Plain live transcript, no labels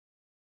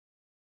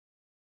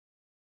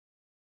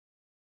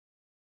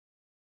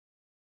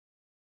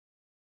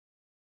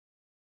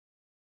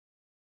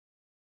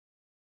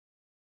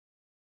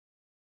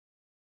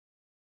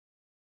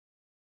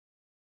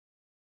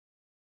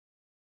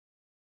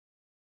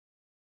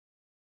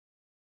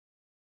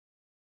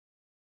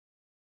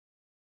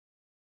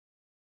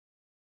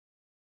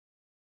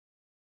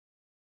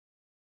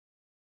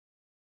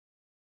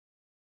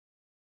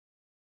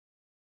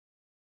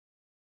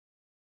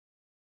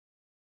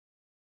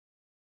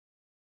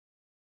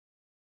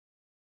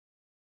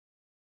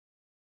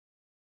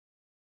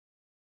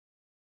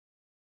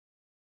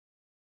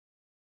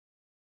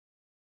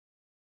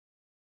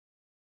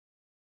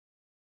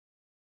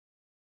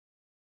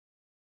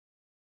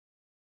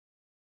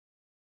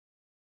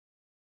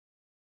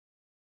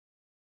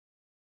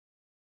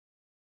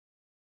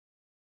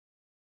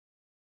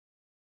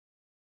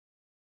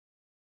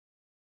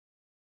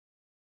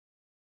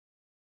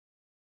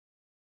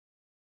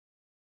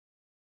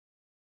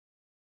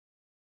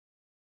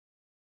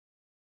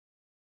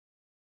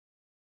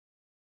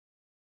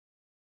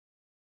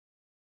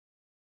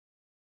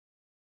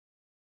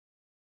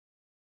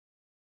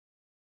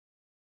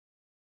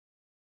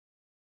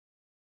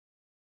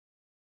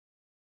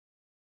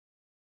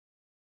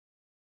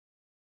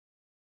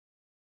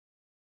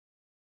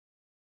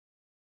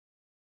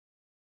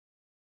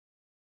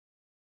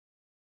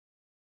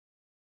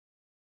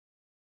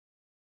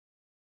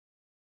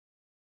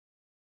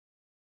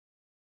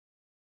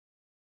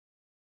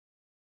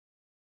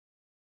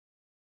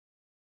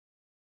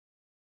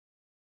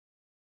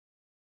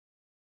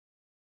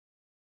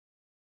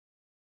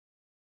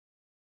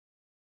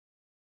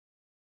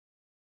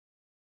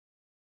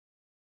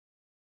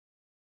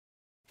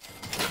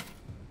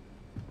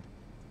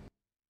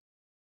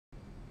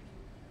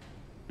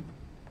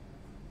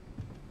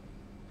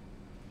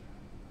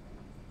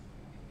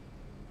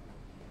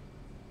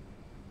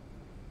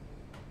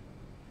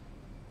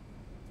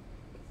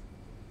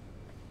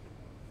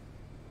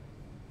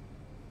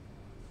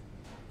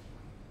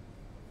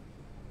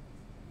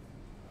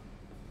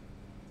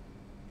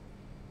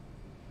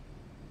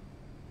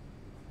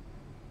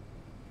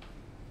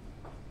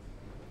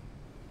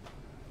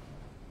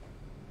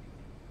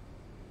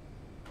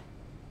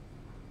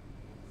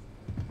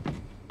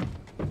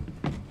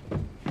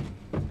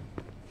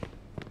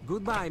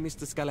Goodbye,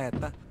 Mr.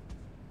 Scaletta.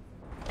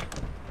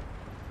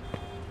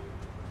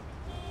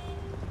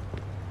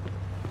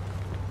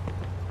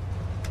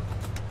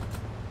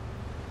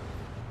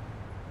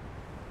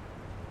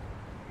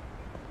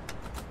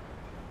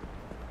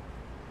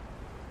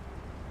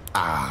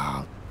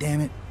 Ah,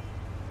 damn it.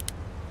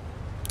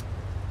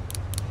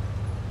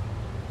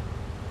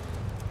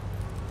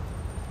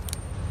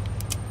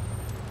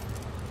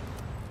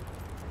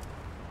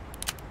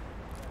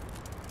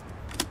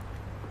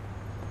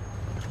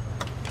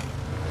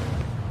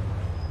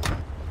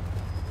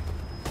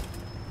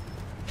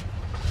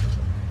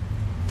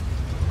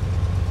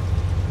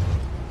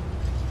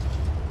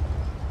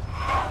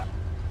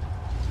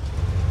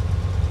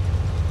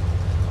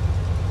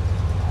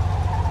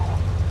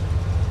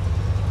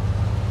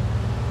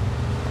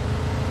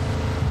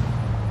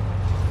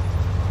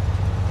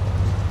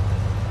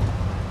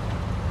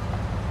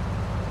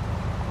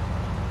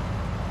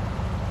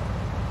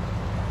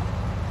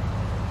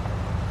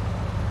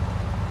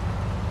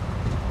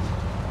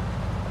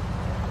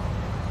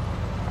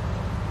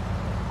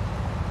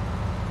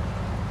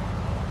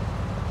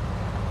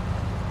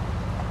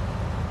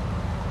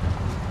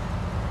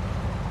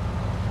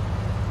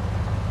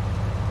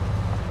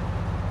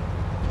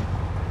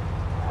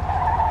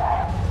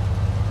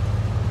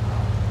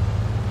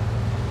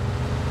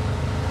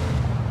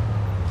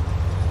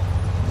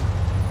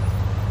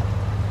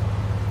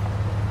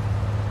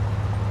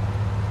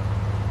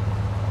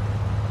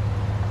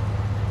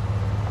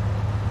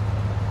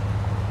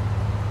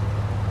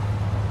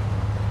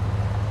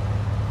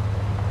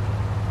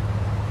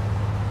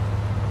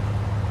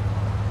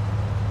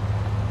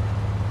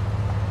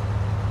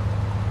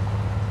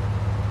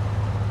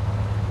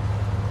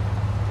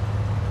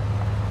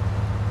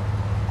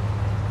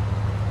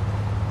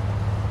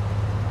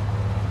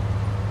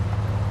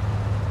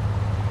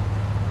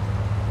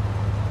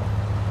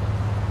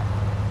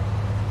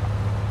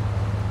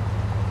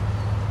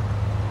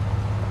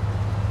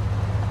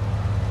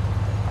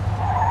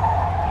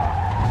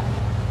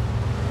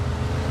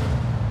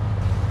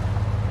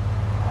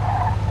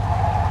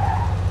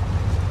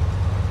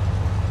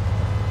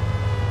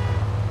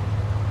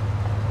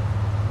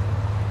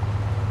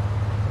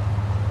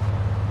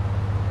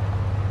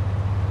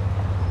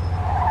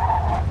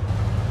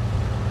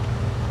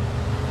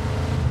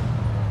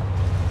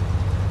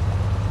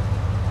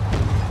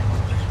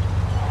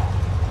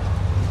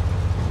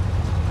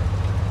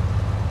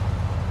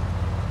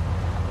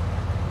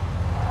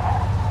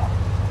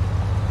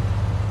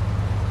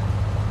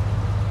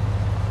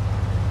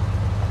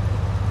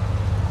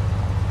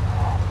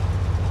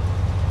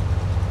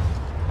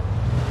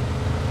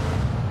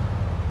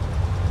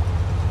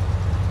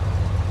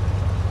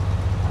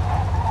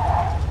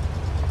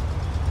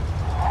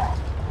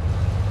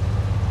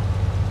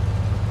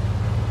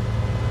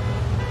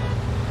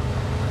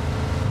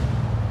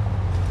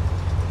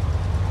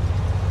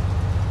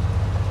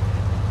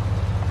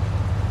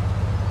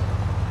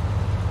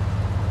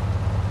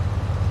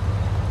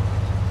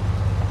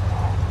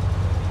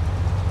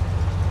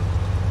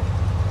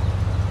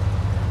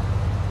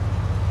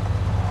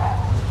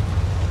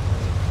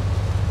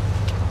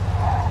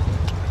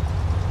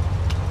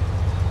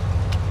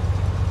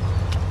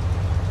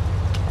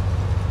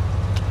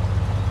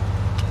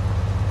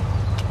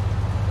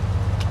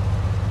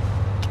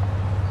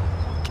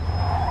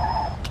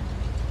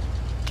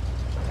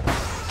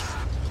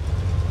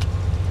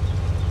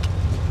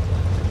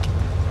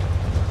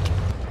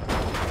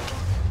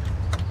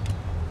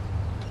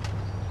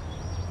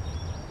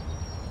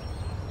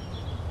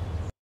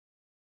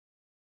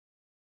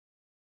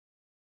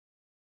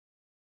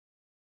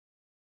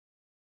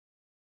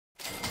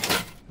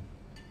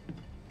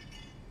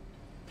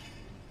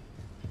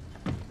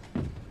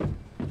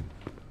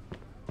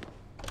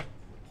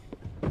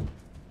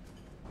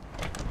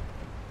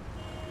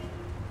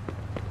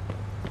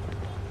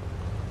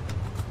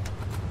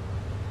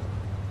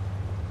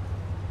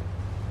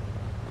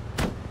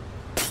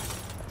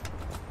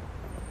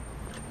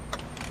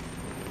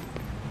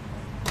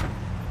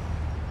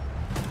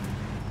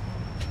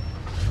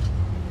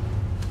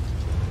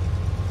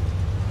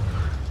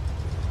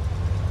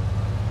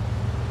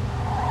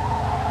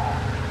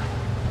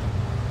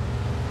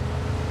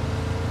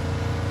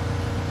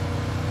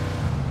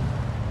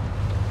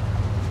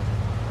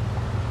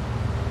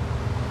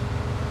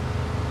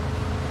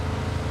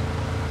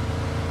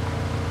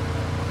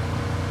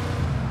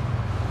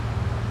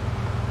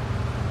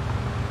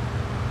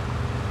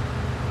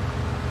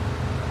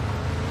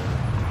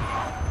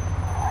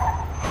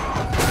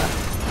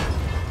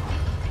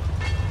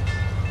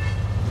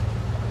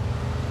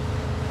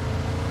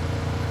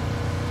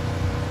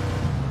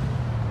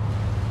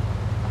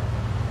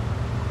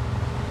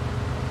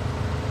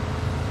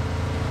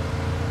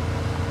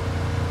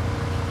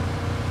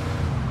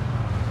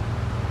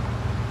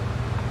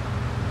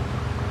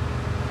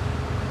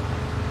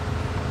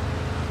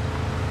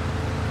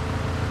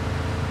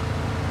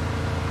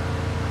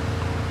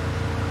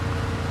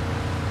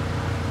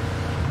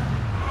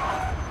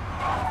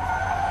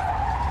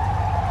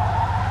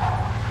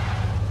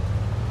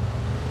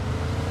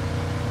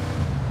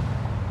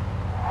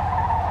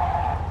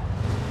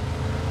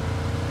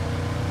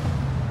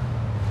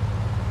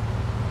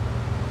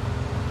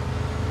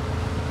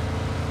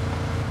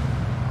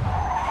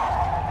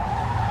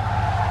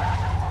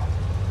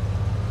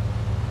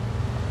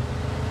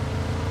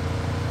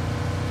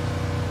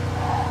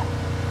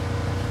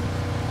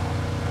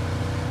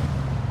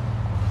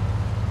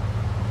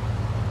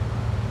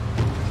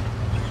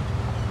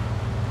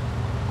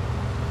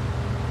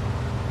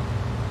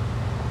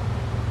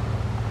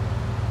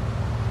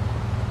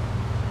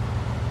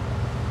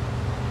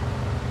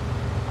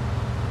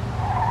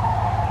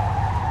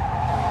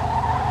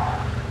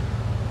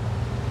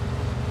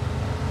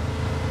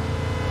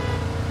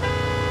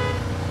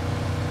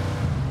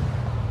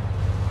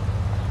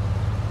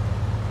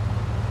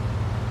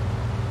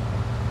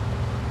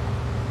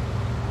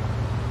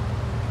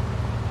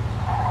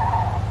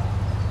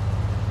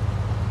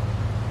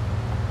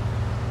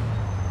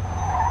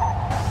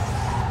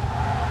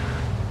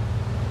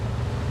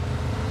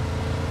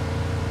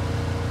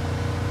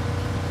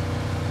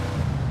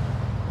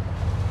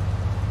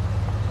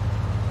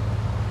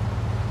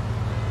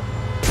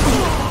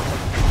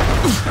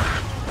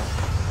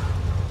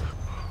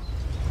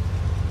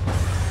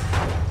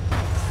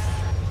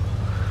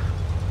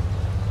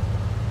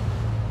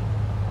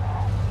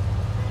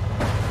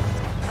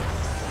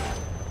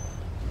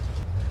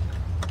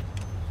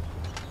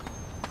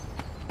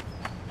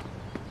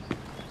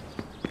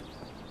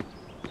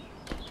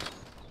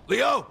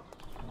 Leo?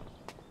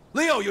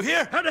 Leo, you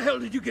here? How the hell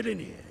did you get in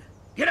here?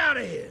 Get out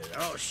of here!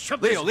 I'll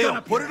shove this gun Leo,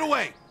 up put your it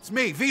away. It's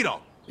me,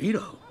 Vito.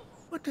 Vito?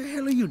 What the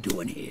hell are you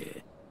doing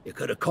here? You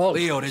could have called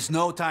Leo, me. there's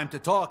no time to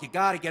talk. You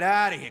gotta get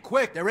out of here.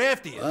 Quick, they're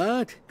after you.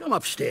 What? Come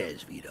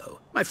upstairs,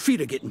 Vito. My feet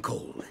are getting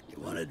cold.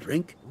 You want a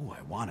drink? Ooh,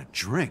 I want a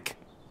drink.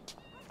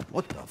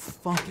 What the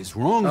fuck is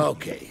wrong with you?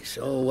 Okay,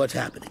 so what's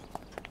happening?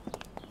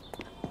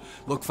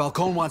 Look,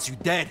 Falcone wants you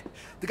dead.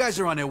 The guys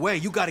are on their way.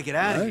 You gotta get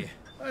out of here.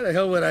 Why the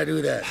hell would I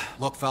do that?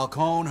 Look,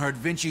 Falcone heard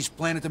Vinci's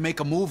planning to make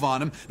a move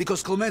on him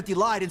because Clemente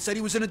lied and said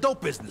he was in the dope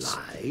business.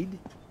 Lied?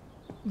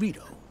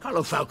 Vito,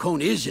 Carlo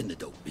Falcone is in the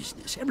dope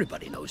business.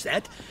 Everybody knows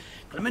that.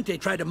 Clemente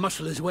tried to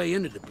muscle his way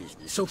into the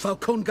business, so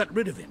Falcone got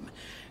rid of him.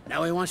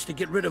 Now he wants to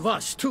get rid of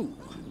us, too,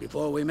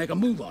 before we make a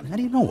move on him. How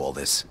do you know all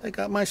this? I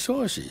got my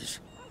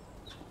sources.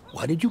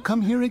 Why did you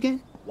come here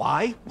again?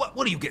 Why?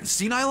 What are you getting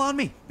senile on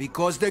me?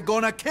 Because they're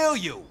gonna kill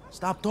you.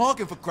 Stop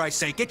talking, for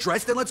Christ's sake. Get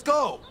dressed and let's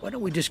go. Why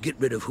don't we just get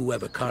rid of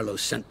whoever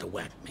Carlos sent to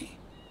whack me?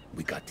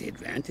 We got the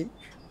advantage.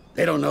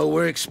 They don't know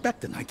we're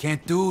expecting them. I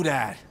can't do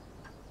that.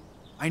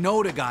 I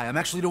know the guy. I'm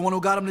actually the one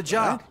who got him the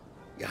job. What?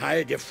 You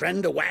hired your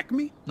friend to whack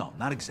me? No,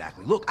 not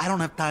exactly. Look, I don't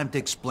have time to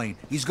explain.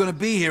 He's gonna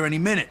be here any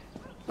minute.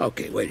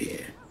 Okay, wait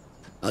here.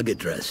 I'll get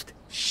dressed.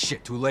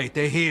 Shit, too late.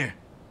 They're here.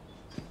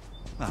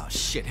 Oh,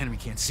 shit, Henry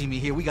can't see me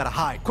here. We gotta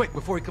hide. Quick,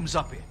 before he comes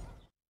up here.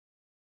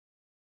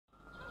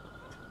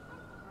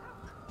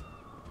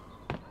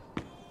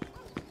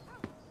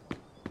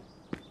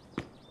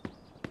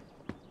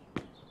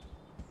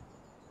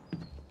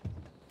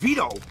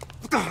 Vito,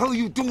 what the hell are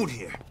you doing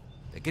here?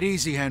 Take it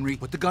easy, Henry.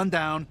 Put the gun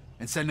down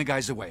and send the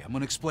guys away. I'm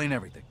gonna explain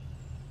everything.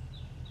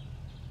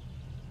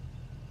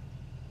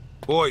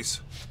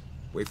 Boys,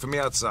 wait for me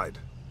outside.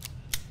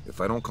 If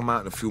I don't come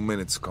out in a few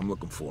minutes, come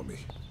looking for me.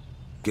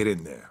 Get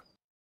in there.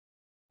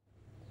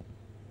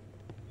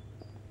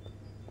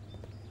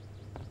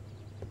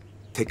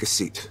 Take a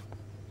seat.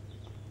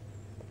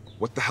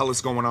 What the hell is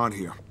going on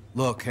here?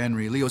 Look,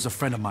 Henry, Leo's a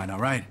friend of mine, all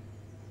right?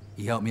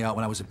 He helped me out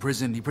when I was in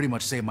prison. He pretty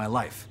much saved my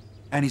life.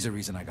 And he's the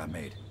reason I got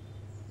made.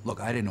 Look,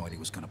 I didn't know he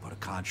was gonna put a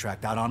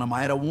contract out on him.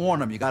 I had to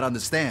warn him, you gotta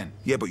understand.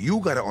 Yeah, but you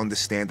gotta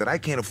understand that I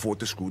can't afford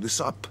to screw this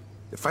up.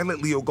 If I let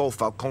Leo go,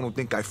 Falcone will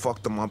think I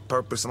fucked him on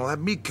purpose and he'll have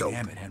me killed.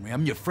 Damn it, Henry,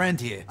 I'm your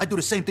friend here. I do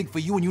the same thing for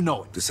you and you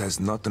know it. This has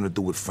nothing to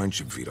do with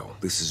friendship, Vito.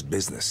 This is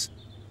business.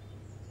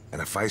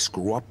 And if I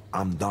screw up,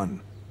 I'm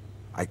done.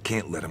 I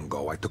can't let him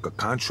go. I took a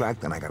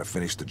contract and I gotta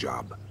finish the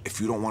job. If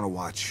you don't want to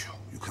watch,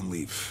 you can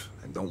leave.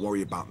 And don't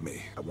worry about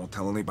me. I won't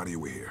tell anybody you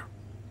were here.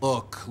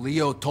 Look,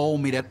 Leo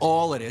told me that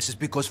all of this is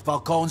because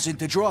Falcone's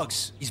into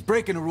drugs. He's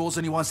breaking the rules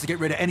and he wants to get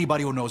rid of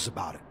anybody who knows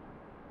about it.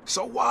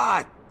 So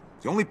what?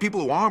 The only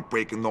people who aren't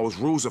breaking those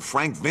rules are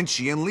Frank,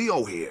 Vinci, and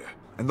Leo here.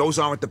 And those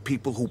aren't the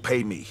people who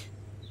pay me.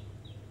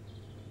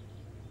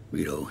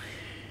 Vito,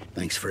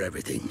 thanks for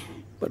everything.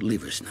 But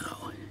leave us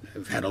now.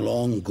 I've had a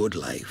long, good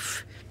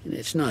life. And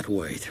it's not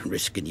worth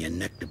risking your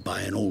neck to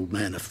buy an old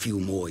man a few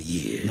more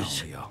years.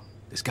 No, Leo.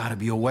 There's gotta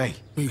be a way.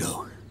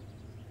 Vito.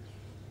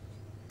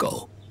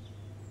 Go.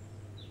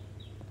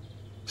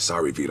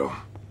 Sorry, Vito.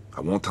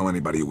 I won't tell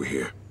anybody you were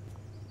here.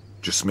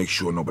 Just make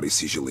sure nobody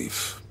sees you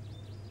leave.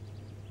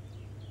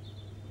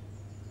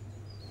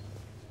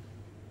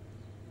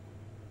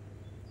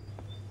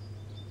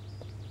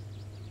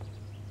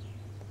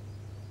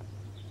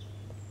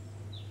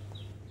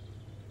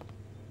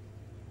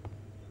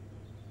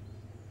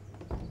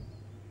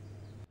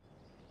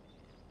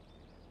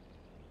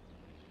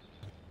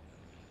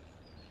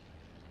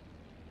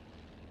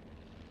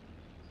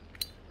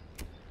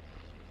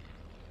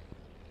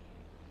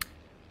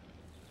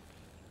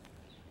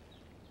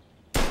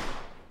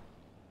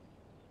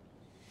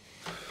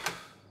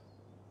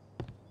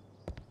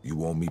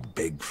 You owe me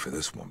big for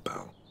this one,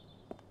 pal.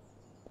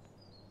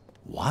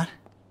 What?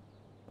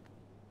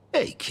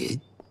 Hey,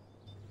 kid.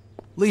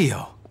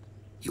 Leo.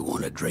 You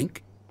want a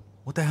drink?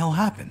 What the hell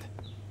happened?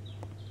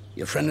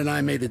 Your friend and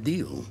I made a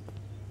deal.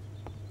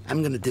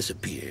 I'm gonna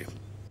disappear.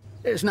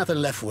 There's nothing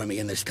left for me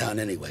in this town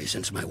anyway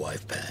since my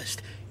wife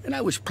passed. And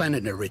I was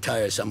planning to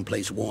retire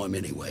someplace warm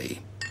anyway.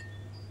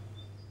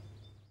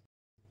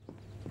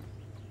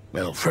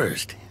 Well,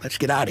 first, let's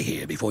get out of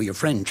here before your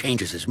friend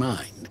changes his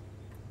mind.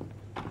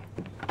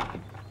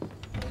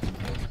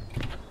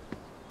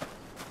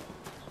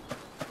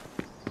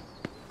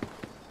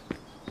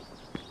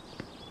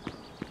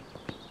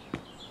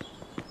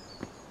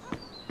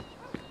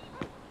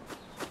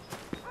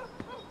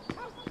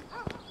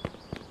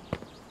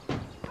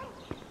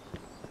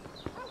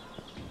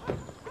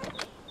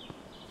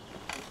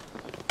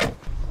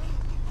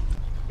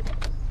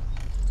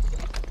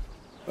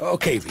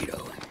 Okay,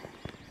 Vito.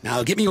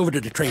 Now get me over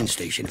to the train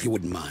station if you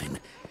wouldn't mind.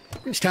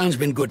 This town's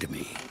been good to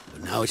me,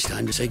 but now it's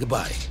time to say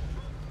goodbye.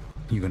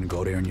 You gonna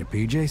go there in your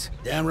PJs?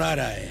 Damn right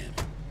I am.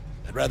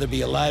 I'd rather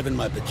be alive in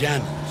my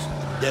pajamas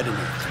than dead in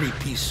a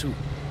three-piece suit.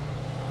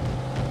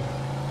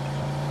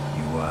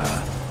 You,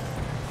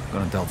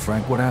 gonna tell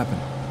Frank what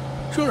happened?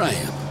 Sure I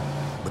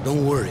am. But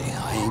don't worry,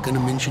 I ain't gonna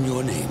mention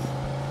your name.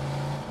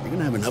 You're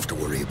gonna have enough to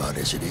worry about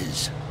as it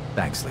is.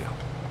 Thanks, Leo.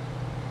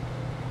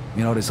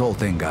 You know, this whole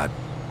thing got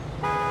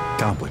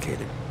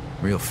complicated.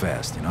 Real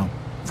fast, you know?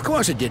 Of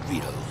course it did,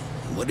 Vito.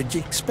 What did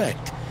you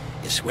expect?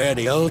 You swear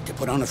the oath, you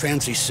put on a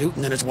fancy suit,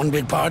 and then it's one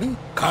big party?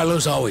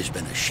 Carlo's always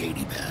been a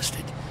shady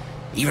bastard.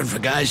 Even for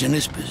guys in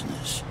this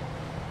business.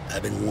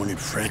 I've been warning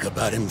Frank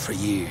about him for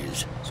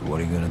years. So what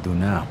are you gonna do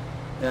now?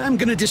 I'm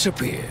gonna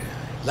disappear.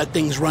 Let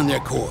things run their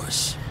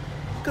course.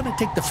 Gonna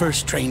take the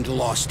first train to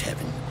Lost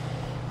Heaven.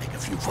 Make a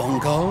few phone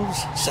calls,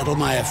 settle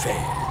my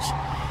affairs.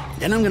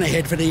 Then I'm gonna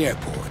head for the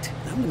airport.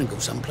 I'm gonna go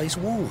someplace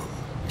warm.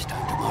 This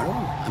time tomorrow,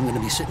 I'm gonna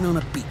be sitting on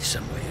a beach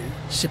somewhere,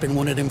 sipping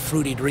one of them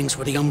fruity drinks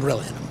with the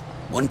umbrella in them.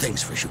 One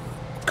thing's for sure.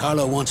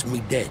 Carlo wants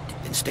me dead,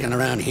 and sticking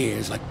around here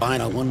is like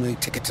buying a one-way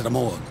ticket to the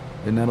morgue.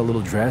 Isn't that a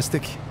little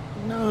drastic?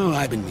 No,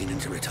 I've been meaning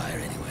to retire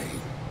anyway.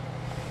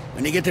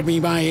 When you get to be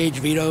my age,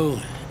 Vito,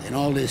 then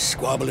all this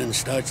squabbling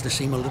starts to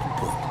seem a little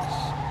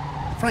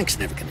pointless. Frank's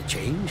never gonna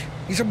change.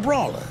 He's a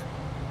brawler.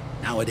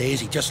 Nowadays,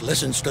 he just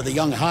listens to the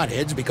young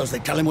hotheads because they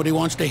tell him what he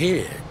wants to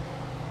hear.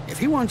 If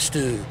he wants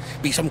to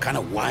be some kind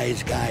of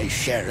wise guy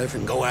sheriff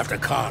and go after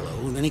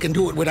Carlo, then he can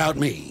do it without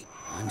me.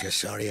 I'm just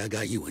sorry I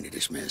got you into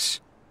this mess.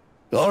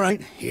 All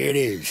right, here it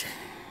is.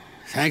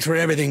 Thanks for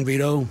everything,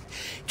 Vito.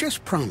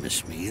 Just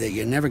promise me that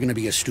you're never gonna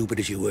be as stupid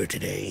as you were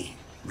today,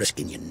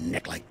 risking your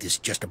neck like this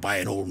just to buy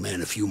an old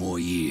man a few more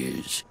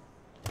years.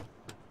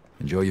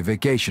 Enjoy your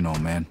vacation,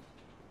 old man.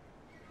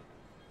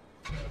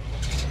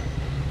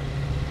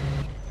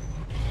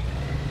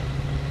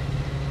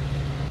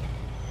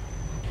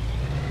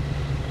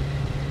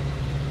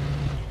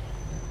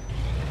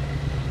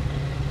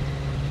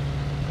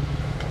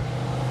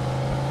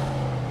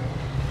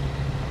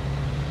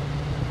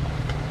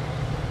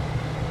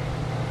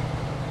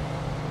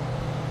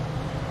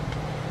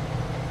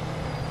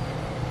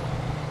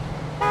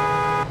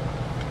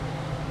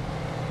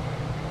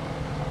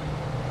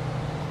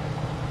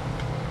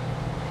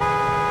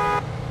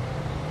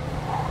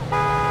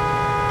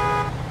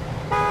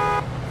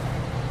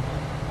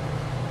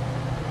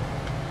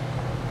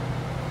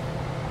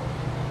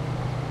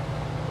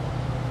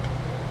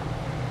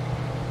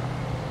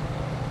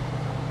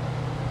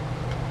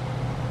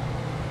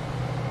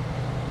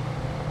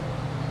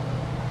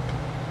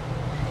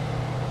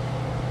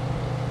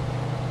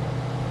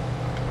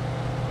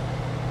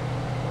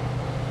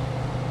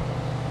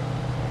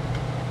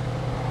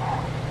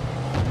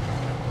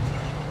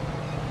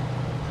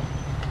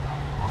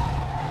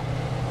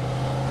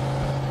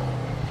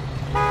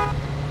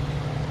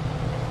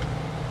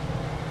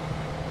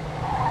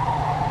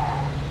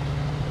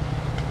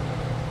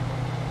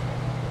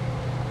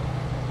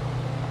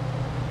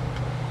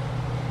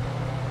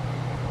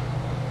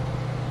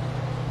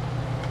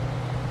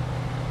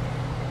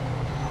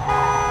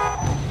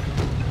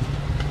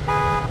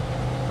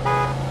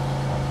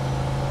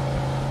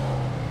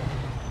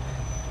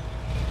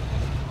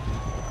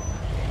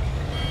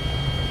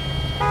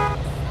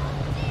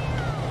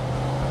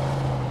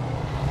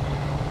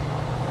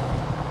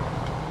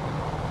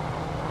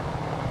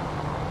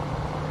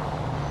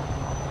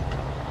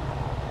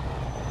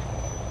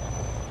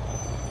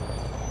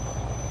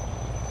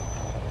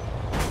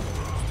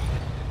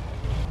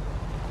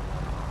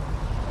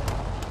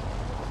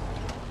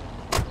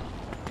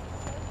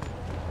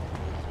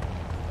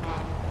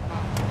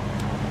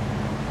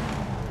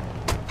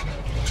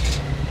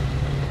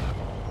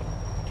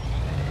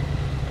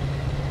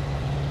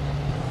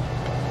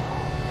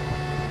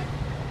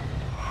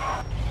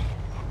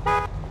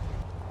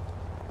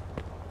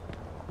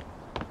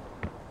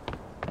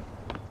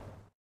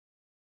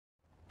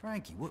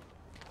 Frankie, what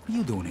are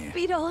you doing here?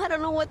 Vito, I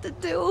don't know what to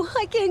do.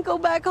 I can't go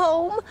back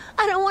home.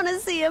 I don't want to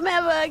see him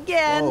ever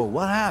again. Whoa,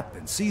 what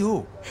happened? See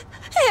who?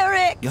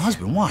 Eric. Your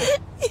husband, why?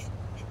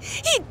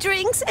 He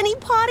drinks and he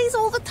parties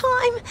all the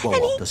time. Whoa,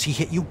 and whoa, does he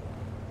hit you?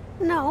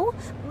 No,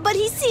 but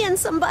he's seeing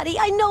somebody.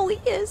 I know he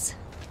is.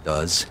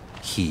 Does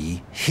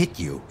he hit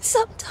you?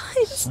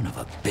 Sometimes. Son of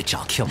a bitch,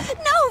 I'll kill him.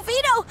 No,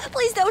 Vito!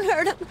 Please don't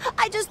hurt him.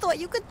 I just thought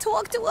you could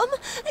talk to him.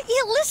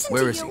 He'll listen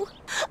Where to is you.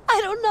 he?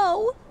 I don't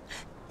know.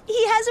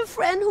 He has a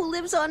friend who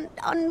lives on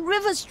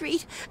River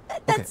Street.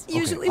 That's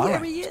usually all where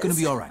right. he is. It's gonna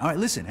be all right. All right,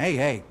 listen,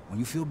 hey, when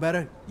you feel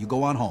better, you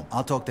go on home.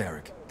 I'll talk to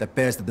Eric. That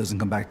bastard doesn't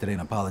come back today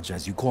and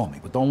apologize. You call me,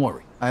 but don't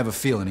worry. I have a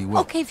feeling he will.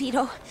 Okay,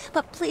 Vito,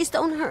 but please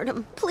don't hurt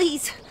him.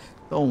 Please.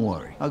 Don't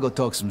worry. I'll go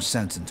talk some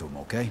sense into him,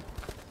 okay?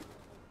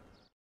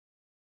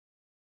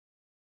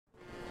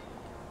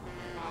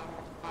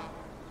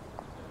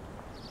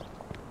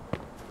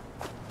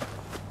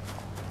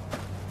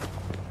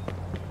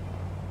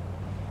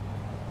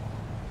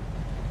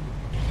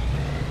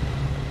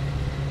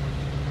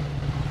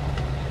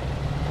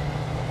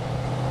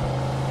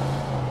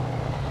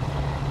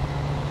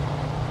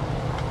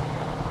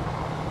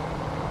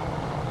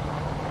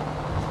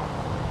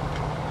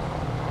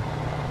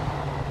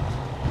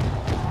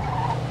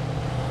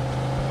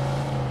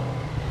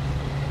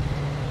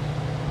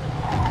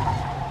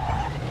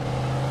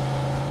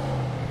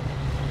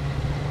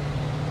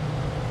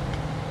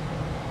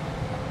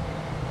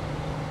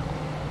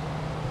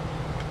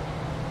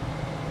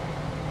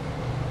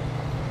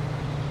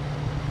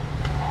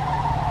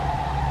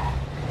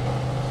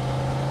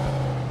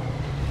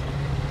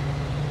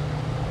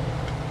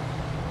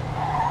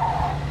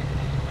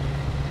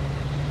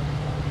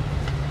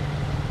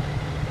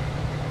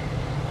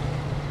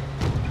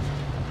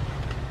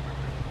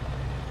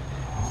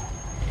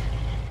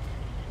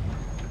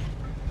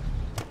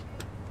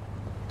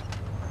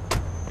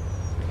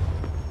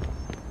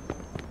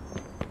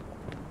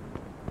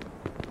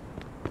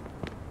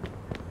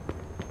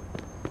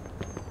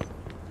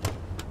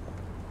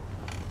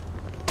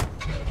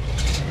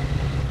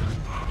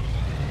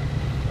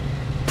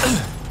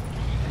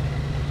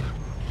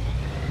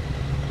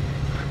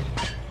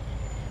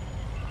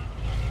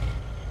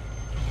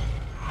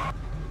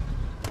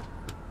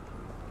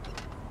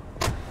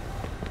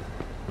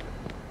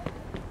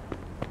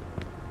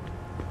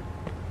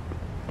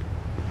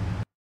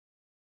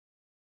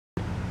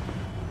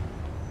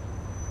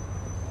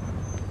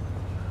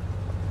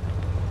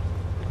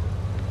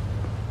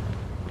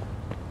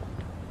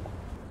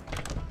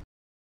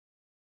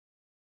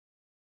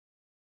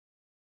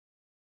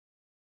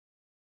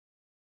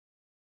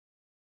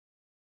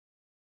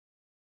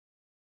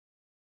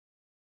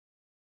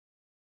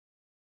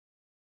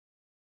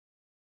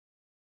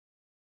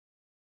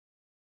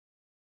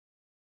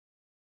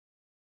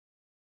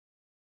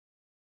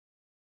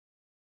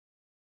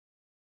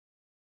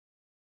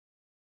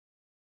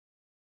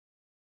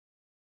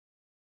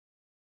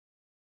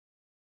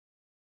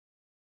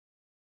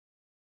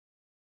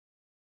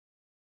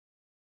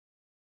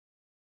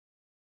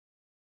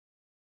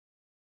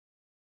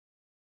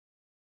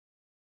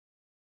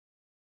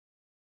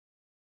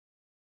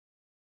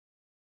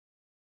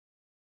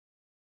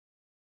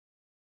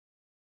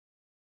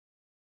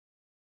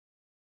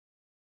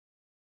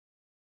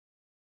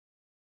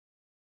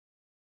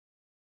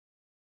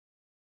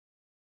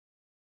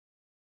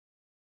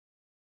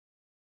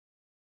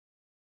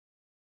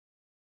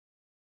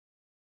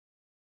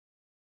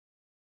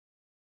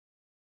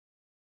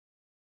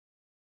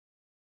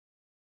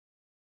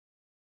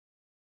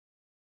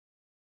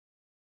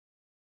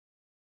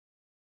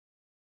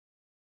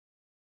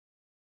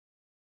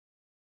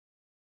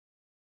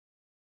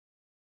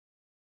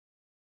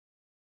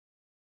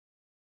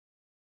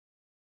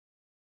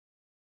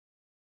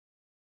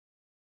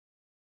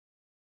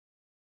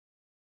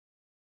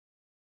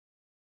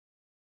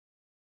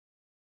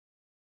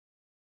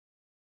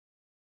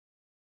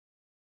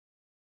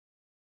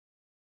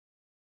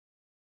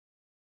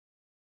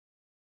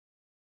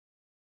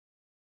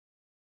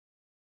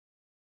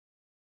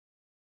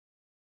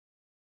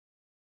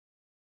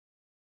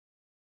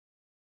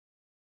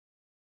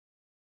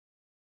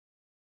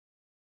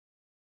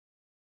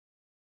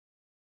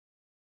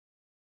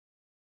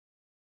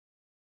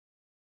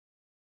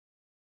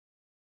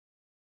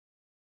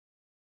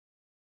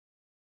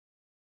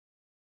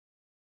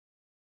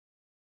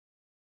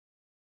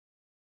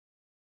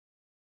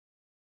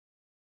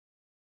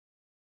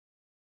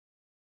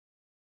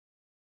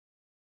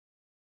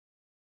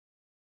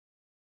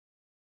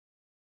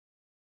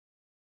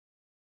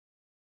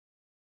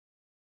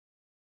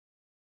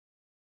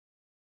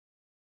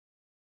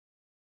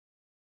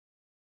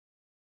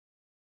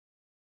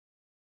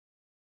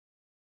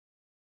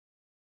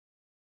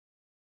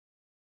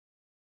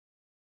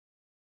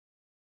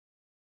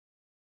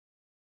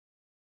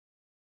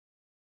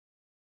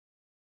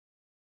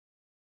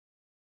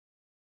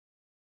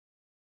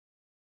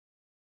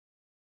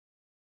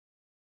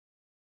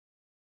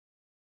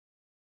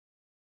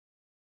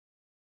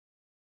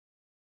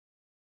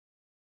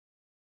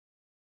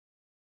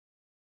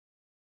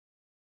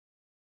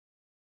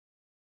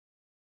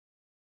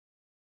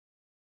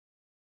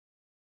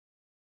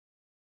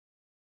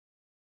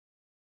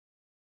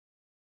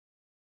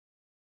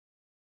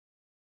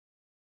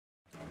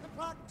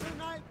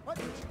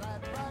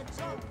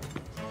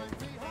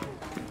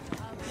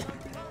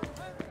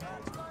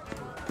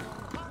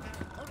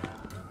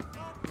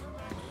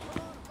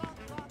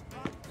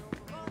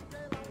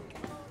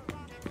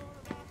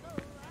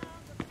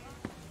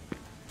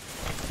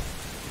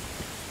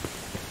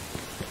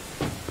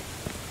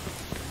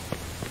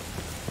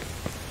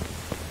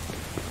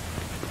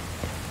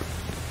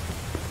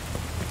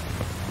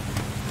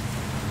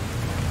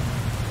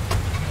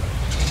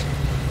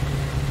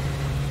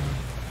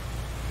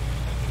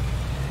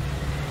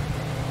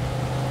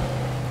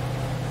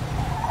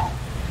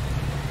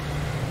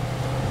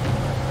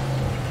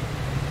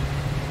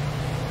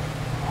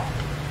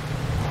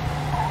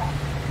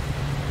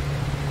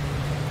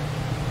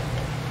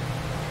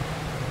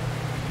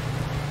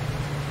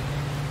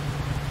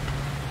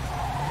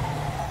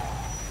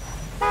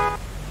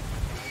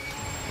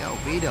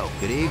 Vito,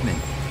 good evening.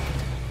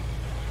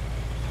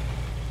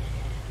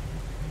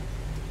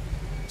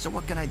 So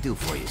what can I do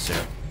for you,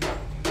 sir?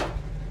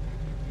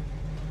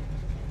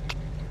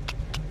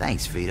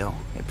 Thanks, Vito.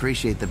 I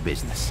appreciate the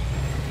business.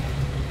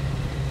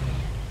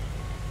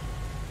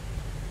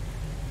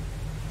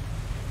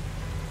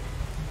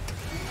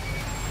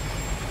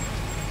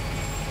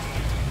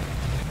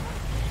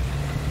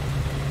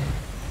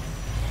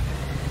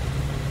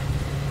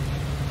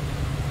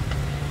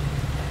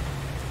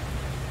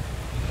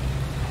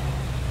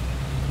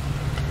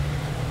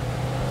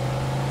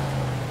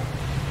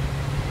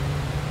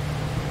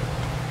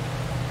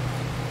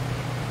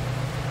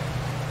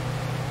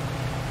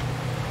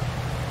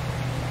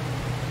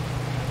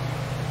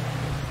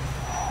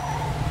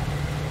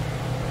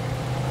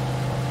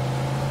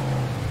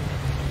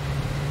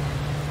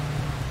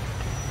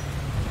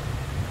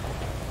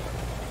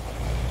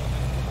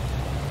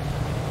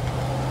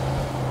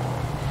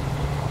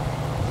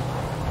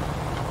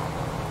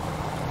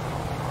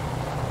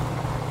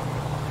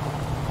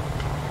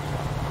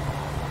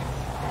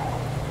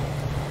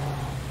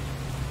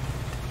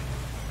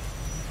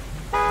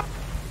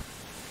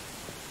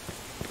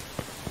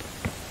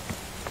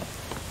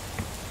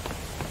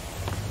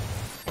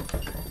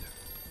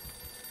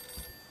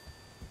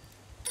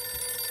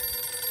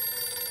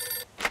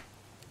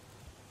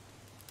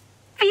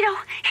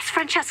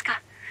 Francesca,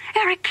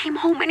 Eric came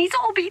home and he's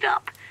all beat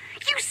up.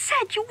 You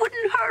said you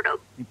wouldn't hurt him.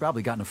 He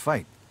probably got in a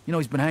fight. You know,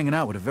 he's been hanging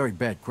out with a very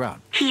bad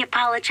crowd. He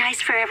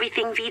apologized for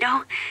everything,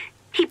 Vito.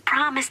 He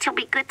promised he'll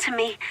be good to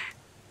me.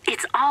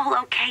 It's all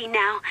okay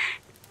now.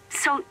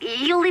 So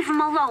you'll leave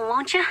him alone,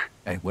 won't you?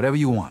 Hey, whatever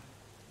you want.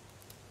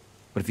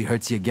 But if he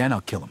hurts you again,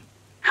 I'll kill him.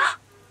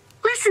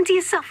 Listen to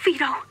yourself,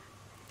 Vito.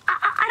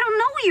 I don't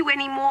know you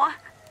anymore.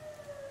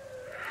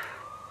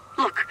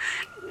 Look,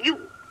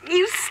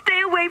 you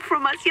stay away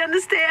from us, you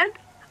understand?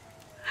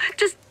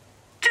 Just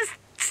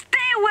stay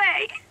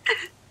away.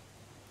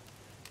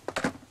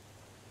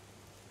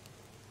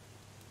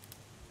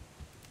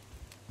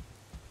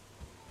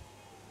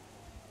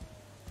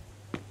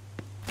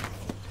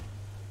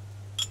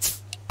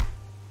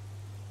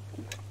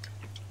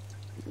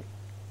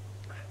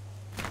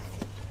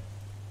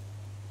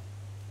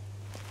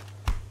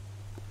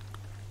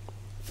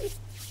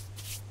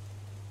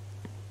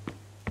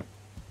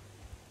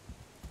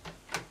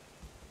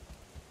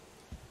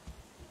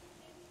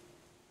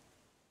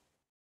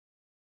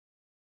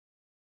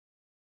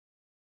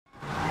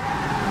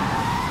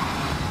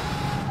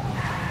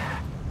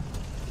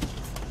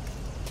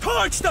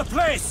 Torch the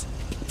place!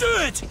 Do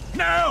it!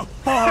 Now!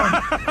 Born!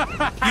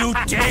 You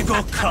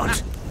dago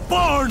cunt!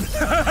 Born!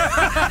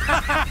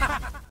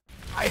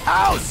 My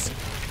house!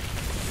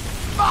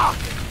 Fuck!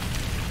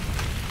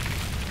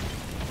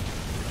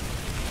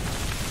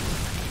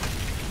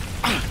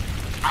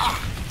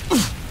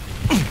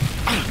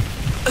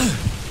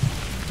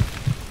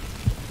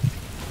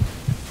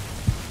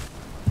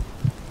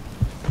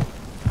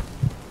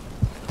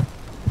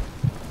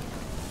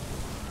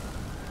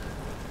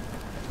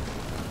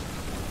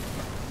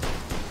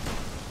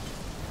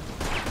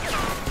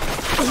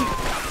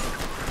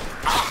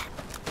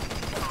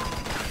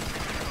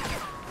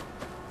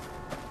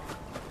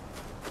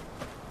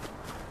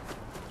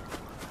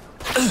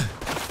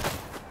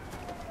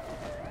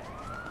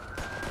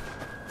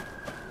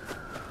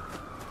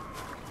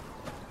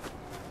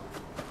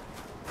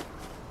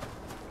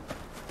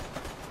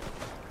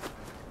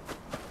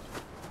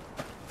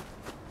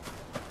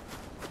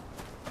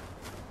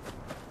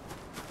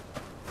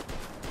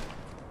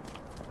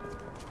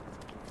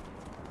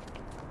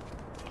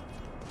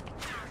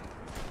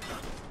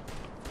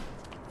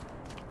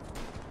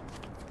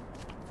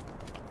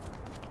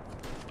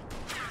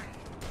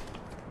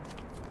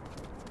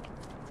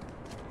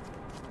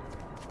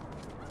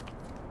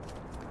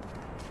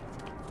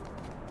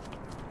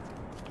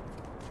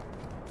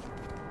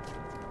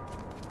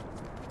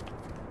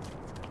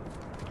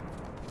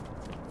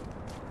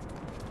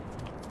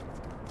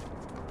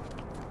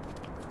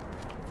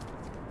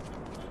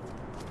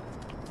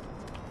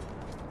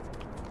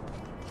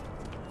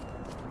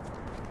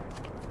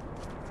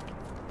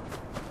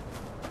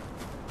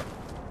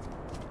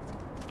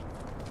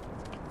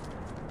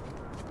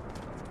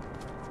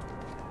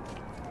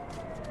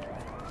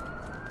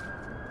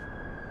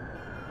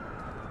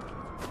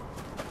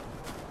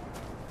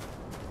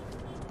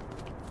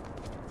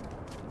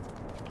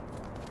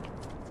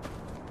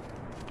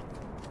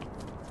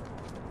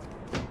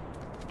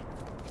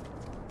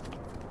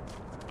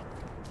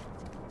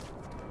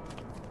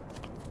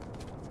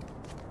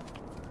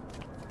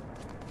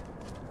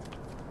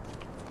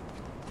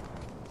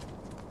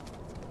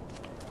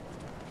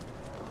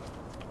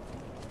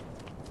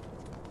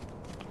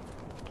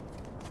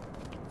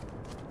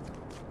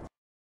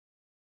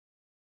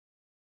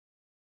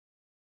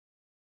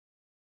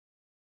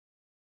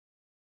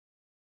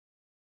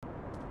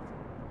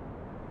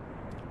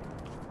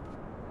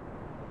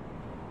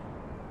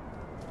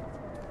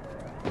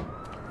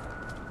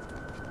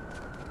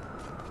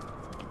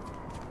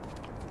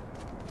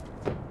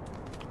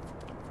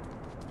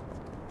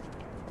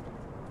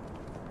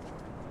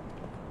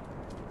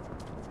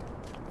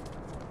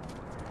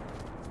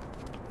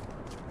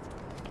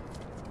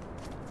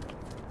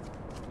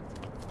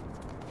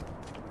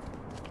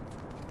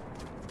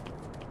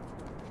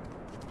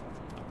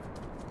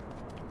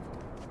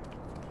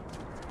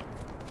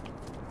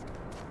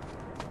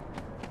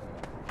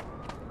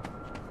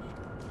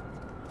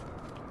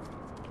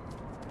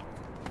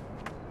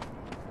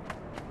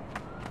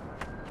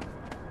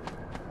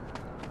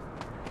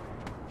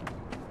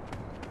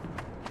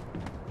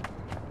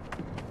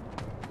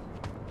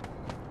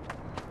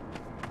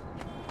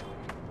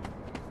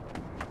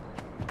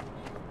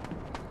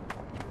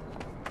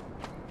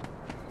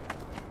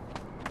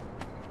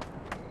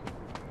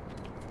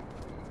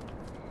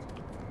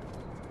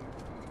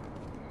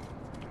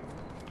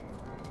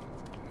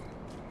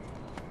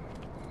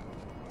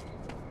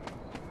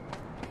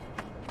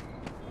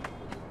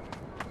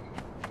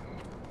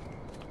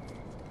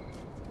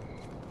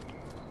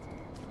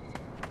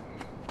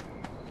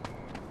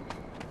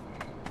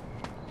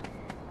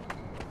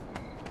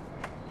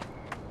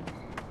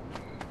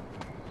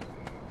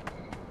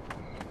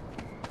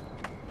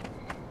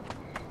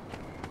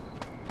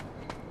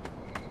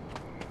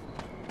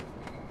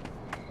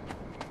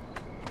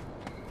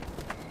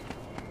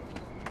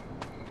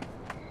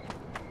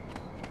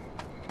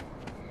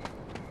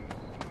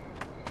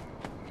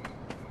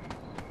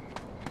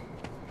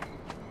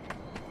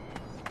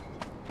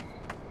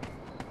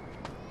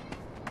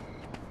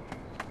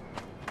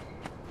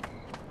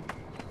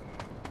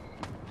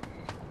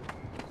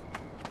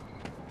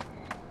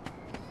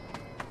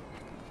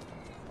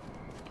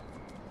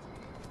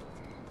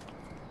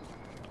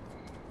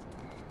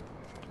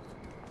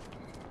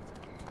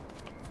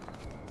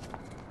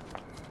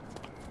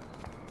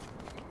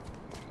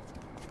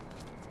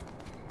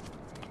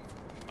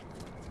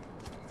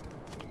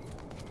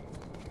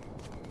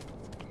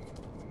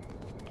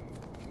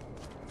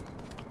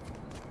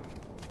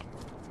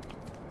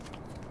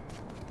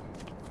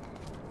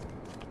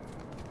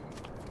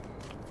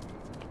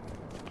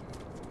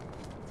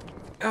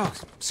 Oh,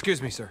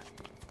 excuse me, sir.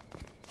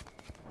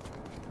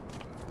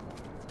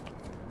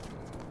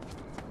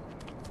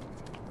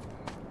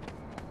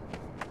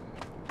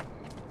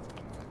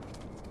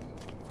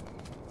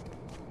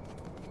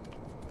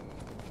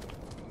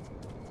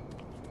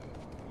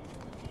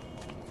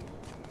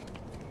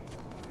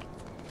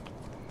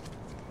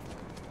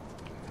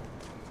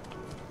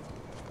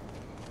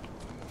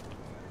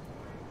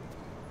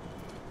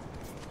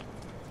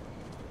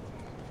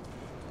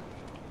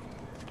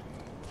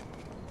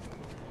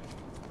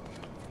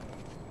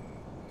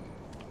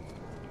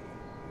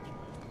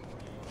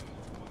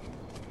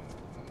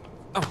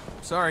 Oh,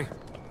 sorry.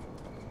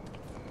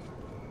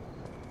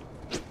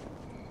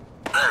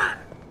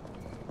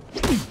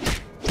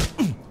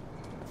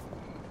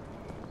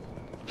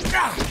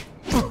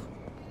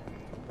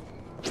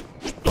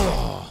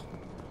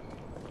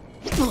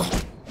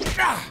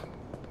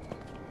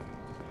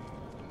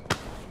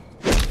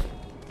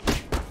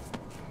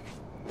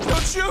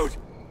 Don't shoot!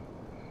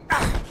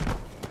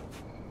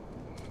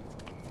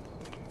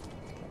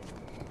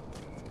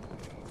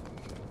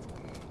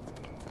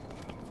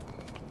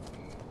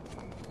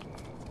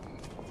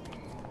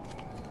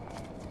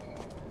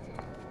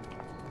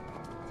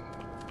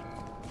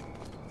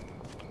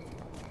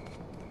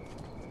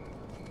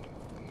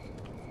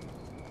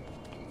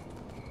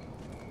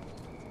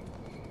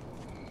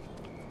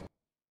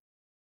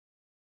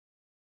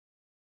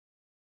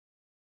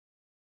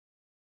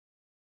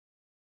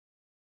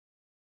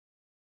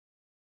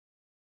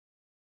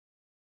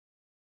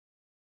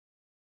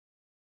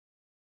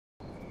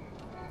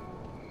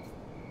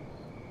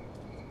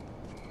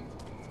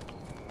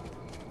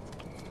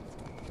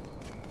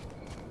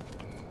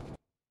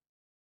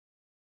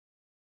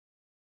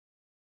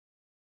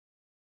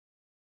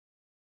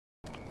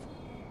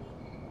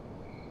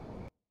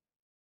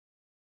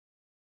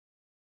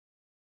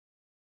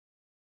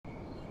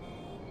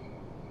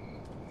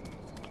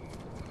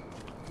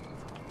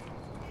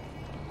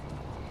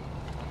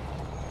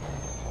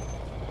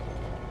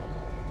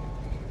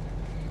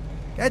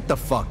 Get the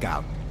fuck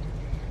out.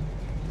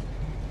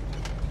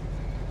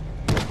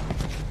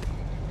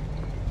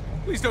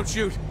 Please don't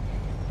shoot.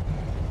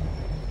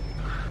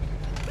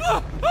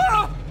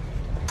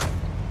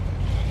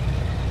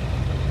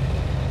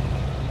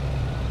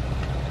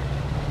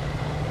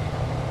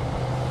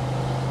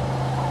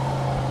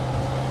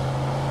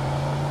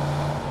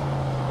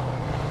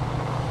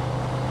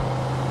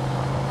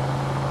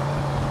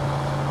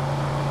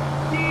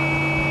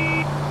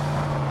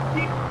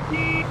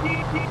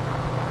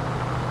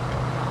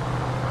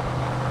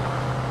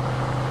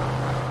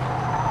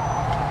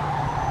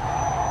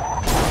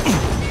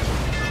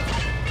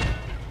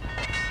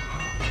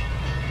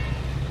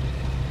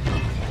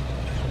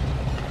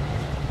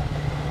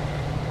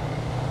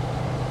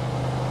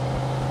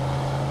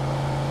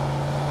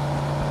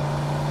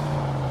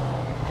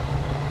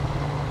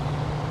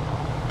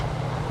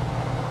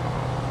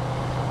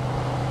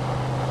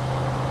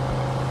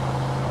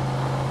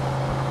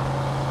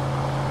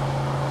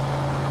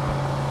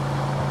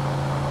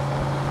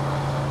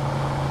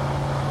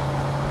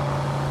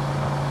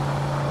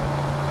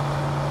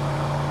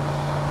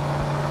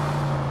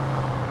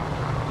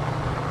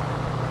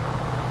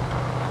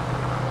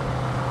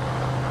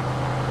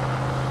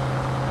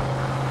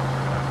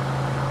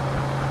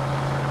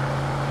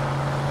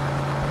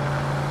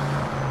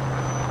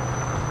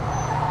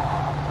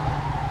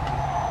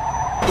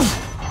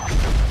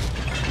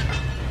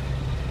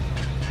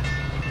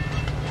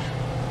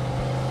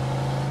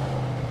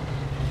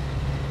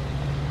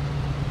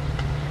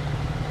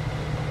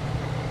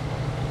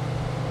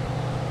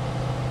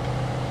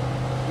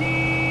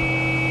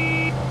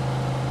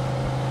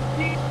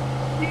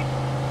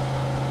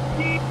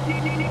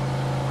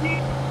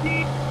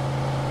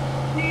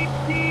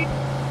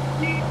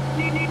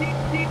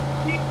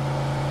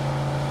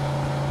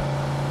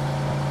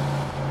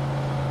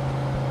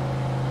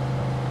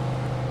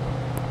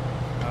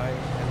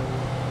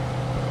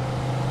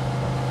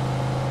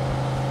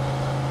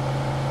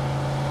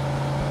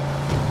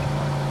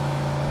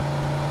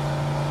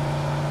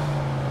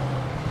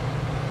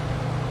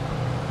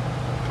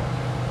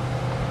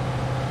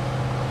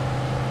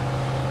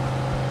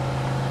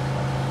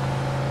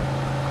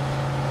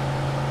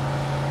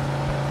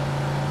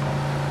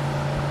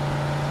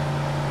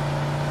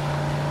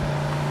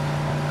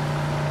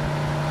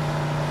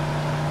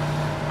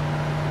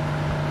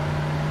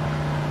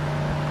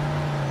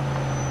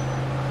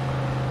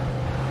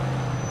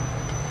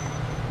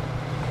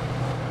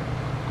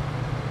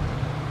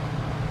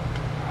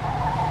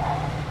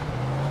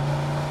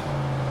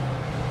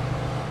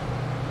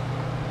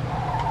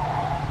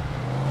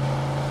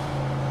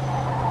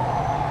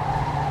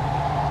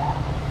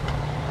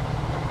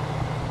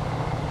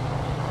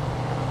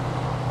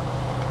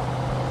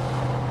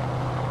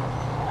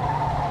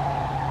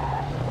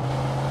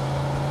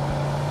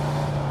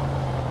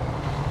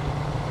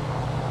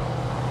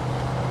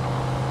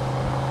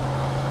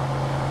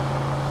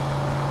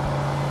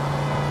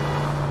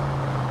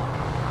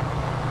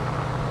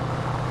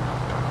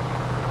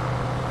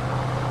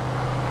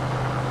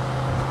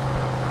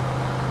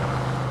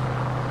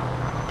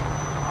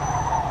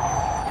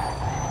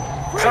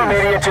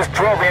 Bandit just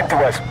drove into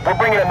us. We're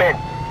bringing him in.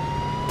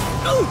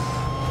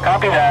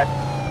 Copy that.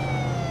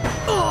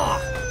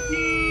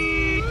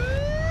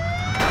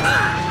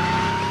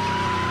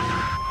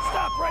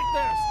 Stop right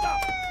there,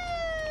 stop!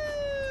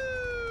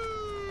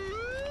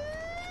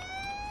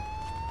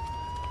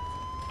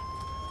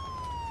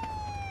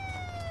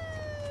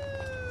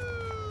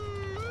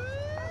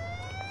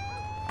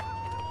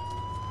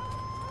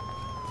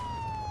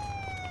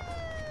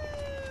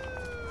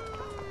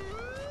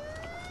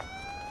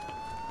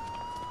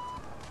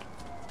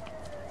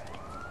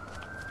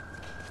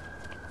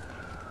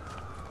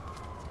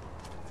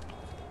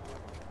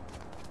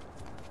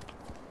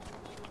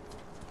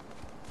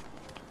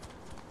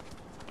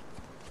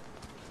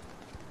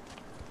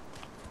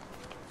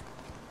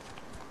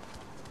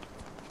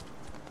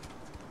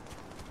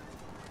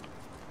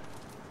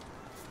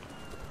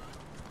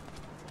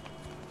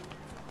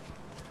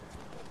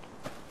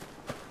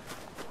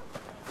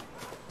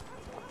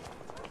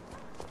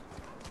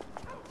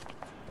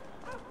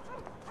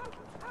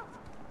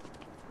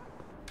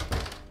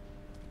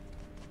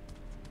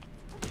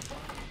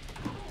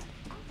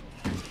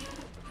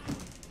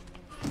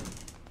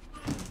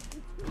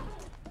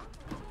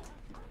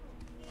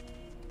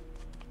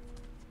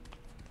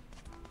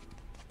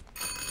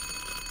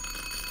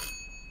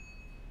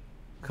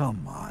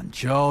 Come on,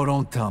 Joe,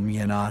 don't tell me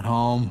you're not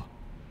home.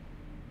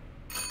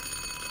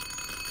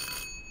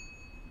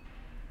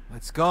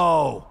 Let's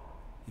go.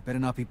 You better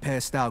not be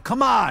passed out.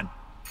 Come on!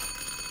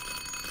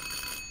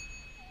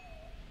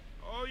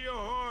 All your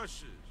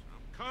horses.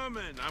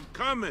 I'm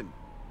coming.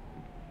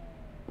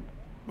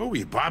 Oh,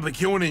 you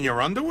barbecuing in your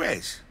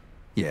underwears?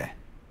 Yeah.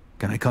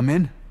 Can I come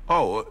in?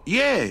 Oh,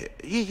 yeah,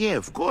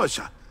 of course.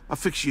 I'll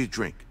fix you a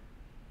drink.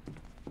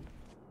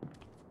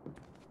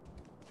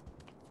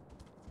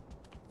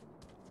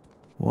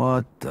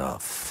 What the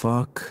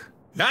fuck?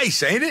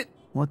 Nice, ain't it?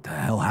 What the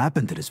hell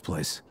happened to this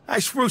place? I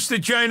spruced the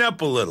joint up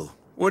a little.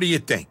 What do you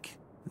think?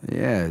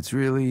 Yeah, it's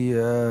really,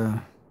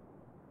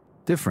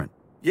 different.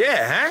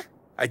 Yeah, huh?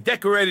 I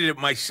decorated it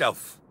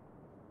myself.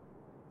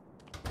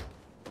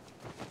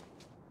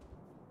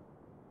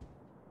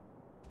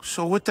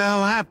 So what the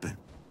hell happened?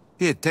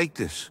 Here, take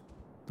this.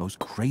 Those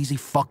crazy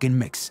fucking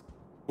micks.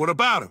 What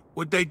about them?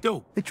 What'd they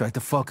do? They tried to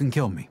fucking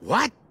kill me.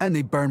 What? And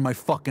they burned my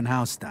fucking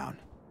house down.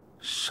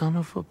 Son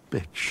of a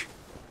bitch.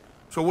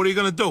 So what are you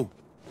gonna do?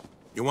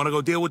 You wanna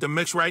go deal with the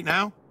mix right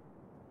now?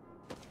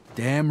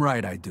 Damn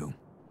right I do.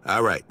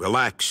 All right,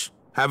 relax.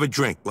 Have a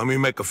drink. Let me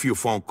make a few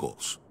phone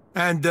calls.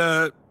 And,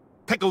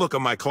 take a look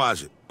at my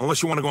closet.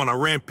 Unless you wanna go on a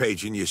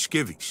rampage in your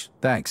skivvies.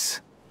 Thanks.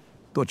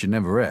 Thought you'd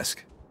never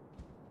ask.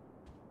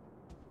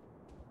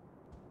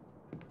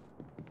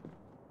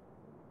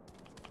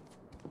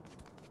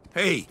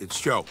 Hey, it's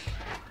Joe.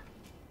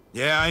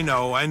 Yeah, I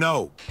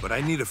know, but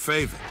I need a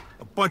favor.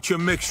 A bunch of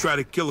micks try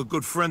to kill a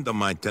good friend of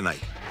mine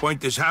tonight. Point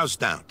this house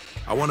down.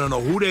 I want to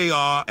know who they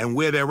are and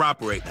where they're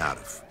operating out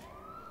of.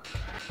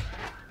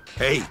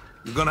 Hey,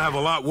 you're gonna have a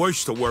lot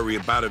worse to worry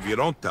about if you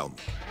don't tell me.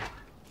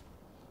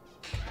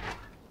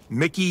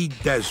 Mickey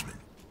Desmond.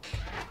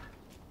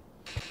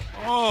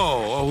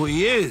 Oh,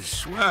 he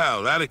is.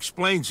 Well, that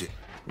explains it.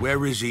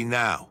 Where is he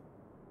now?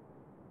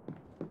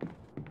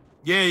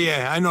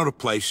 Yeah, I know the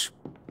place.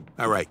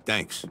 All right,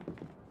 thanks.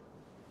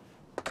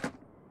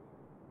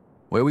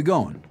 Where we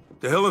going?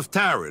 The Hill of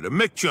Tara, the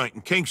Mick joint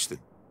in Kingston.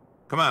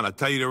 Come on, I'll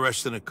tell you the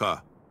rest in the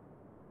car.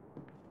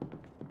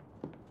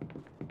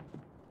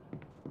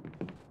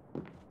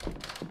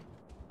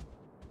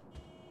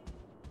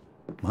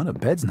 Well, the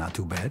bed's not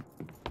too bad.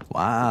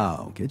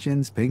 Wow,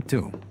 kitchen's pink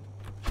too.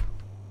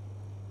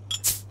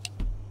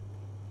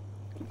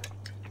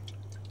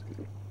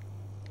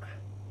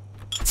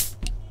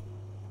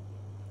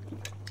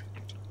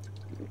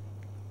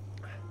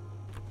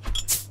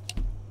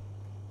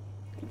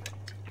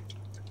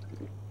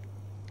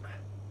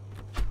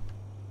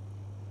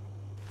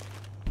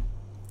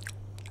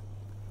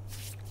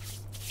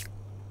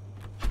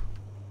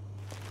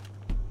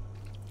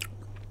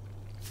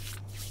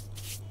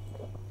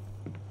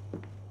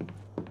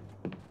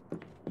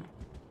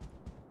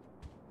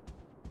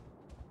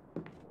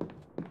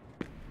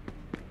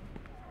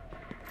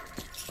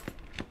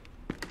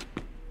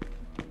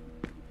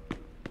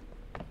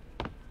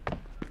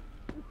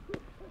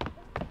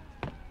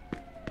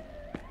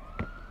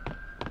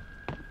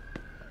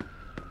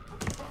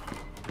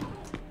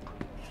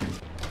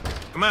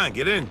 Come on,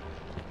 get in.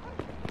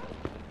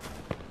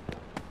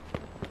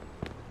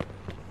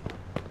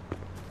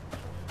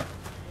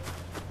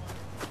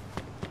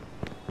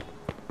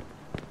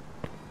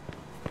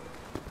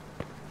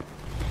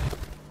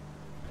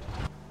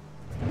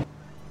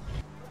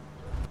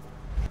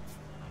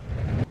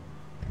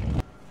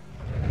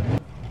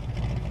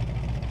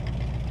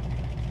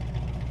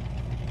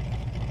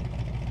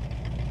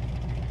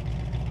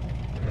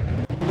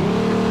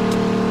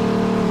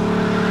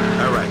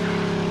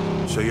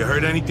 So you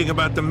heard anything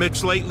about the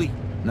Micks lately?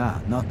 Nah,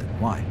 nothing.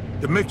 Why?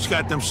 The Micks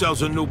got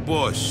themselves a new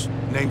boss.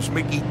 Name's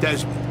Mickey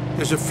Desmond.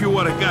 There's a few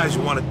other guys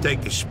who want to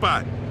take his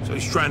spot, so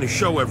he's trying to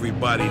show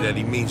everybody that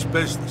he means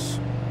business.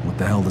 What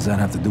the hell does that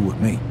have to do with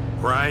me?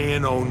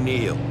 Brian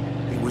O'Neill.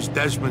 He was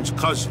Desmond's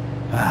cousin.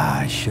 Ah,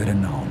 I should have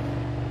known.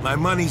 My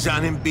money's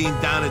on him being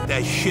down at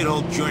that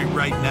shithole joint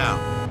right now,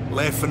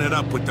 laughing it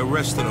up with the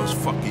rest of those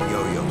fucking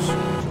yo-yos.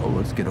 So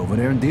let's get over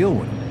there and deal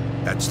with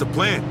him. That's the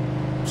plan.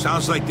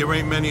 Sounds like there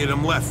ain't many of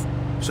them left,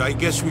 so I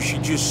guess we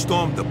should just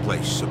storm the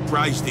place,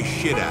 surprise the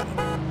shit out of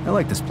them. I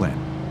like this plan.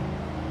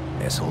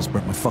 Assholes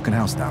burnt my fucking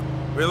house down.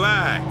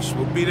 Relax,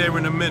 we'll be there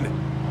in a minute.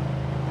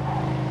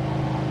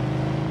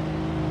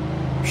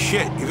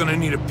 Shit, you're gonna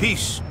need a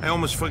piece. I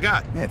almost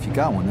forgot. Yeah, if you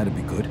got one, that'd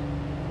be good.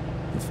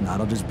 If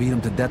not, I'll just beat him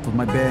to death with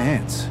my bare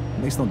hands.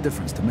 It makes no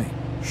difference to me.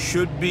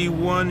 Should be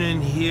one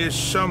in here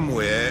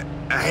somewhere.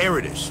 Here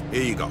it is.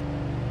 Here you go.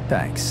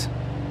 Thanks.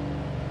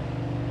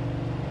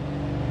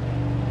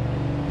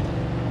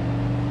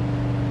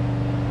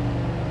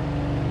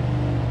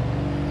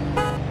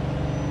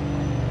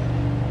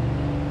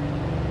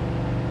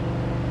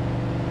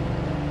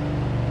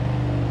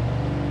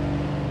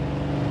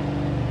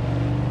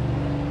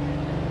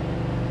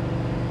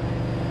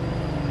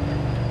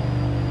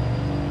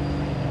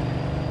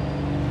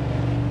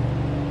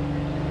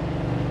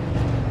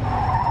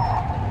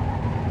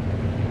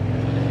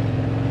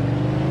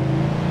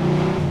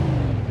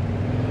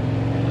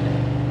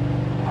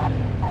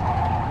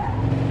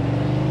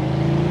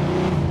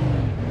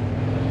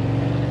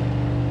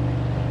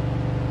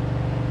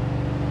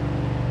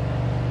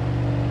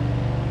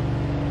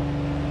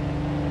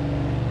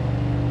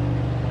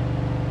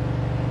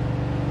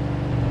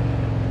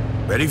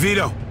 Ready,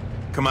 Vito?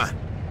 Come on,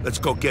 let's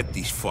go get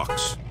these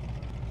fucks.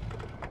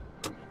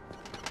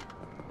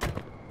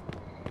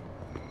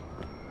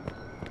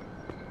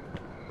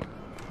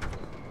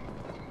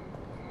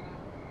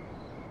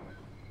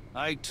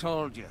 I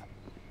told you.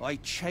 I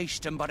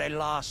chased him, but I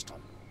lost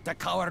him. The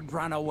coward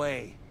ran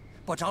away.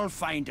 But I'll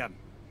find him.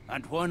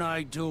 And when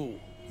I do...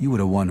 You were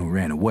the one who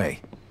ran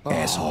away,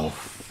 asshole.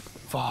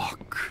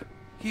 Fuck.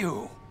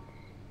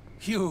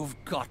 You've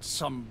got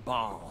some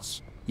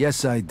balls.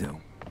 Yes, I do.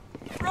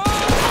 You're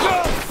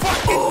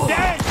fucking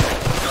dead!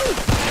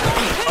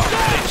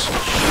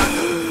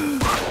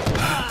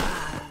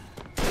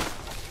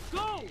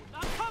 Go!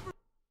 Now cover!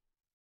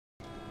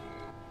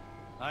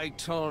 I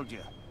told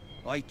you.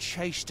 I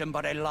chased him,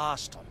 but I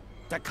lost him.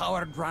 The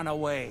coward ran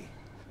away.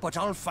 But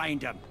I'll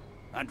find him.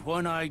 And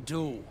when I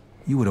do...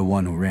 You were the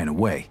one who ran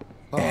away,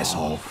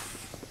 asshole.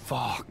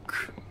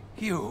 Fuck.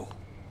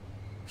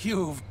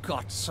 You've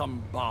got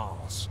some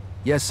balls.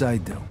 Yes, I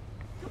do.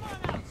 Come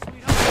on out,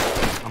 sweetheart!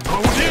 I'm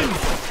going in!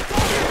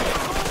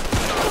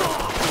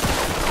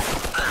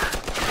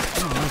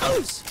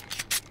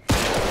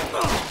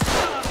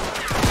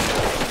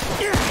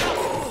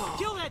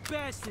 Kill that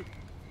bastard!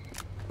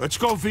 Let's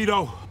go,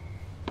 Vito.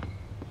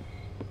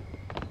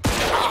 They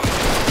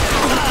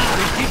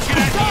teach you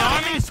that in the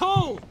army?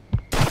 Asshole!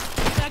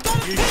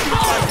 You shoot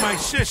like my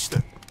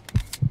sister.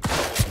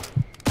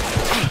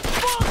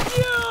 Fuck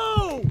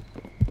you!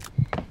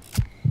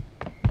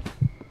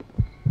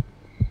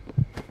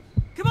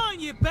 Come on,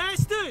 you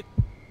bastard!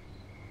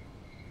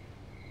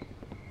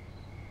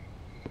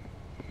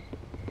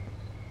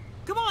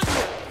 Come on,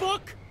 you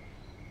fuck!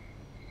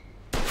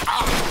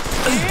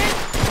 Stand?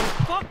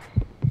 Fuck!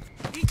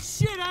 Eat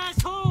shit,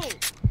 asshole!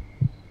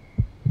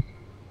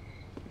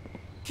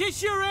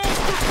 Kiss your ass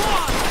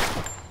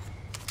goodbye!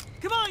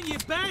 Come on, you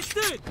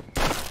bastard!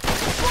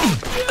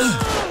 Fuck you!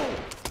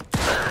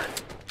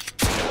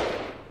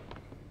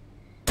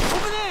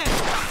 Over there!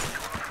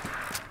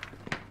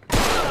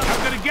 I'm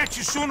gonna get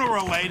you sooner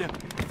or later.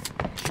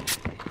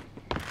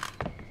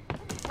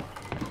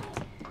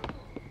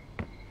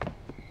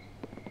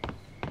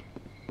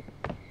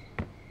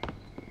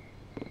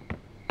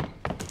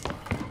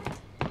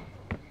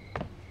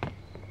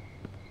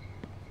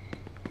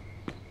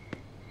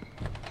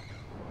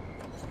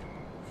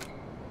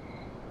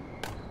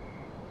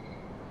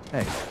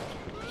 Hey,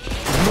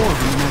 there's more of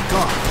them in that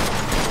car.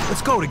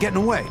 Let's go, they're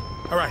getting away.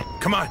 All right,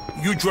 come on,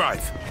 you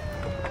drive.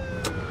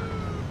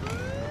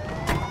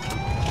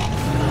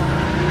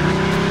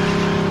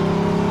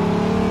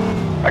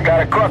 I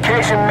got a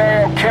Caucasian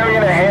male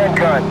carrying a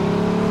handgun.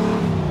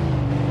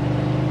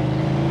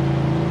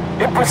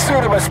 In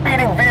pursuit of a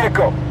speeding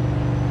vehicle.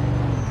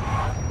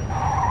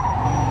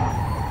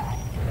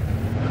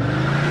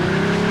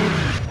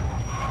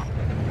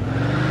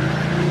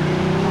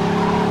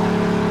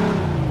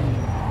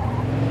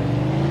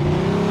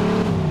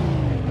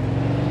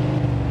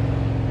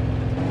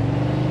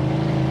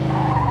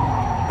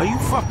 Are you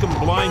fucking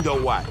blind or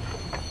what?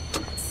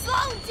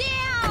 Slow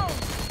down!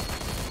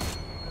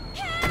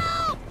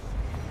 Help!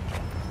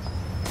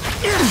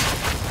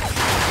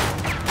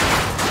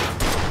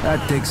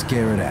 That takes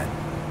care of that.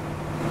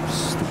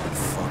 Stupid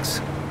fucks.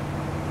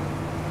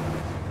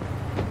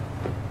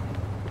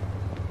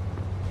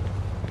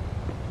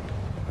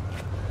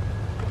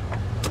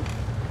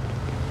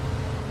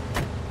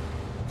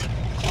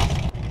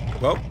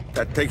 Well,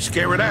 that takes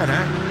care of that,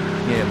 huh?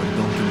 Yeah, but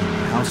don't give me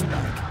my house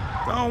back.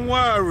 Don't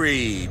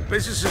worry.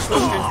 Business is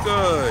looking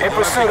good. In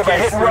pursuit of a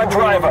hit-and-run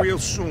driver. Real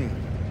soon.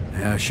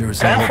 Yeah, sure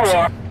as hell hope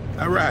so.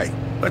 All right.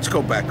 Let's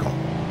go back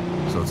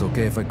home. So it's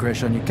okay if I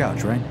crash on your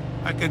couch, right?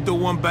 I can do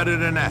one better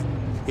than that.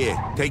 Here,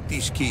 take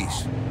these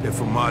keys. They're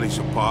from Marty's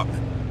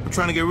apartment. I'm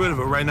trying to get rid of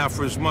it right now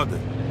for his mother.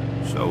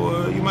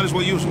 So, you might as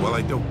well use it while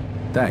I do.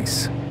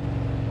 Thanks.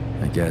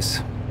 I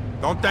guess.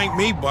 Don't thank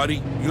me,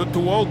 buddy. You're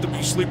too old to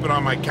be sleeping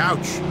on my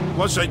couch.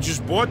 Plus, I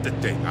just bought the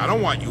thing. I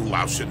don't want you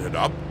lousing it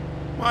up.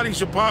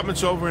 Marty's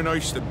apartment's over in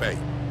Oyster Bay.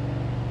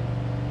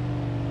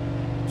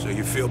 So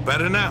you feel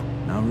better now?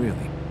 Not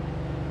really.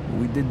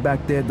 What we did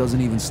back there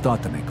doesn't even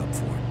start to make up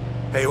for it.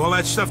 Hey, all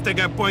that stuff that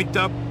got pointed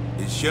up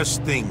is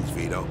just things,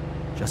 Vito.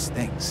 Just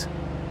things.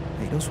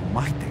 Hey, those were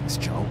my things,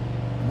 Joe.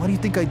 And why do you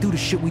think I do the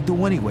shit we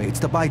do anyway? It's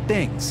to buy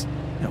things.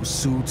 You know,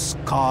 suits,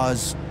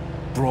 cars,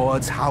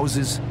 broads,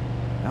 houses.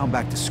 Now I'm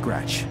back to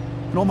scratch.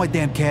 And all my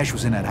damn cash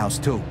was in that house,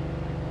 too.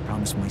 I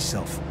promised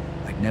myself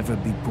I'd never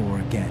be poor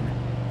again.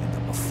 End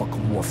up a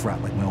fucking wharf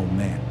rat like my old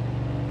man.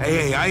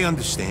 Hey, I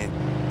understand.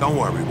 Don't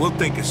worry, we'll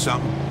think of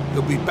something.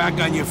 You'll be back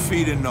on your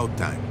feet in no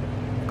time.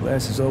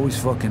 Glass is always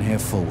fucking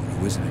half full with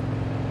you, isn't it?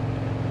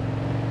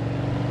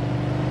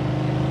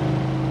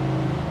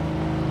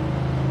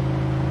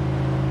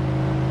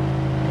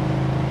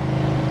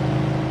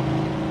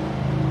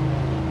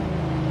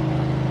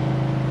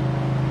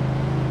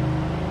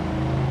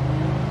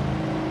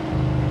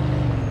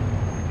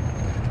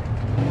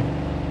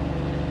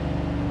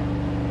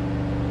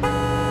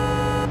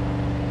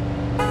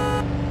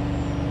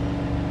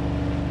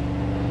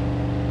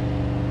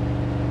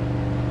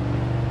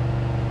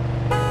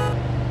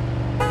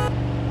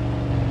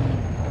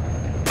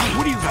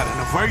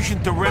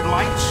 Aversion to red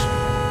lights?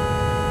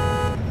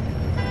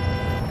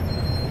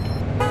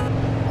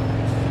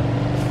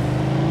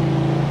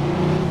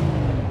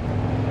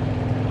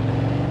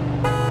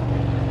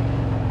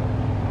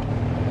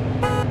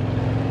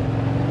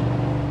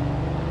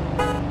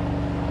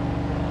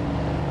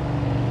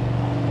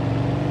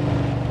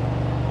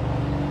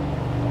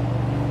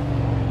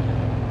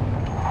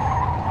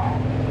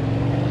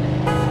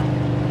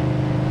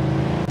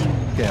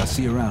 Okay, I'll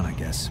see you around, I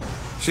guess.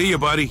 See you,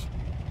 buddy.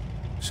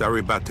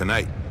 Sorry about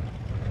tonight.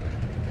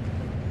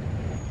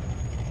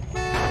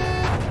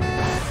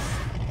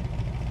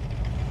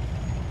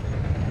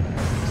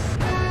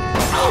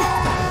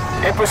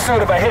 In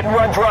pursuit of a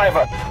hit-and-run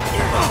driver.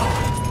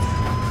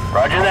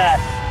 Roger that.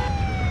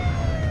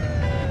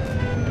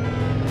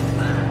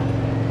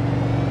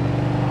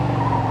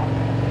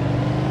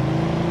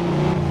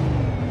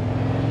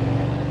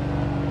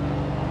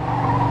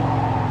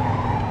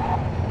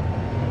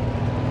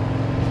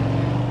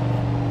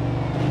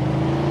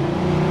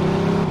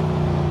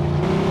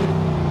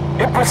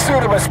 In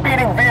pursuit of a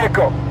speeding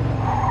vehicle.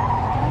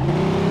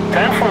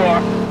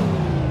 10-4.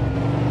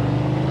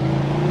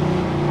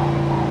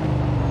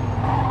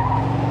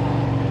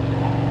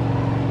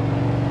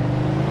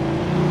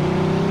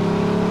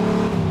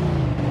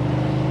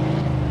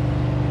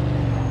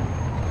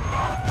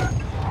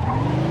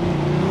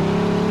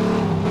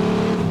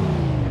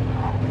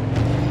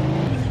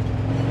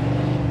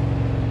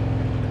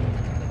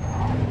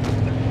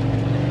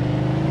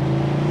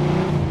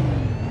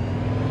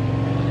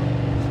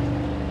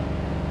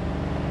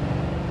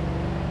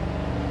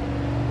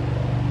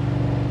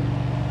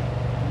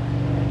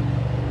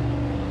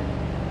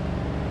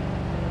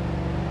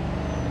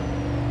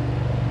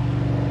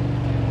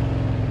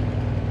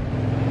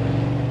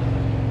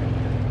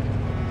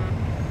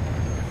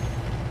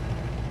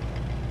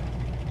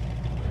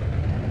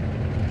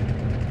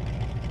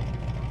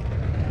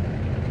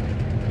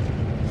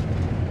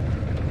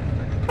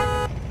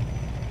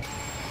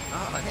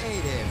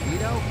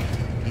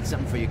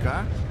 Something for your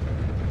car?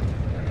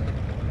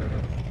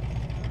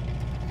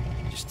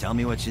 Just tell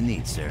me what you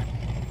need, sir.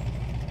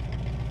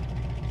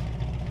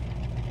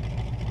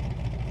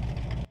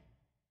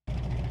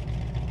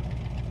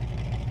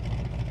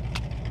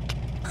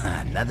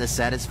 Another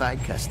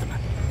satisfied customer.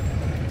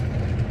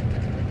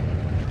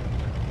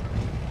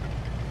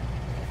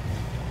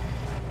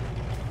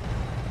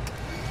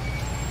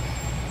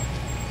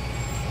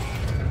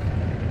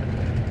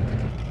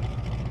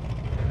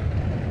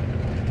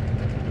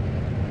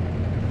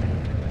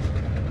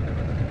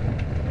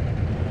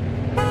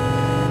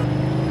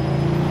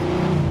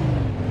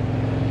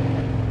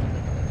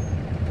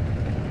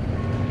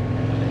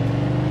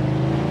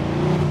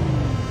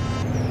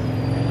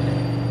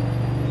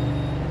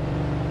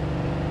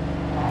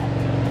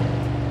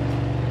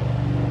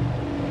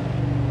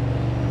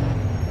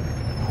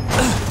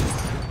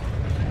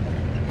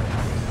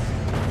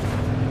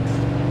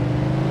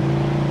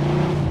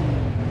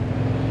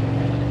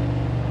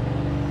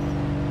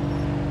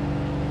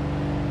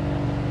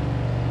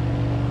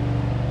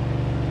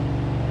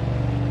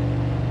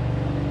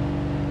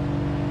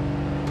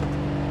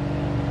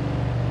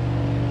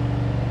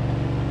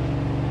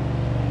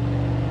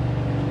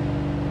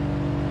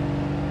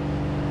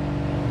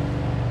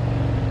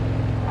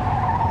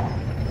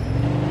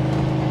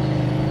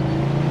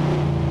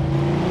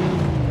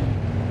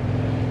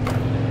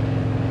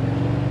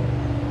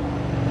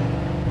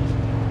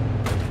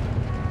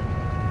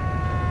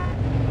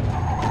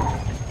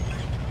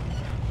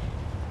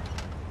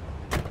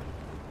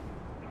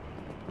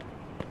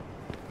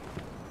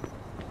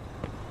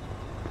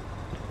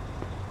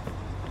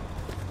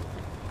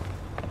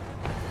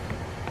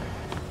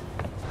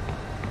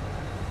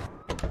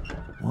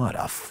 What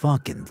a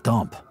fucking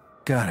dump.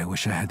 God, I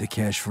wish I had the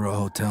cash for a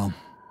hotel.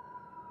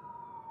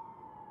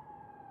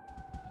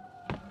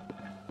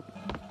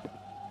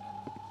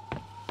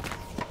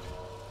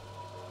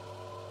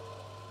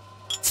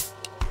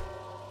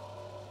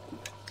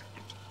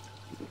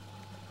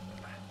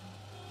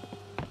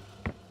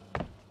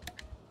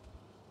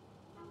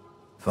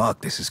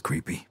 Fuck, this is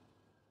creepy.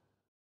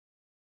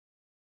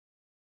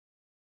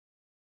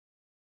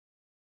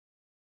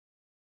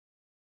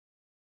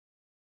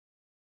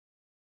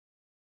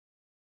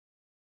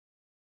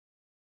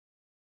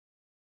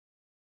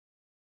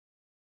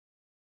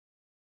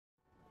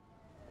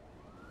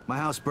 My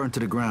house burned to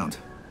the ground,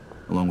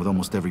 along with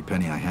almost every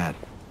penny I had.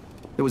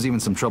 There was even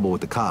some trouble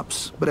with the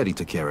cops, but Eddie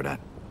took care of that.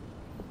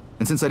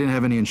 And since I didn't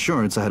have any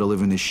insurance, I had to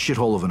live in this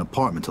shithole of an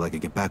apartment till I could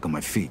get back on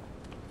my feet.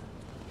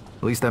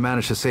 At least I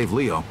managed to save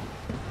Leo.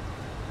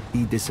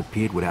 He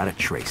disappeared without a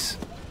trace.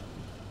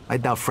 I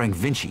doubt Frank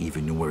Vinci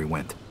even knew where he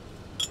went.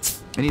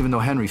 And even though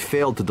Henry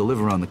failed to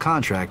deliver on the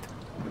contract,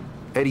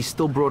 Eddie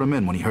still brought him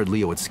in when he heard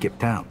Leo had skipped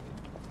town.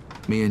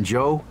 Me and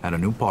Joe had a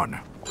new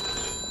partner.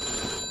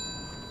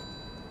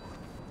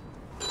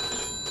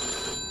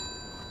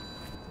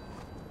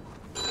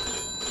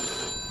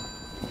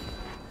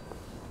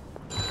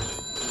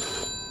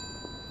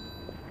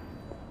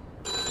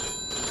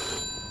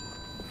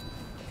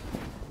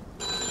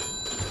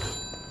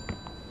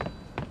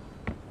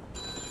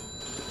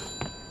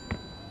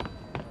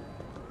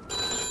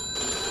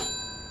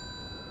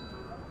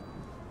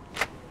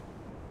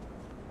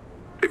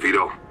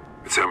 Vito,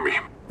 it's Henry.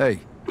 Hey.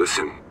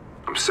 Listen,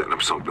 I'm setting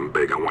up something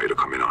big. I want you to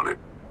come in on it.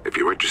 If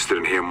you're interested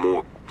in hearing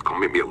more,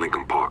 come meet me at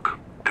Lincoln Park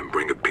and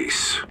bring a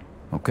piece.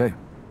 Okay.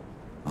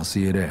 I'll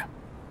see you there.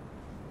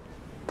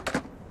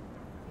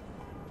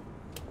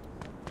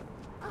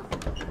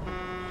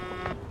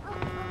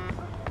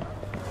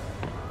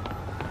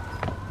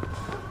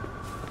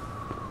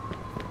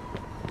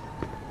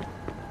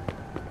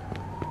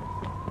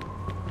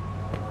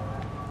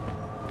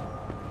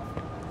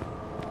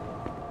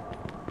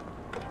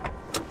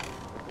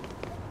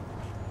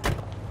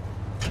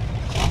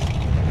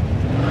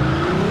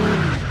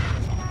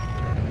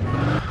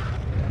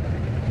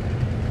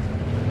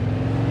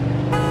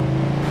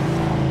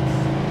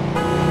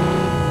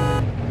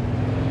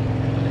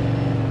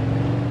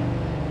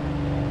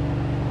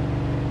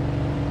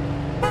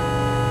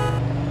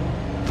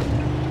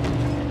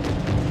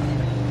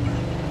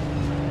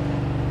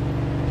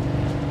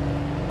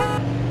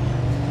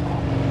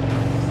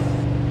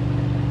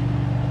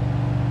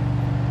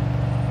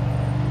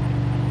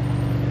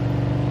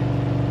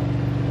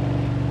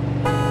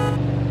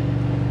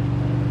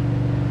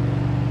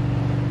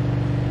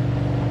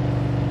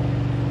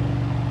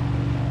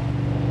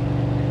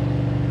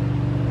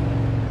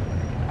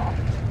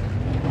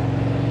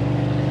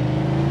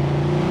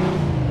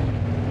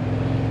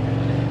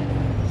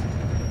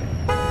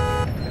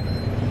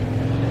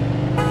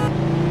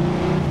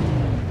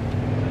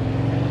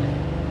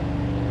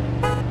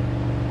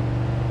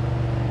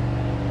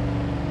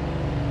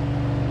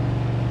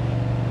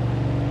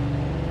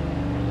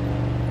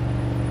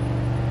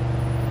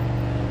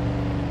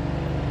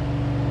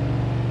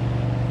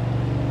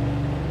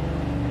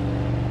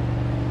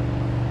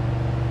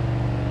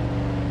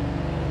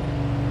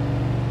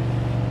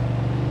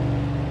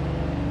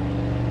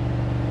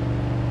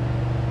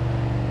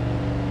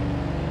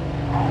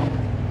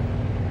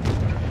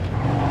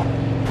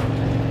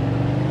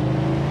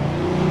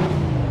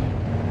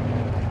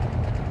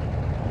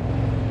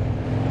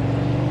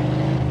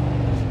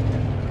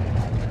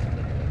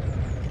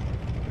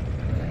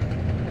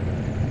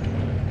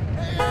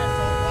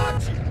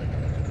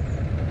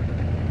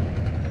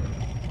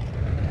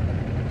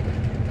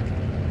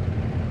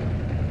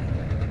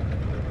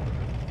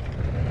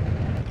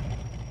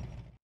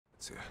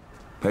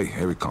 Hey,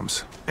 here he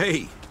comes.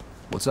 Hey.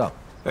 What's up?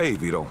 Hey,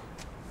 Vito.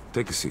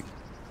 Take a seat.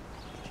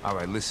 All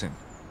right, listen.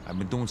 I've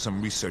been doing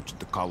some research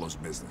into Carlo's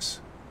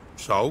business.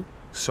 So?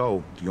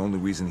 So, the only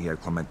reason he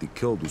had Clemente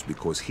killed was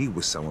because he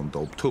was selling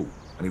dope too,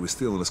 and he was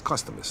stealing his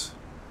customers.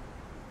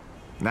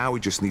 Now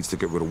he just needs to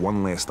get rid of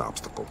one last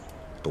obstacle.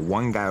 The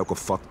one guy who could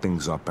fuck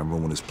things up and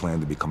ruin his plan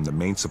to become the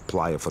main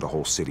supplier for the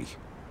whole city.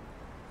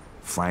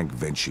 Frank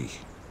Vinci.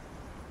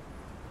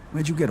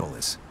 Where'd you get all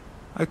this?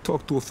 I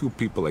talked to a few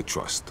people I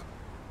trust.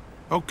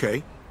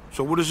 Okay.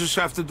 So what does this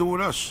have to do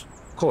with us?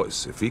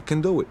 'Cause if he can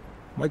do it,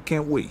 why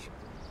can't we?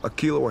 A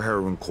kilo of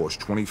heroin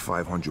costs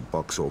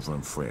 $2,500 over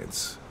in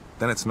France.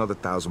 Then it's another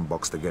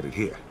 $1,000 to get it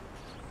here.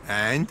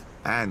 And?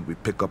 And we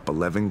pick up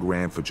 11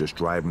 grand for just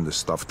driving the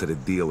stuff to the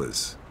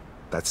dealers.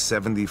 That's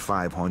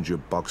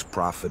 $7,500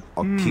 profit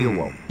a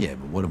kilo. Yeah,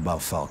 but what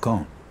about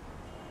Falcone?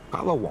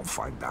 Carlo won't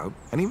find out.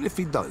 And even if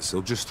he does,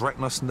 he'll just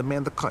threaten us and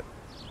demand a cut.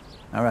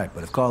 All right,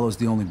 but if Carlo's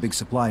the only big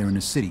supplier in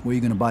the city, where are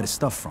you gonna buy the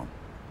stuff from?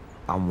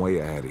 I'm way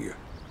ahead of you.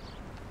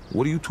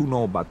 What do you two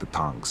know about the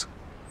Tongs?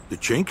 The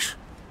Chinks?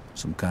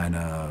 Some kind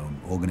of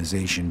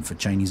organization for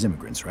Chinese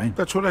immigrants, right?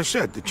 That's what I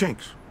said, the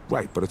Chinks.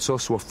 Right, but it's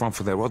also a front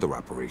for their other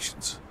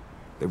operations.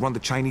 They run the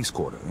Chinese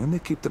quarter, and they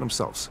keep to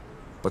themselves.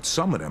 But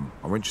some of them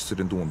are interested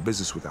in doing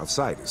business with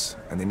outsiders,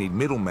 and they need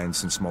middlemen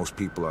since most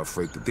people are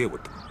afraid to deal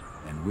with them.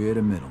 And we're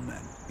the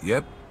middlemen.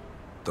 Yep.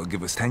 They'll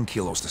give us 10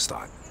 kilos to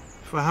start.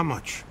 For how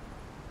much?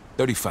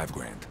 35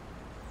 grand.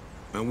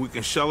 And we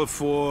can sell it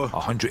for...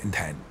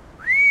 110.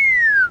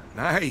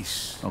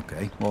 Nice.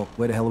 Okay, well,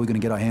 where the hell are we gonna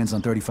get our hands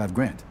on 35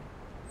 grand?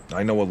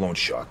 I know a loan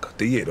shark.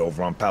 The Yid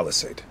over on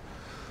Palisade.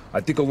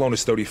 I think a loan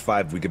is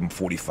 35, we give him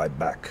 45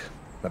 back.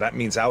 Now that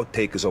means our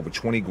take is over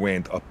 20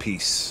 grand a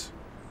piece.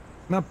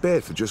 Not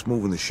bad for just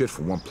moving the shit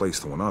from one place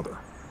to another.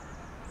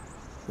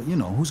 But you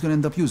know, who's gonna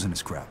end up using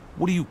this crap?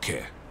 What do you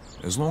care?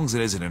 As long as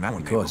it isn't in our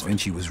Because neighborhood.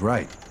 Vinci was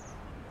right.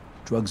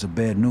 Drugs are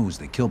bad news,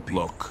 they kill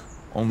people. Look,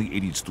 only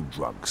idiots do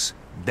drugs.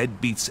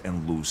 Deadbeats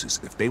and losers.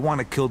 If they want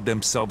to kill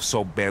themselves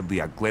so badly,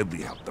 I'd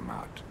gladly help them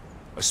out.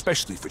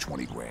 Especially for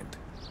 20 grand.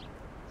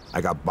 I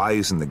got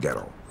buyers in the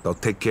ghetto. They'll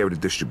take care of the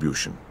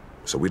distribution.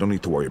 So we don't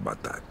need to worry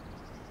about that.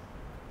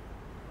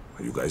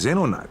 Are you guys in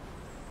or not?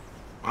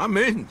 I'm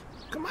in.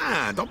 Come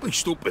on, don't be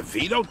stupid,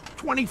 Vito.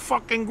 20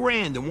 fucking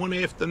grand in one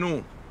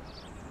afternoon.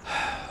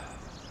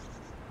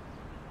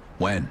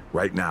 When?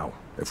 Right now.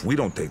 If we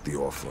don't take the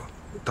offer,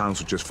 the towns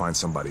will just find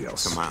somebody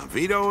else. Come on,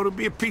 Vito, it'll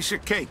be a piece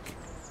of cake.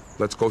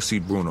 Let's go see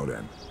Bruno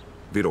then.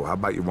 Vito, how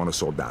about you run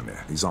us all down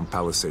there? He's on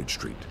Palisade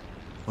Street.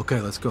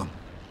 Okay, let's go.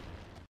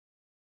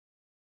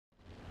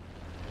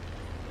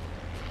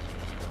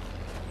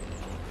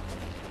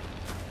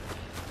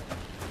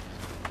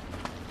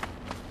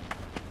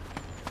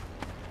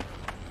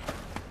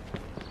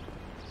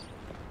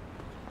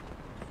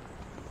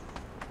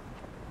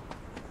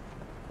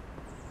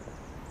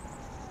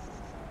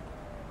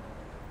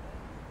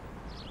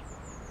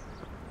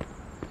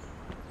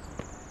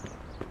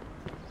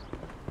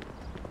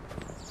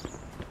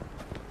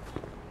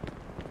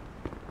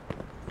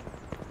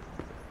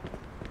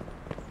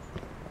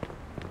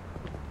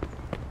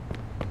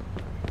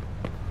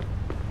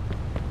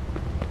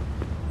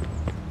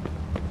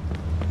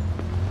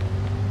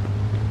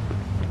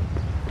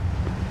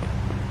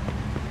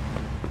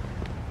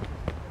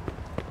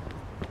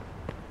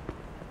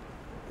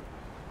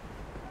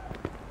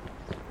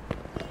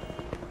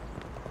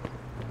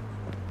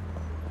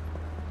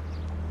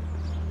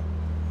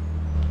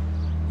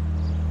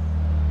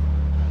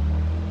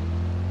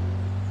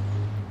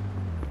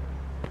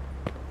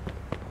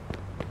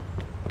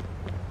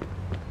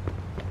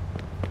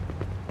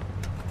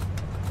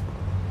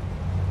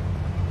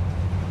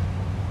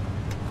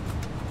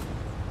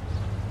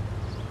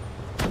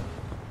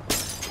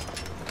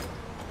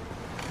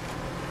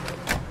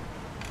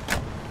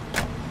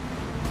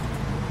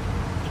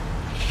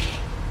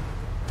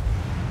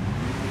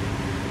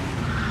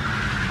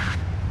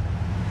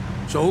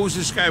 So who's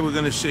this guy we're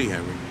gonna see,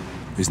 Henry?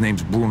 His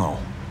name's Bruno.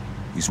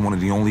 He's one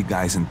of the only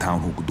guys in town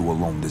who could do a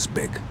loan this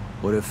big.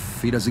 What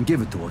if he doesn't give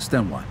it to us,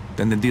 then what?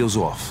 Then the deal's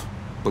off.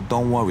 But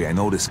don't worry, I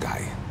know this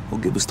guy. He'll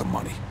give us the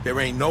money. There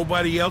ain't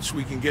nobody else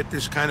we can get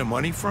this kind of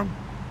money from?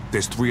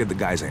 There's 3 of the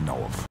guys I know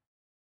of.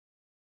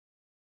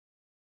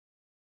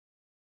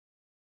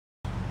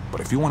 But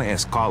if you want to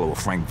ask Carlo or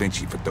Frank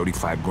Vinci for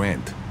 35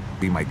 grand,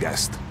 be my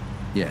guest.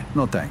 Yeah,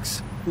 no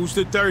thanks. Who's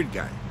the third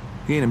guy?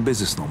 He ain't in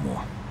business no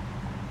more.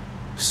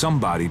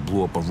 Somebody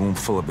blew up a room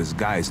full of his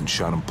guys and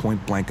shot him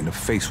point blank in the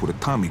face with a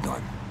Tommy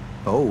gun.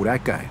 Oh,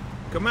 that guy.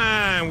 Come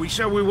on, we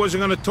said we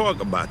wasn't gonna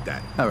talk about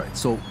that. All right,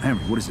 so,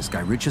 Henry, what is this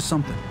guy, rich or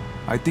something?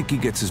 I think he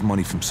gets his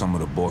money from some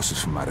of the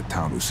bosses from out of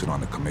town who sit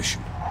on the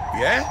commission.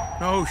 Yeah?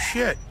 No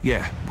shit.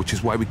 Yeah, which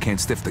is why we can't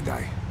stiff the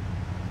guy.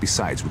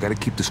 Besides, we gotta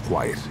keep this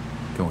quiet.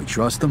 Can we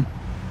trust him?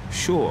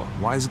 Sure,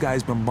 wise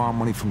guy's been borrowing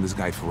money from this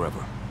guy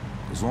forever.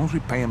 As long as we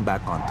pay him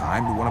back on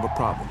time, we won't have a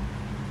problem.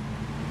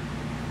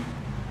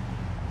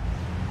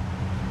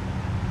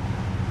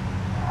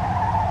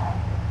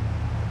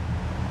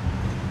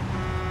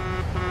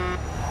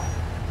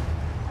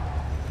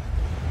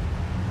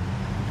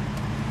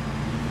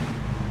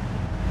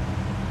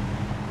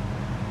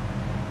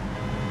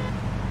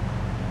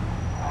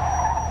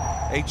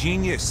 Hey,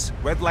 genius.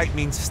 Red light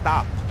means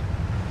stop.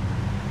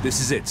 This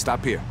is it.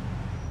 Stop here.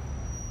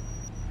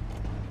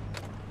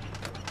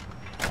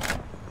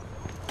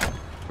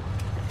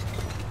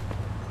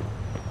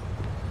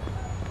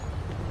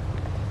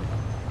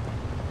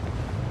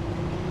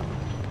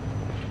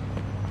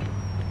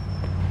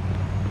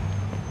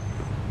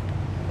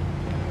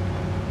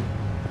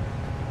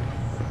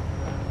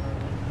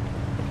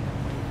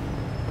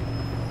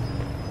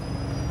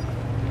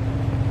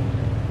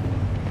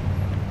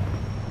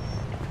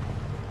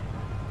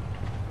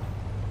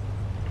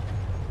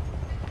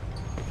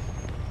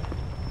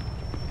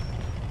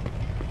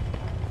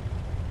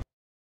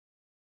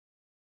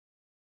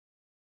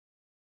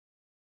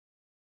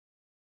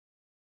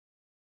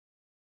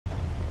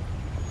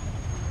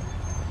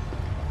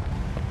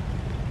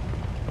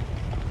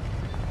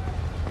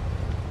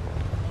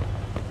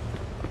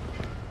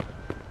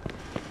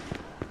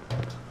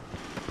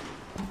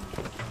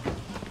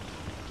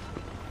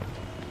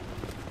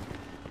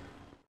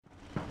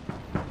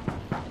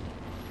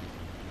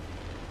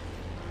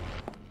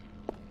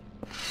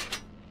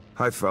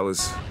 Hi,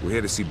 fellas. We're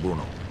here to see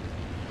Bruno.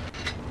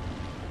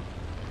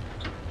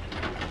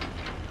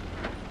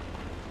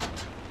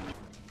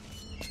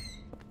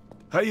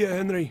 Hiya,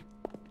 Henry.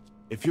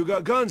 If you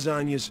got guns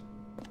on yous,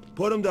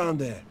 put them down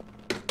there.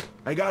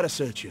 I gotta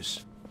search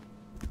yous.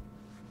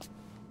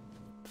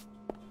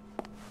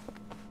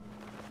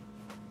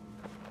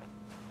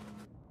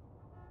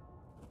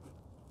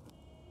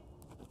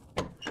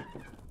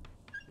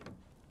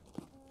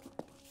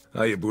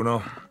 Hiya,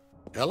 Bruno.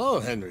 Hello,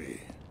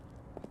 Henry.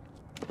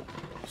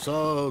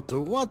 So, to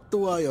what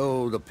do I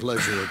owe the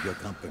pleasure of your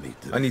company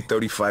today? I need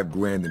 35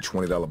 grand in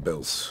 $20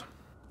 bills.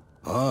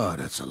 Oh,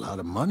 that's a lot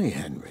of money,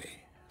 Henry.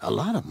 A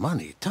lot of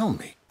money. Tell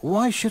me,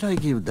 why should I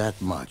give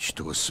that much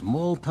to a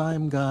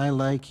small-time guy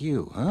like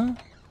you, huh?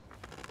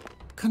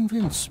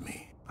 Convince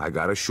me. I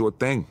got a sure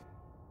thing.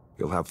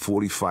 You'll have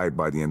 45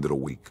 by the end of the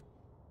week.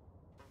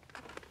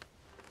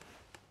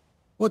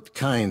 What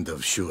kind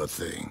of sure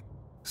thing?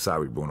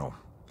 Sorry, Bruno.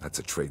 That's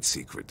a trade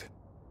secret.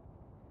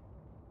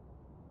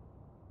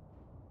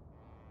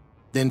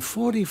 Then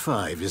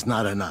 45 is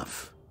not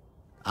enough.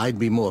 I'd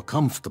be more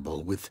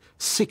comfortable with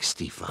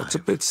 65. That's a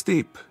bit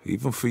steep,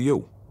 even for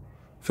you.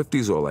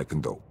 50's all I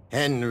can do.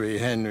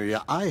 Henry,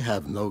 I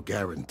have no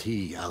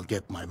guarantee I'll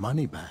get my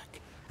money back.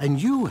 And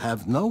you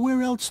have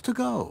nowhere else to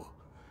go.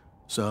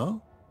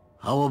 So,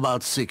 how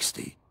about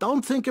 60?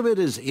 Don't think of it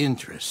as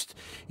interest.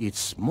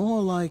 It's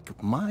more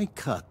like my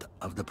cut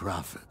of the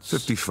profits.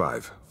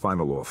 55,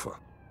 final offer.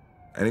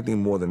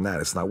 Anything more than that,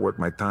 it's not worth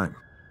my time.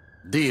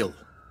 Deal.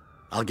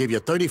 I'll give you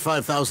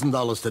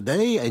 $35,000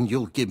 today, and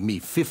you'll give me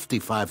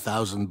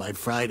 $55,000 by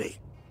Friday.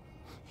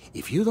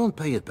 If you don't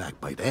pay it back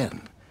by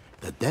then,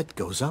 the debt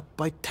goes up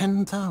by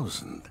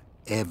 $10,000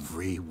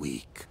 every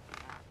week.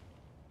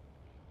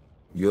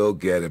 You'll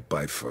get it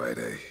by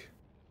Friday.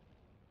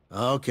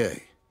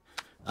 Okay.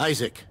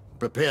 Isaac,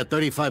 prepare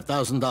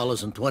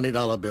 $35,000 in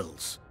 $20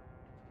 bills.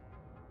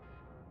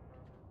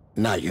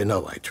 Now, you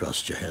know I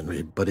trust you,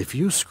 Henry, but if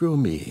you screw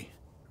me,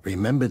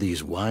 remember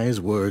these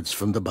wise words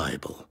from the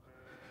Bible.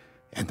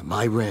 And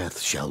my wrath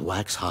shall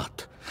wax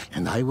hot,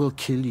 and I will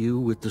kill you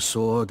with the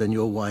sword, and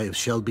your wives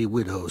shall be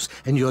widows,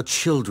 and your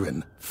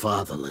children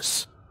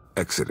fatherless.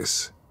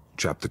 Exodus,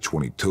 chapter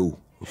 22,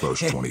 verse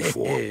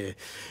 24.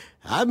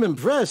 I'm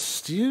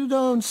impressed. You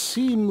don't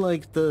seem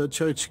like the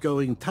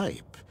church-going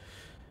type.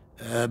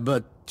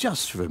 But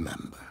just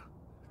remember,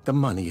 the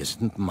money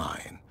isn't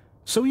mine.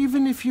 So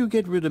even if you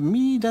get rid of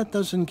me, that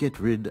doesn't get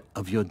rid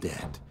of your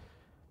debt.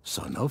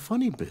 So no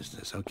funny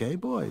business, okay,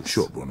 boys?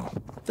 Sure, Bruno.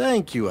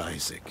 Thank you,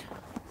 Isaac.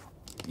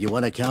 You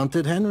want to count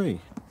it, Henry?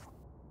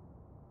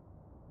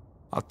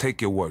 I'll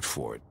take your word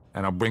for it,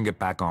 and I'll bring it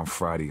back on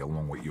Friday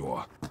along with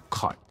your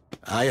cut.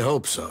 I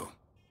hope so.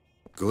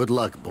 Good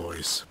luck,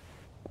 boys.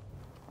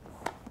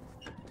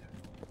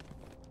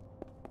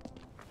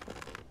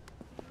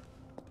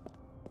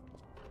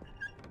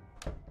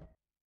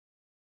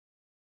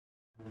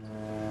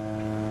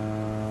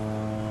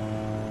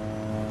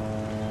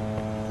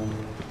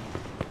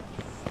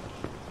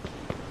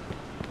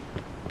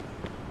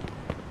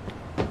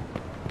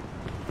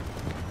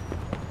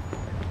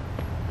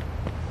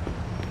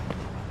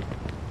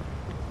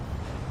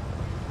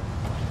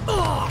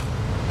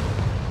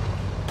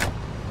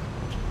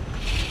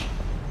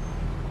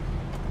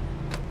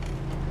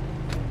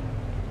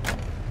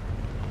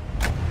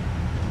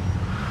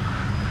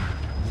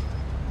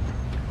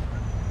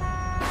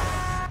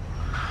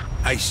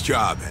 Nice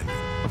job, Henry.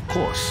 Of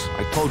course.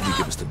 I told you to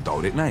give us the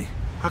dough, didn't I?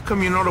 How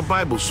come you know the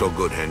Bible so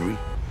good, Henry?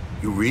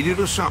 You read it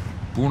or something?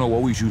 Bruno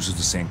always uses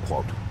the same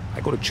quote. I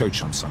go to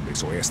church on Sunday,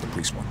 so I asked the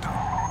priest one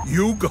time.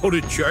 You go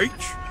to church?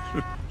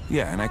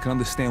 Yeah, and I can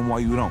understand why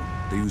you don't.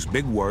 They use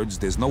big words,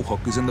 there's no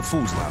hookers, and the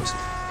food's lousy.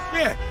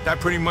 Yeah, that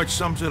pretty much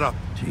sums it up.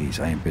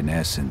 Jeez, I ain't been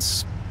there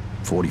since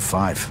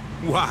 45.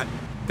 What?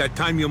 That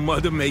time your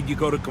mother made you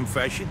go to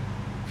confession?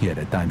 Yeah,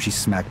 that time she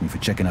smacked me for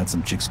checking out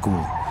some chick's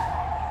school.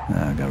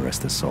 God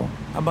rest her soul.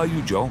 How about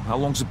you, Joe? How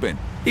long's it been?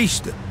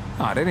 Easter.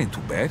 Ah, that ain't too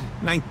bad.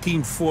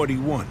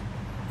 1941.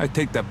 I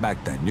take that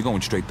back then. You're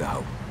going straight to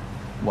hell.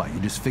 What,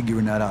 you just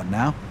figuring that out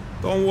now?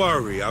 Don't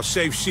worry, I'll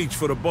save seats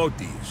for the both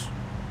of yous.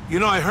 You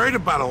know, I heard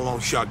about a loan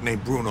shark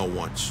named Bruno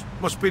once.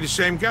 Must be the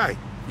same guy.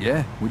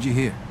 Yeah? What'd you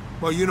hear?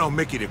 Well, you know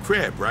Mickey the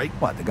Crab, right?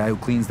 What, the guy who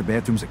cleans the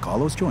bathrooms at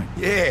Carlos' joint?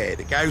 Yeah,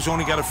 the guy who's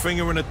only got a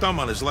finger and a thumb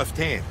on his left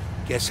hand.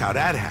 Guess how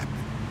that happened?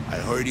 I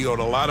heard he owed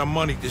a lot of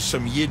money to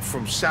some yid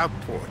from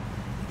Southport.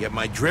 Get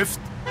my drift?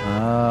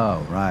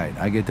 Oh, right.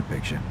 I get the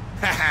picture.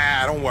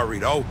 Haha, don't worry,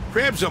 though.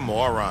 Crab's a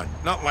moron.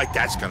 Nothing like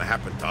that's gonna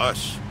happen to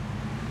us.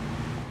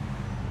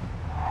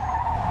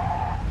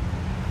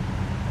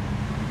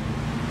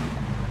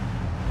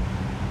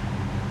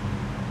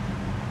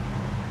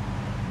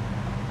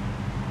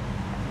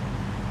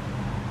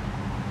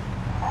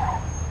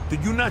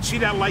 Did you not see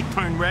that light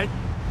turn red?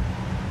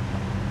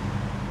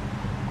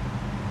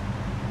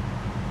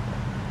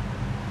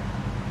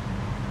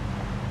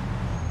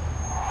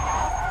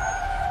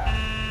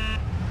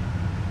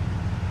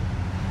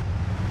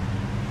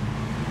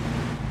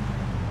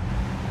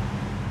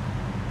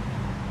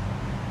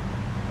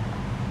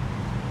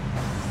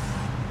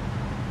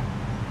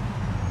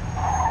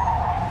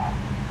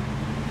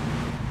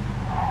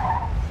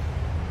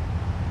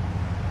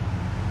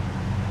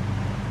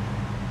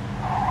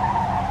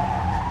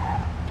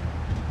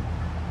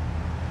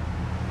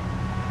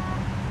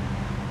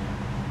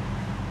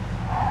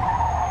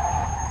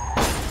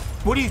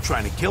 What are you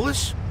trying to kill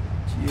us?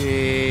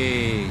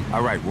 Yay.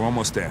 All right, we're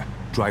almost there.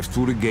 Drive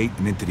through the gate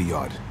and into the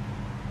yard.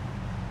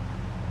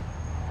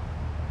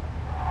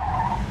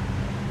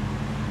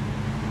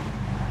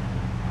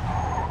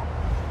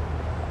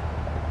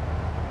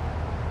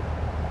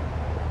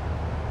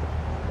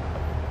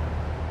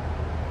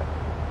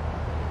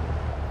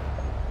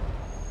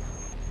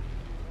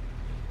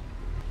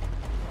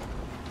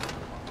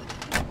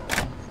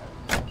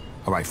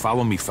 All right,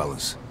 follow me,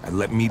 fellas, and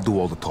let me do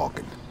all the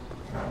talking.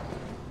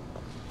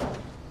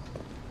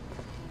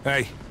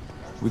 Hey,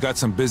 we got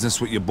some business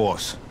with your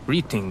boss.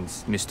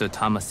 Greetings, Mr.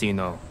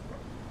 Tomasino.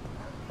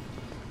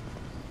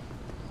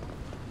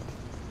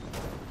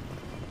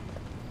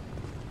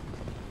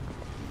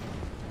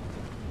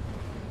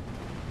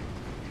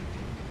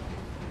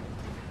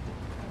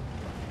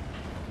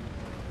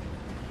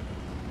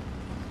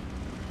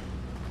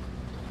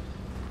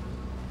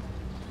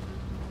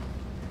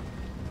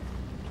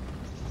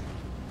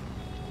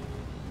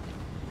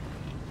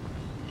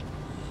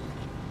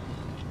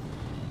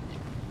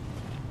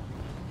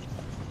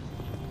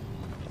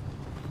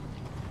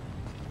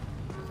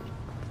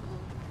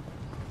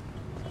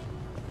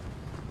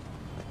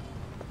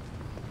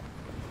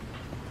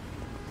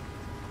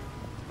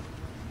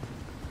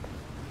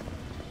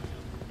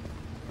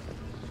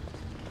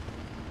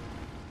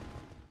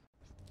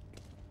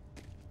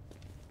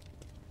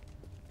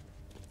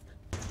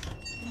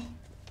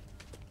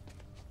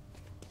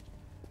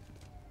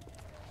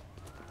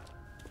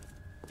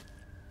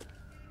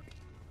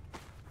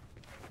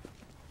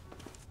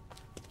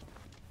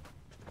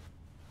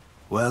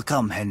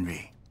 Welcome,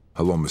 Henry.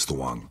 Hello, Mr.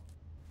 Wang.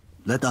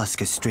 Let us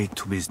get straight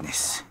to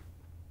business.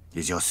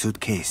 Is your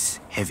suitcase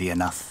heavy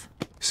enough?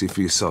 See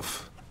for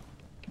yourself.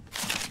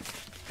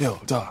 要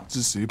大，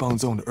这是11磅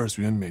重的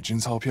20元美金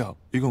钞票，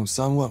一共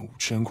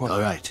35000块。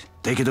 All right,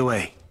 take it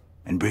away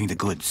and bring the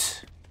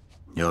goods.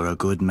 You're a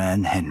good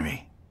man,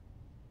 Henry.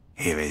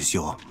 Here is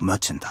your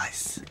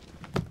merchandise.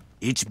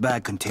 Each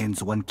bag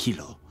contains 1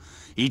 kilo.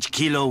 Each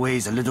kilo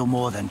weighs a little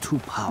more than 2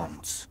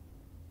 pounds.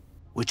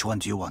 Which one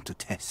do you want to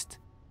test?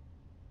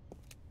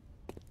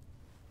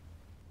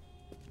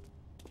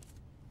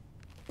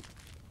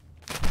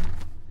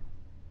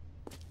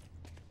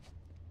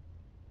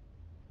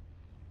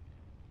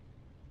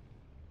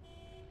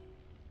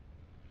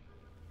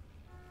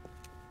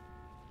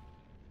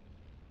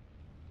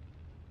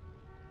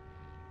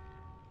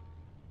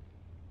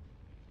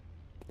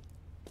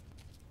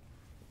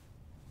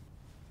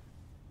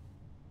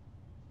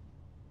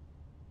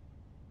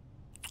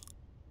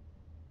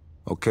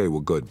 Okay,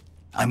 we're good.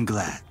 I'm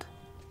glad.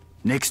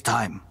 Next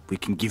time, we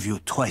can give you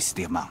twice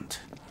the amount.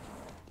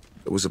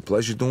 It was a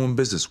pleasure doing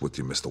business with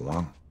you, Mr.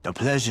 Wang. The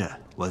pleasure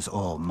was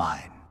all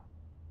mine.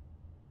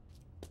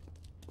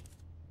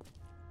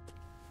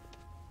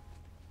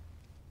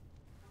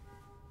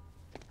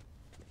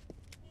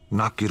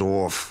 Knock it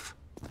off.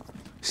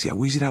 See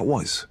how easy that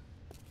was?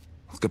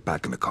 Let's get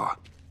back in the car.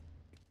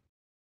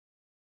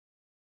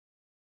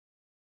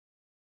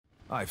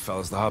 All right,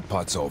 fellas, the hot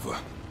pot's over.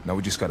 Now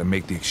we just gotta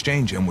make the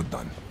exchange and we're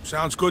done.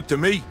 Sounds good to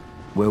me.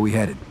 Where we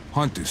headed?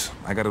 Hunters,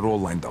 I got it all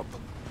lined up.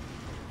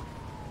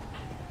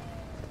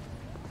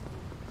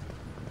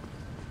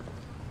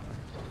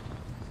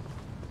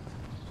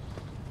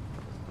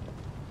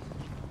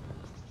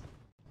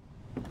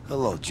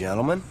 Hello,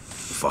 gentlemen.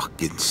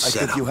 Fucking I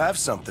setup. think you have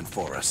something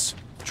for us.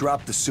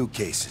 Drop the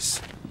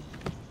suitcases.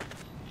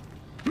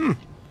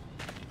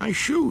 Nice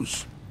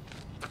shoes.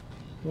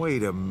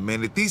 Wait a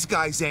minute, these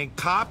guys ain't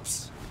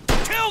cops?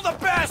 Kill the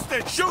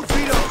bastard! Shoot,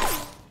 Vito!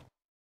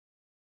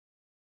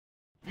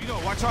 Vito,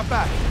 watch our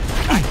back.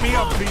 Back me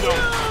up, Vito.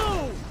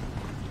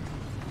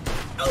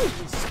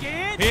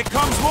 Scared? Here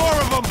comes more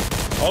of them.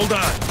 Hold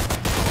on.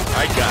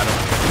 I got him.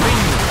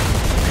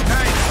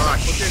 Nice. Oh,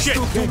 shit.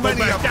 Too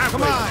many of them.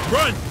 Come on.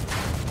 Run.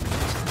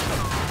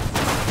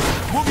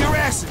 Move your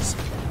asses.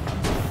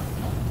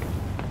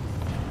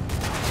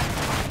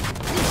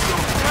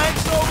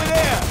 Tanks over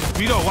there.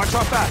 Vito, watch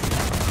our back.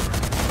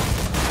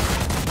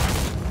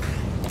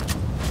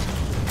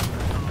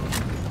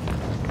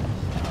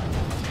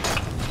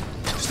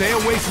 Stay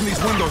away from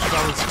these windows,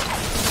 fellas.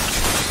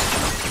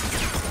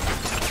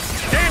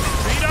 Damn it,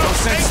 Vito! No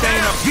sense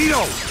staying up.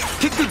 Vito!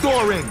 Kick the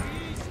door in!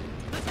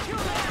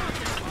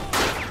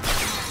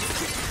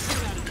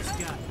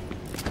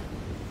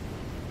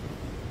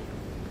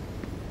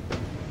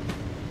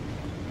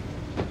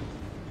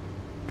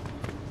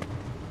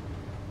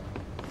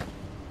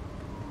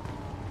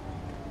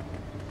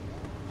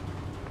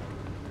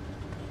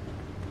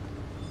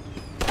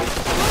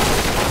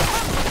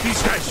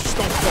 These guys just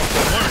don't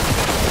fucking learn.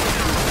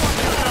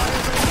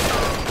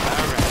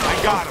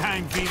 Got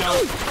him. Vito.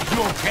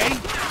 You okay?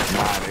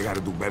 Nah, they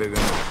gotta do better than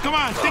that. Come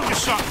on, think of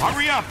something.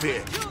 Hurry up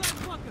here.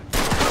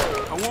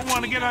 I won't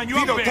want to get on your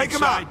Vito, bad take him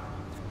side. out.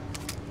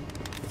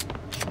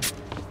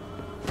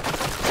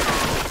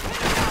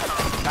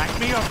 Back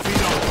me up,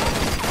 Vito.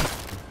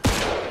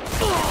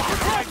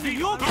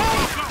 You okay?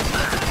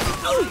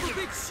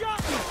 Big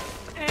shot.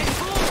 And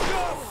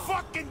You're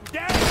fucking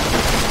dead.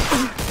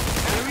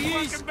 there he he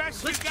is!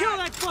 Let's kill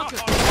that fucker!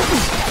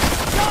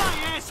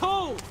 Die,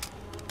 asshole!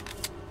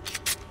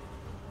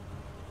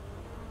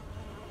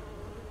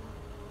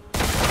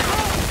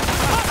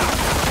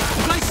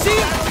 I see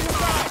him!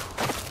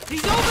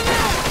 He's over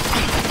there!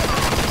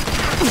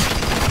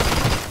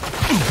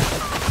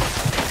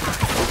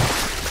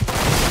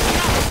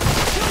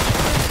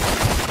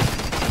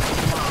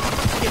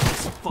 Get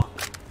this fuck!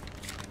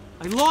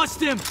 I lost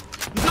him!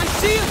 You guys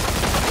see him?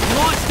 I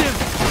lost him!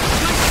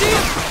 You guys see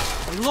him?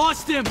 I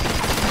lost him! You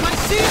guys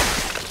see him?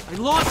 I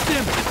lost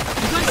him!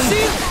 You guys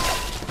see him?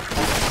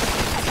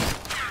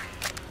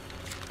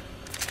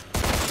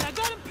 I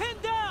got him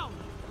pinned down!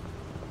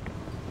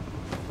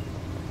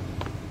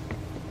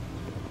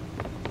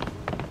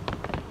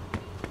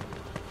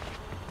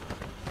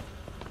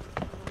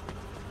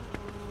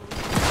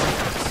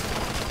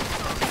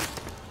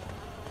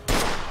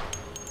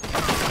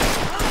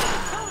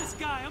 Kill this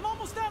guy! I'm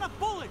almost out of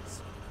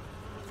bullets!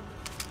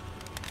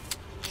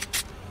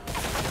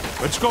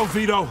 Let's go,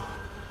 Vito.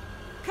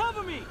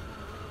 Cover me!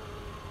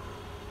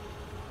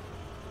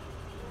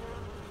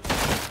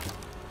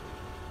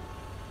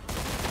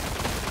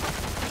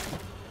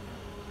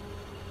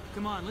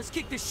 Come on, let's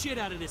kick the shit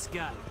out of this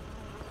guy.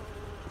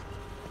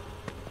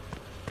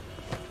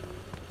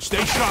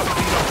 Stay sharp, Vito.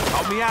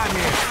 Help me out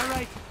here. All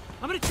right,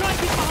 I'm gonna try and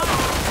get behind him.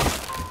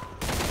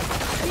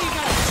 You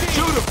got a chance.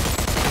 Shoot him!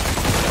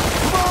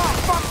 Come on,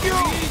 fuck you!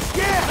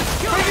 Yeah!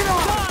 Bring it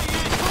on!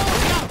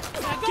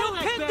 Now kill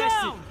that bastard!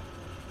 Down.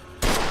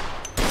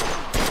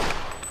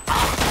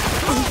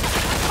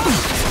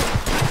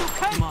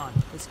 Come on,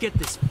 let's get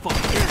this fuck.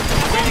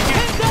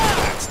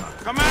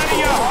 Come out of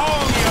your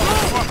hole, you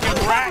fucking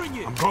rat!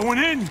 I'm going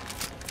in!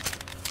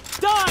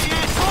 Die,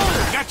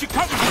 asshole! Got you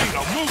covered,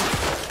 Vito. Move!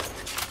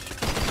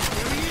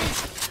 There he is!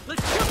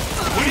 Let's kill him!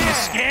 What are you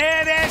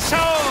scared,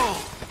 asshole?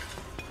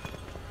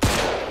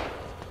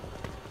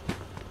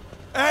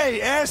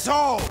 Hey,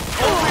 asshole!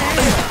 Over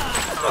here!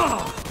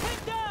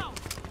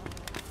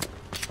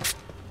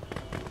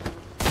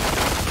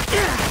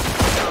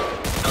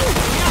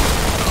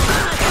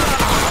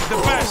 I'm the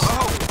best!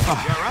 You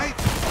alright?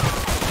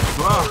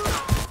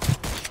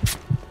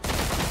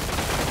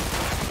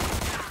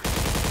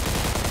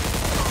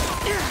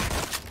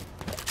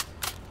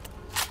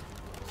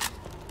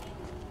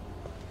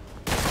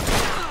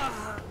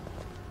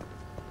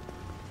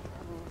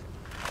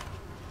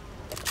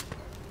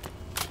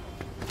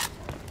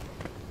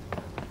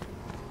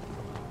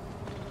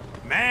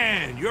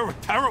 Man, you're a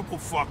terrible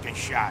fucking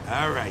shot.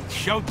 All right,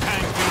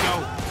 showtime,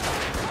 Vito.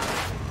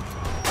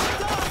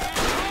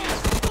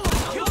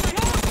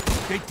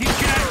 They teach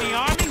you that in the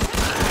army?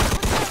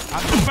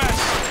 I'm the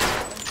best.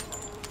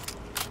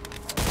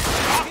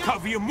 I'll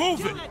cover you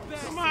moving.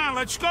 Come on,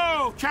 let's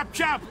go. Chop,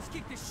 chop. Let's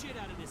kick the shit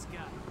out of this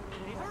guy.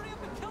 Hey, hurry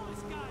up and kill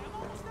this guy. I'm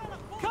almost out of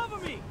bullets. Cover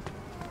me.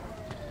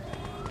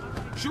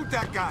 Shoot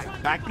that guy.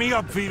 Back me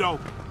up, Vito.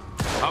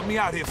 Help me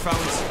out here,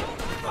 fellas.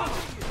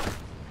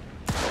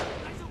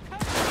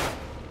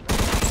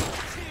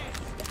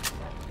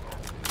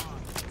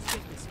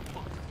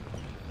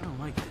 I don't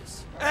like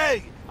this.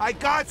 Hey, I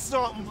got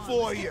something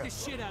for you. Kick the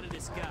shit out of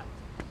this guy.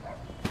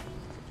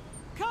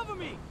 Cover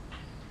me.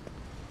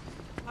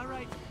 All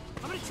right,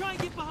 I'm gonna try and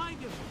get behind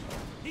him.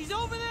 He's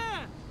over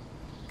there.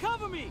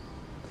 Cover me.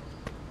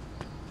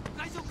 You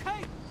guys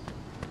okay?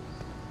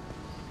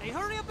 Hey,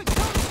 hurry up and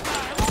kill this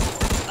guy. I'm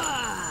almost...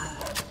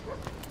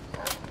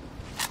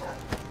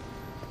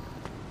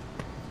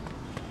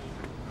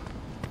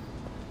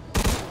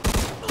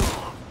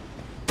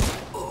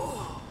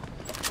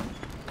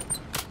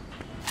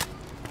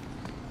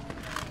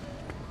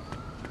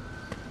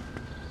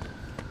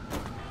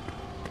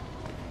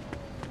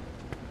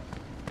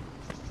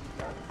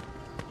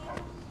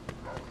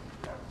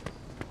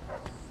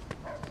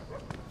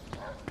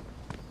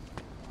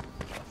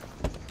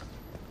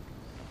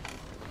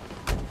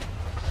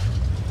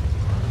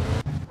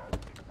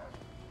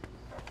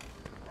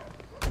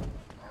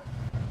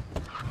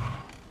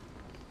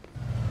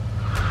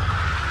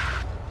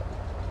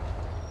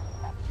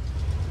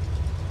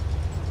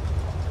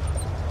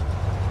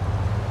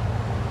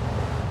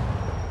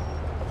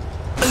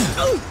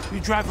 You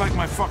drive like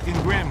my fucking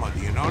grandmother,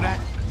 you know that?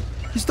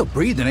 You're still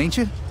breathing, ain't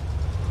you?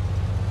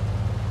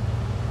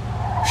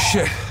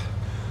 Shit.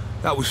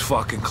 That was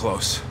fucking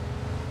close.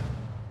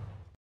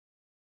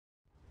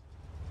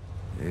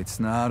 It's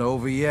not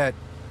over yet.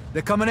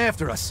 They're coming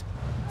after us.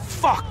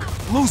 Fuck!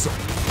 Lose him!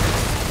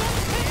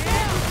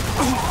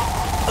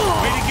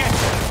 Way to get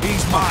you.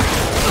 He's mine.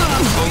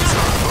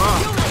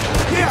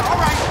 Yeah, all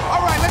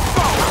right, let's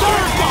go.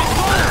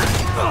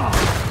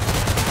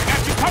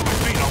 Got you covered,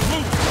 Vito.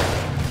 Move.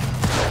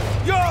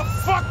 You're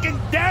fucking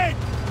dead.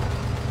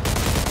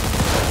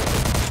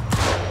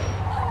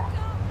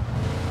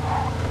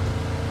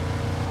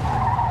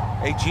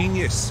 Hey,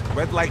 genius.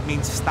 Red light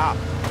means stop.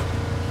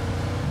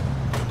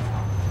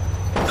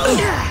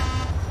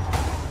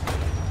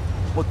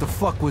 What the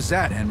fuck was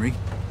that, Henry?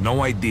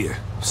 No idea.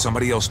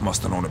 Somebody else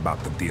must have known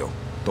about the deal.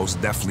 Those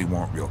definitely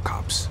weren't real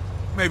cops.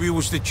 Maybe it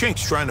was the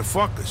chinks trying to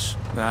fuck us.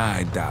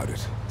 I doubt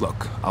it.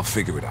 Look, I'll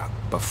figure it out.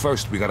 But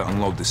first, we gotta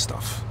unload this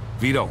stuff.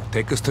 Vito,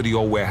 take us to the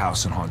old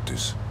warehouse in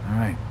Hunters. All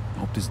right.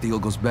 Hope this deal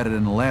goes better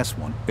than the last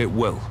one. It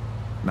will.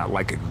 Not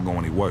like it can go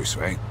any worse,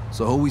 right?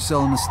 So who we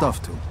selling the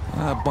stuff to?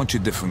 A bunch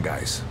of different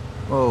guys.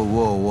 Whoa,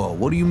 whoa, whoa.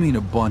 What do you mean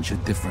a bunch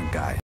of different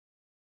guys?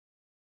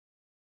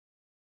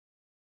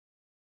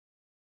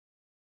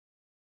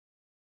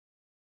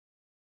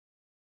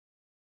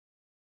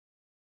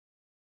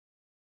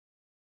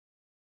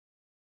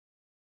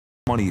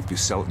 Money if you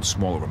sell it in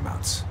smaller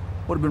amounts.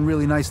 Would have been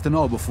really nice to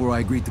know before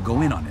I agreed to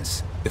go in on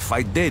this. If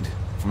I did,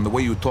 from the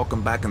way you were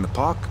talking back in the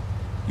park,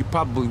 you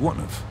probably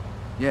wouldn't have.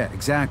 Yeah,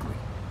 exactly.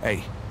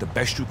 Hey, the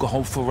best you can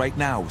hope for right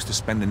now is to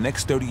spend the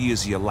next 30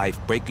 years of your life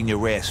breaking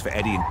your ass for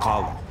Eddie and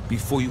Carlo,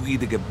 before you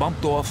either get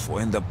bumped off or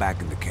end up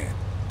back in the can.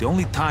 The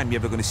only time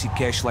you're ever gonna see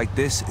cash like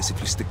this is if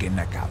you stick your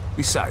neck out.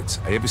 Besides,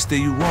 I ever steer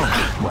you wrong?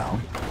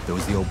 Well, there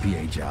was the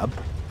OPA job,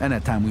 and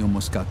that time we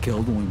almost got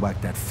killed when we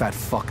whacked that fat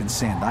fucking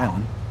Sand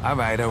Island. All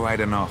right,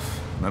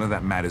 enough. None of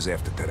that matters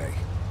after today.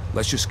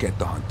 Let's just get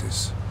the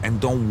Hunters.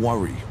 And don't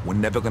worry, we're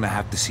never gonna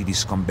have to see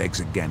these scumbags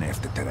again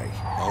after today.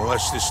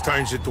 Unless this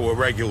turns into a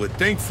regular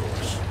thing for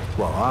us.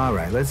 Well, all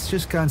right, let's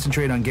just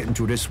concentrate on getting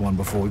through this one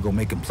before we go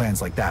making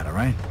plans like that, all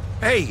right?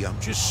 Hey, I'm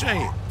just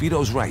saying.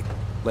 Vito's right.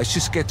 Let's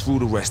just get through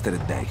the rest of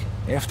the day.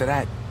 After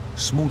that,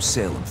 smooth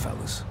sailing,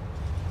 fellas.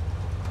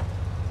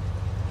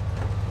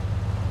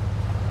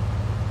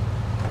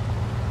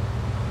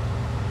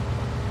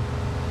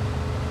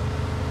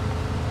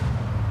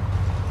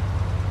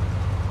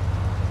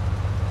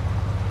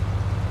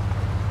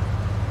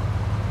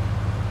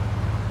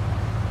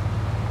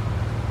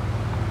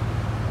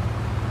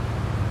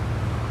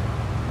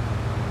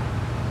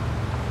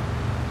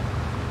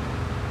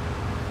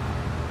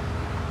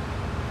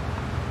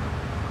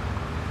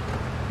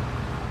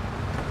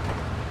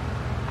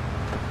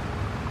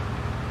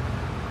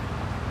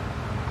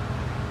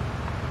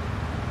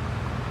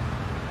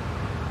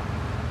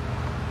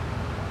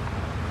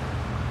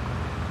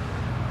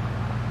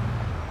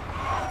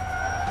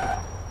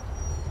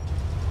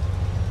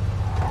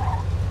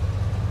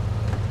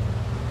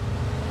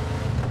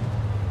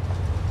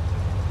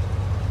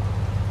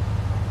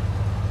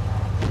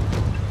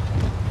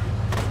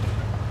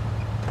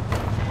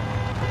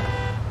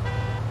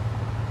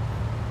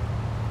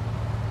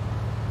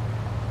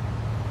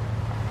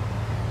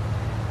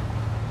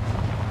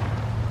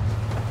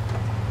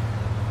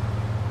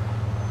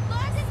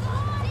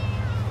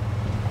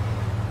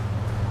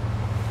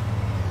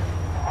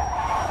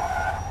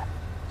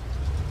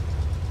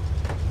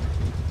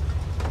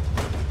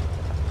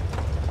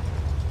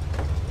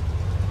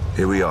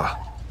 Here we are.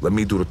 Let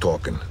me do the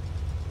talking.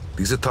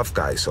 These are tough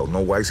guys, so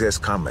no wise-ass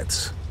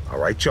comments. All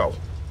right, Joe?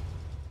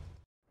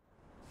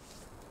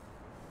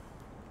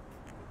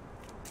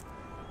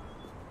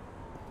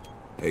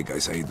 Hey,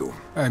 guys, how you doing?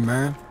 Hey,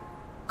 man.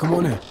 Come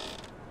on in.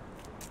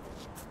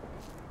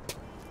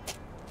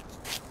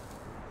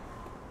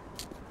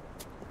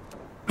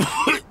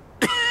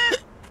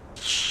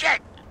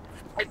 Shit!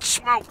 It's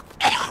smoke!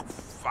 Oh,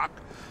 fuck.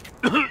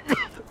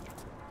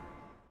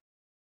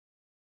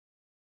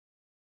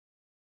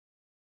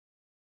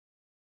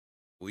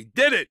 We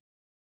did it!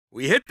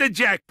 We hit the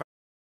jackpot!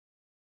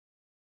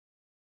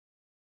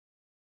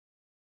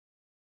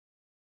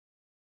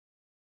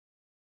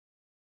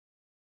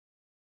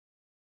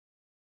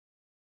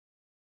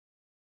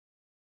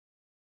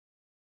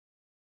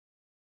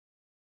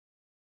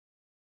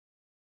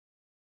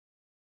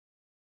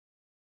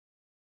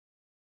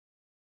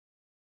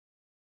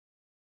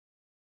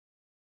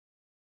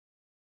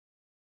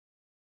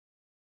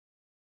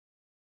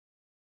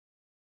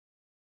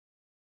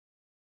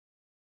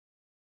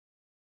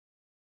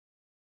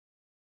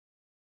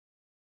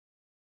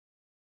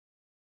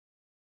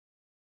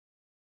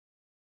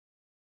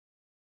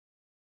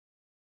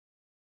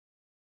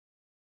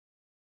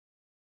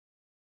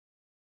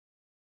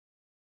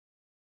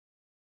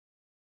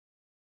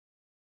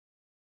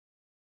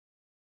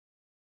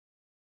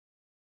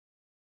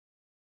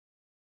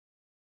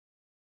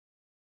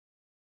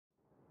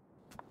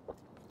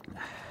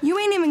 You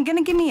ain't even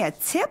gonna give me a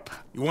tip?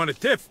 You want a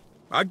tip?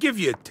 I'll give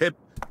you a tip.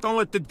 Don't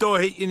let the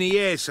door hit you in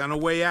the ass on the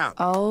way out.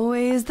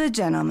 Always the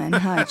gentleman,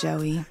 huh,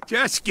 Joey?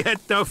 Just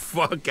get the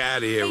fuck out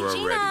of here already.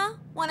 Gina,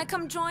 wanna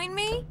come join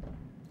me?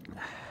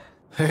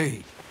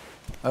 Hey,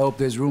 I hope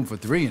there's room for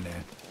 3 in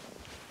there.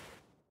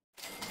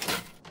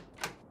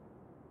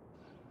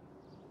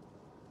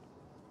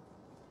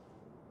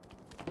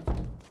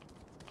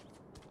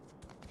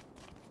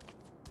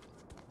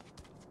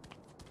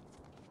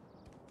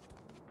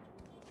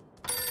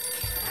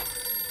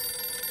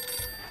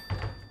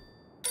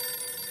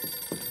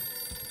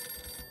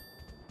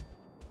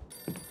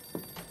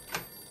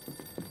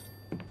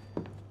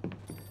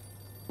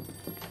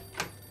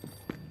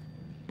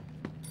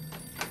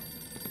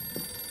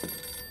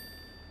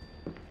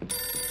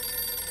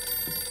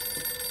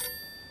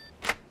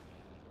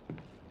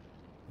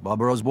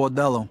 Barbaro's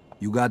Bordello.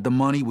 You got the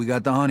money, we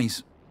got the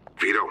honeys.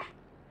 Vito,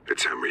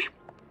 it's Henry.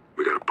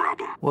 We got a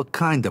problem. What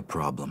kind of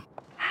problem?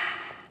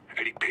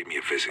 paid me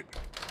a visit.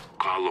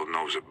 Carlo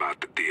knows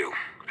about the deal,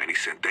 and he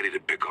sent Eddie to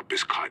pick up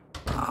his cut.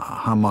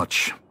 How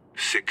much?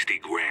 60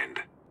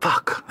 grand.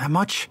 Fuck, that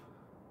much?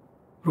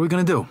 What are we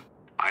gonna do?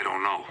 I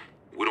don't know.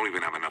 We don't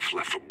even have enough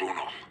left for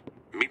Bruno.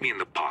 Meet me in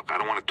the park. I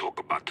don't want to talk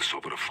about this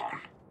over the phone.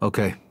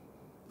 Okay.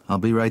 I'll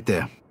be right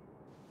there.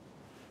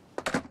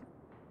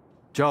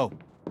 Joe,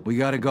 we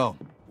gotta go.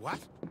 What?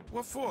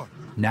 What for?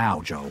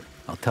 Now, Joe.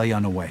 I'll tell you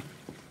on the way.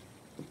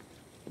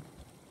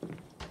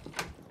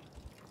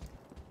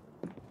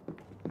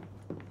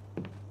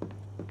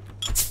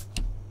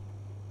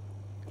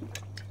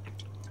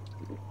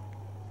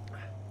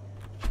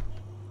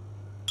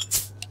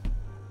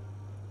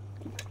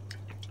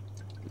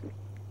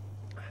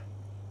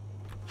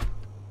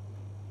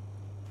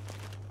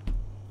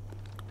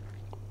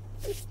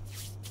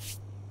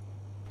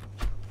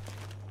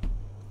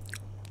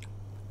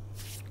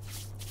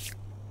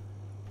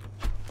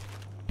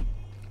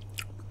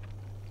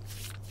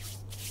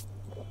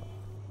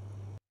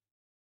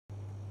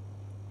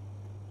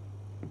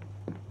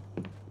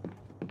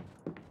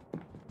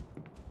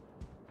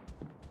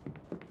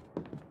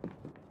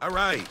 All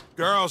right.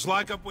 Girls,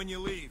 lock up when you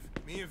leave.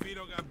 Me and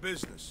Vito got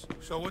business.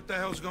 So what the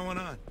hell's going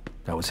on?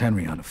 That was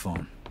Henry on the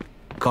phone.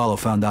 Carlo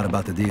found out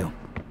about the deal.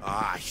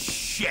 Ah,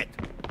 shit.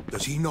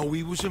 Does he know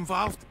he was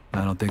involved?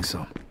 I don't think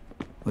so.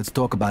 Let's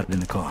talk about it in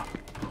the car.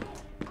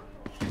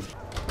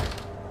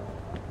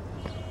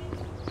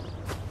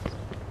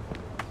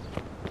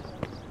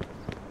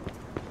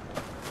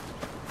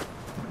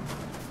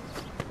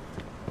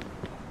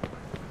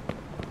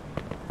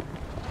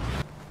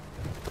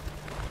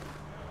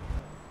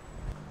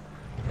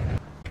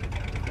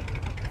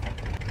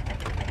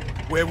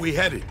 Where we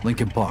headed?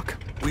 Lincoln Park.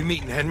 We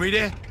meeting Henry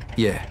there?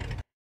 Yeah.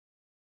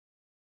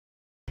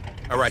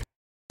 All right.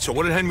 So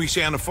what did Henry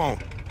say on the phone?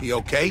 He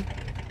okay?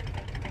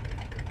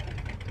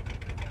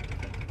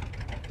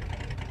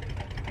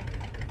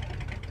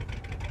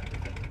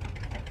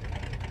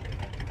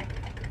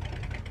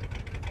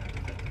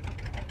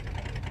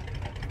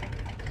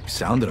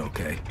 Sounded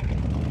okay.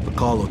 But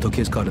Carlo took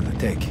his cut of the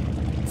take.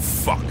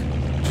 Fuck.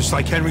 Just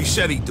like Henry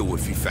said he'd do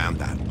if he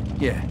found out.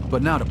 Yeah,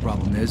 but now the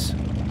problem is,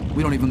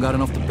 we don't even got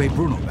enough to pay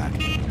Bruno back.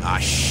 Ah,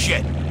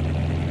 shit.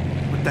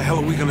 What the hell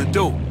are we gonna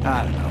do?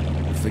 I don't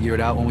know. We'll figure it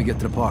out when we get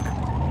to the park.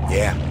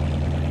 Yeah.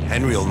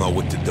 Henry'll know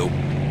what to do.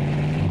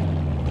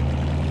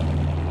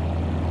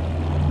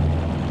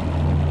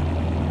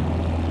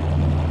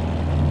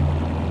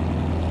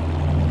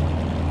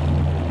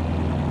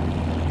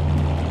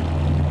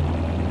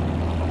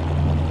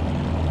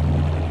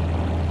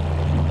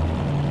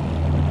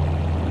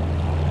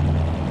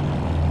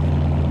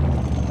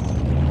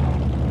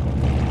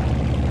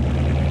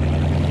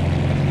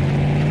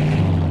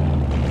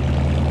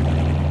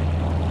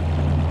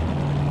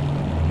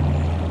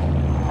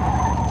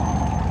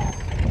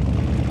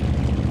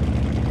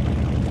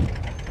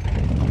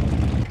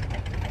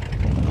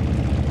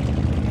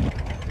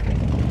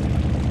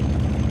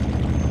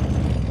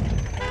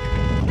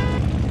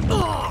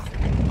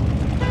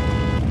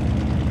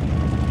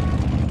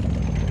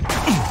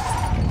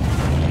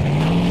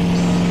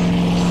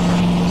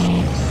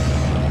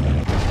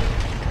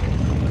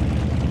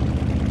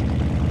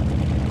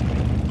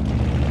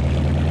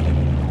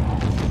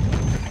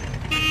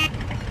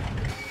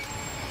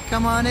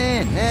 Come on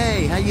in.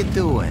 Hey, how you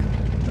doing?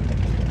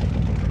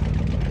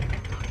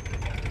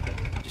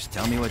 Just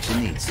tell me what you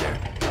need, sir.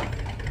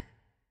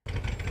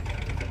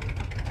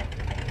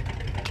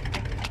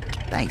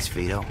 Thanks,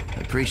 Vito.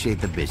 Appreciate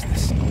the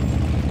business.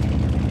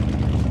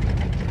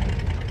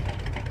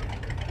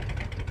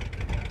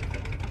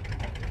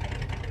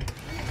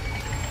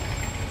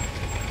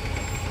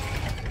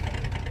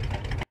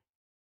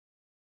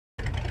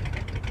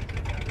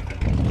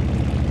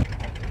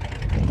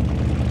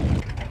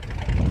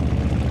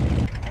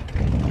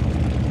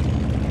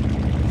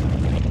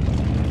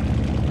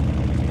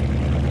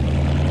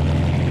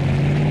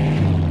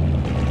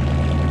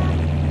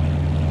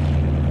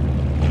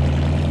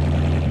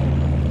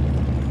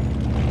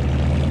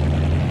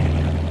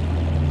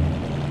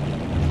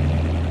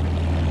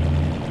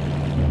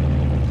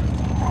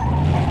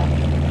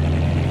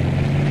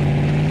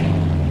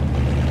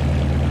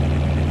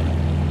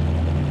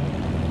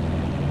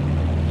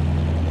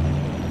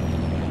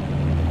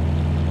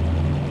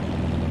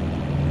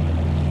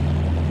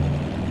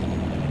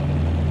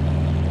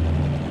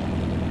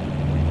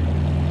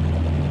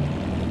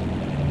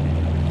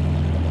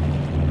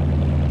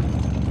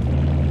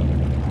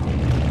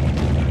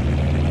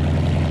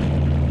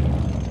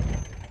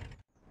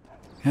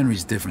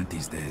 Henry's different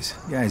these days.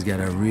 Guy's got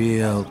a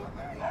real...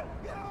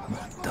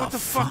 What the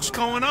fuck's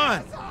going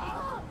on?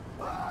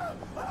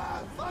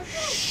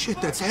 Shit,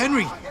 that's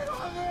Henry.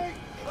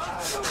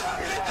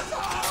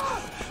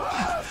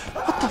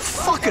 What the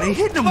fuck are they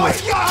hitting him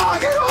with?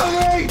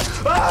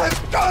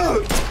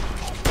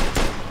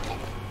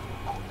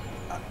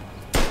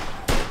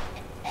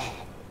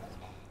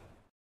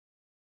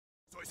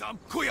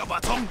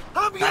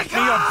 Back me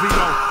up,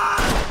 Vito.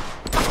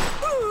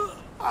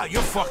 Ah,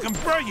 you're fucking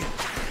brilliant.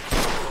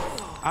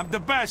 I'm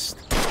the best.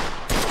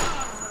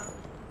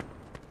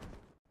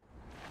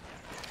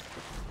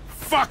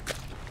 fuck?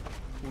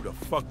 Who the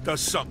fuck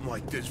does something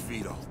like this,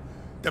 Vito?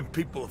 Them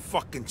people are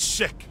fucking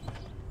sick.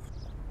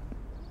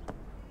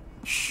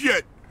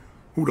 Shit!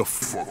 Who the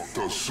fuck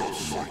does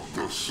something like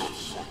this?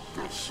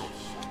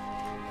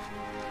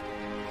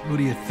 Who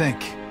do you think?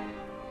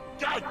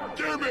 God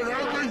damn it,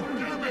 Henry!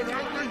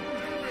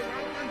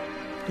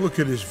 Look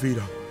at this,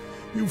 Vito.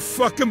 You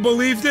fucking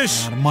believe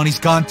this? The money's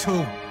gone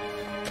too.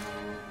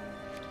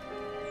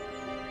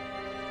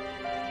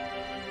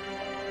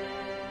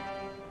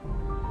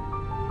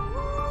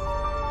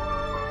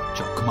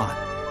 Joe, come on.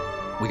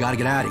 We gotta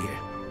get out of here.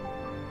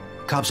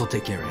 The cops will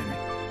take care of Henry.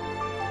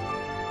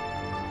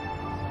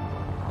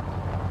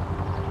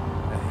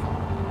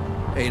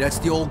 Hey, that's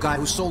the old guy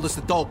who sold us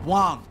the dope,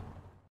 Wong.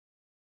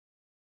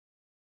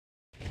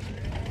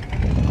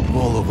 Of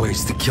all the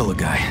ways to kill a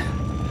guy,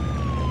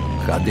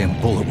 a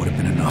goddamn bullet would have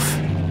been enough.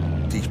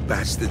 These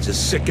bastards are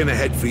sick in the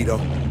head, Vito.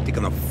 They're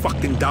gonna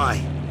fucking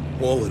die.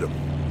 All of them.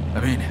 I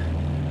mean,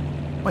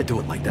 why do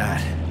it like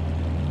that?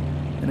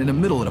 And in the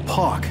middle of the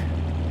park.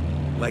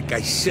 Like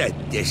I said,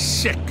 they're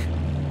sick.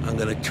 I'm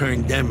gonna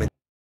turn them into...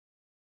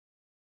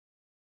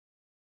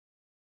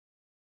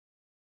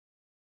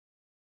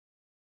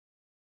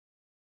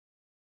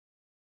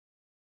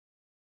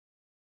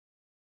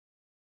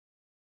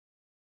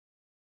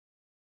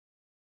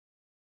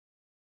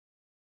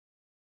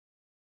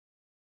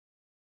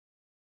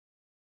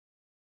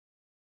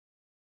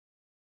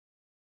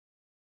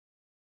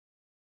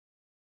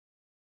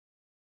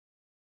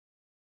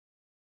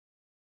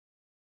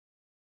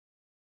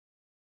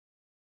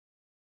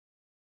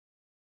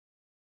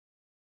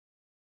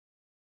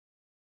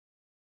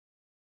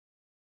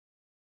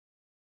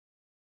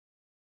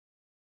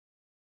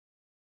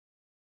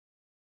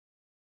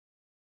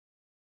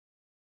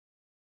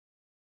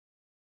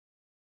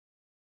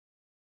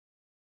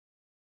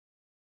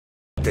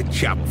 to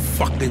chop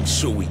fucking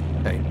suey.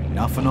 Hey,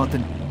 not for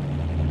nothing.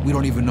 We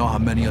don't even know how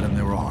many of them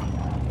there are.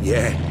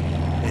 Yeah,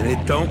 and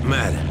it don't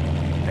matter.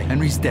 Hey,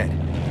 Henry's dead.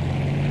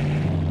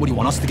 What, do you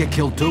want us to get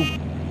killed too?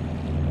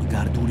 We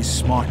gotta do this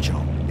smart,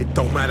 Joe. It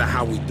don't matter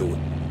how we do it.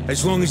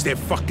 As long as they're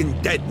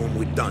fucking dead when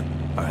we're done.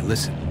 All right,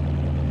 listen.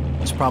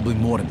 There's probably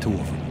more than 2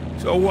 of them.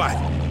 So what?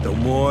 The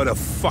more the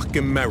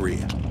fucking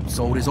merrier.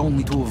 So there's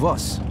only 2 of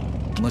us.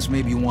 Unless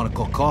maybe you want to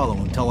call Carlo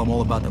and tell him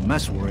all about the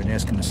mess we're in and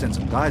ask him to send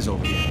some guys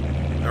over here.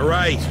 All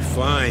right,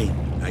 fine.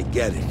 I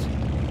get it.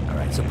 All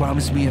right, so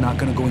promise me you're not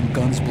gonna go in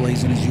guns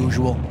blazing as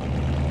usual.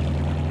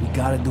 We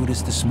gotta do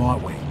this the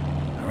smart way,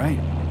 all right?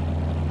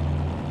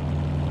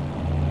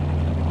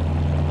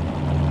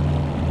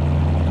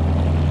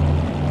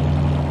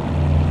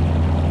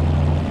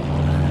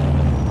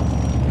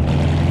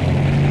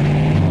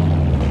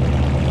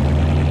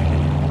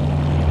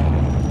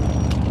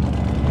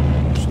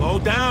 Slow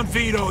down,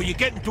 Vito. You're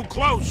getting too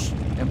close.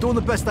 I'm doing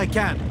the best I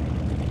can.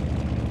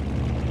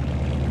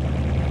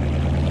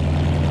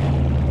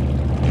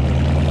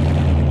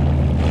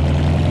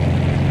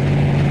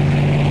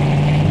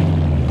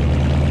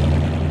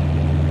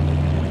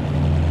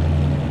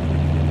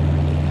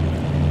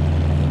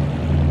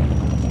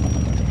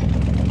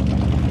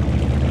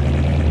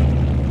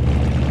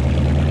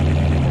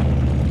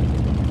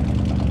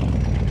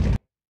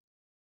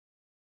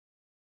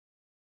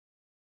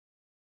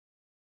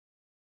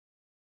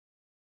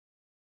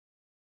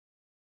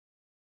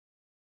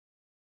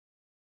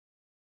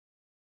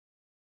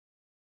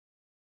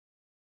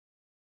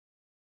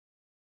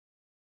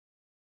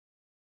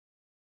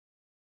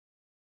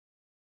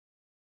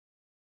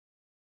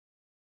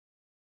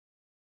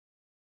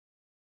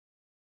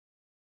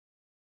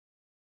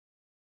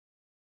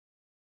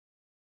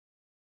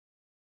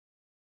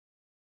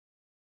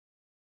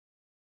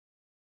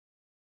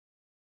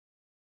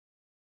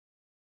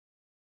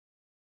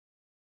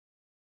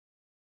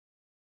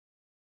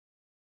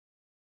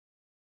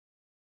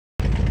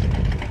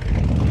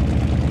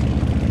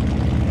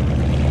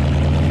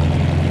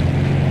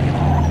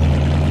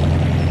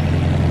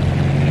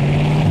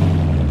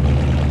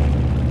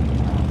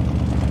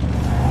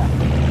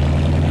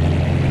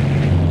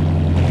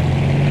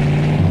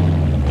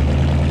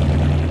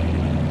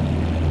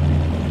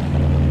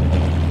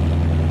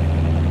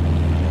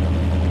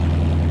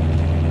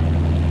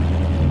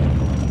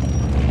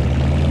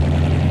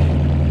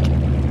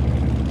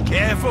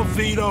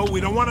 Vito, we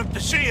don't want him to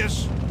see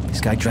us. This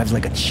guy drives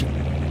like a chip.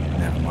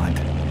 Never mind.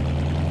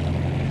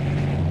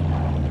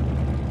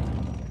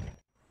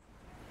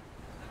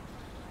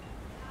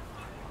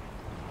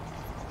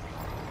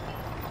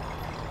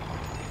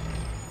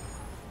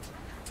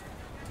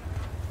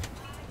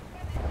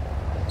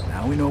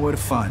 Now we know where to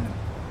find him.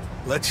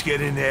 Let's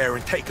get in there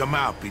and take him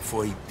out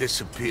before he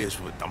disappears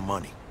with the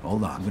money.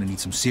 Hold on, I'm gonna need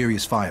some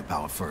serious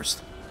firepower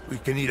first. We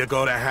can either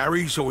go to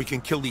Harry's or we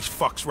can kill these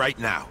fucks right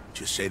now.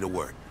 Just say the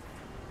word.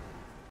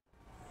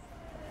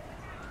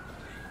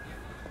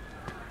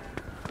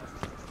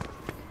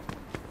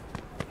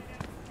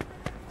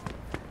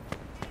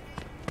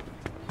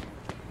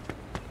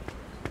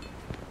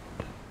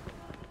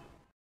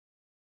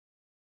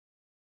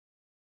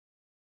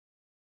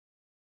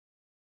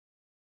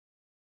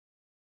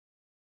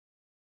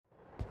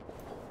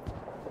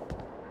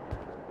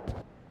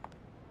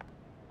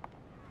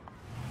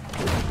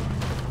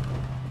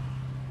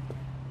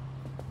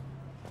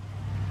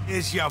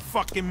 Here's your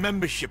fucking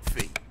membership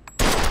fee.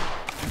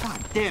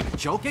 God damn it,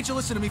 Joe. Can't you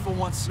listen to me for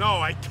once? No,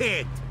 I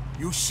can't.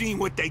 You seen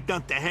what they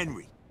done to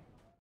Henry.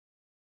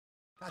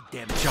 God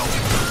damn it, Joe.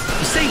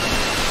 You see?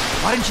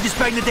 Why didn't you just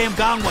bang the damn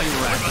gong while you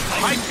were at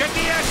it? Mike, get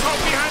the asshole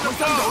behind the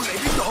bar!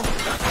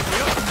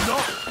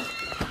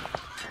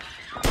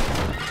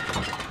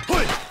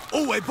 Hey!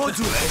 Oh, wait, both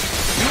you, eh?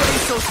 You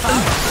ain't so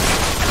tough.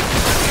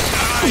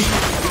 Piece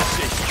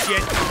of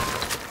shit.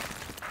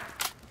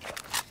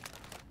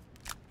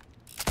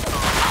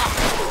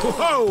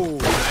 Whoa!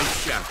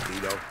 Nice shot,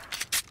 Vito.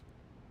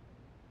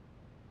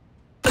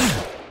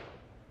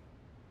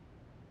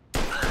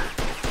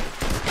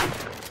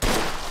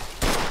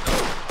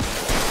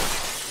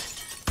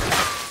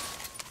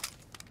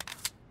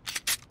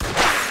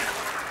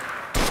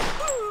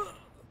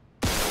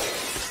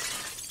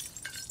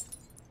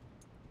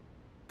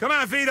 Come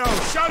on, Vito!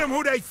 Show them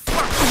who they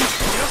fuck!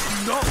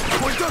 No,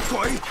 hold the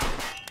toy!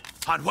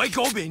 Hard way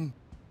going!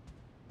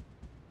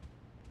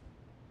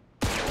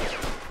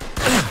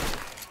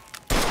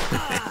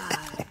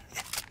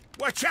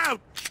 Watch out!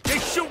 They're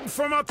shooting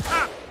from up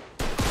top!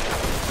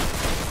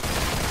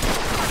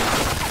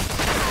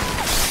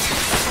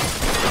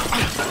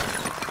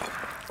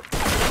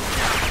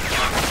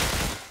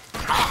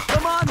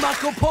 Come on,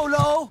 Marco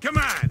Polo! Come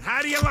on,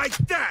 how do you like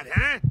that,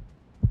 huh?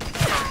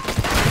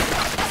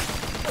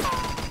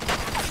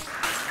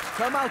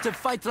 Come out and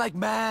fight like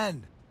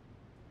man!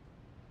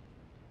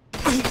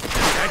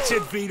 That's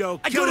it, Vito.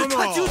 Kill them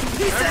all!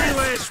 Every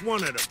last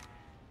one of them!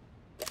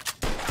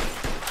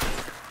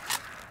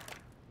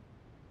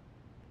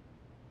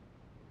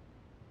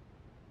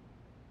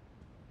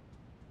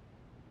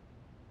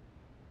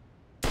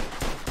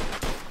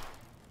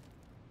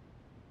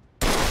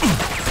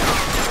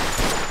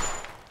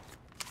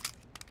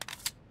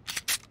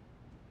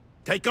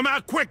 Take him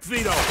out quick,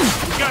 Vito!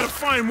 We gotta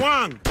find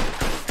Wang!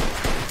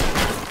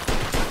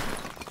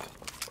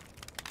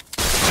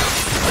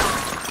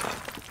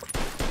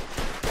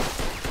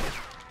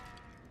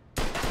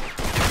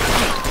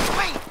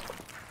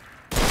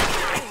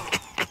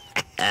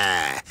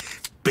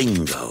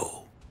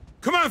 Bingo!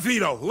 Come on,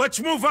 Vito! Let's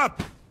move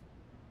up!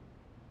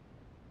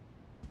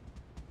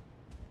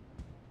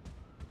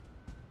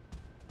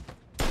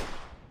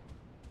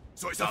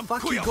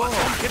 Fuck you, go!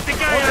 Get the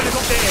guy out of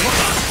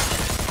there!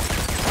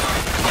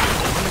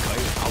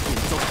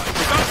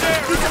 Stop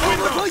there! He's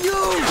over for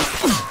you!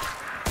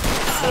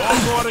 4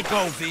 more to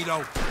go, Vito.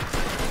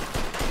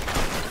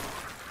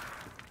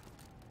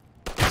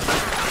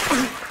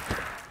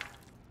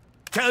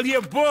 Tell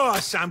your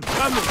boss I'm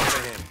coming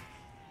for him.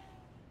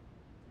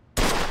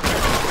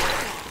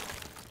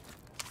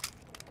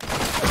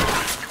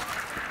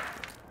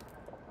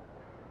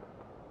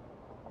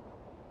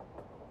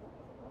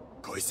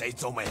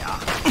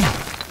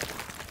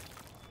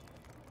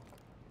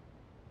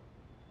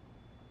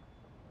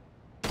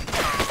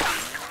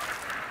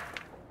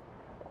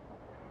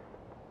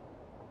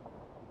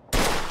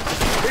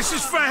 This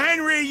is for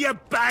Henry, you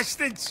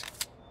bastards!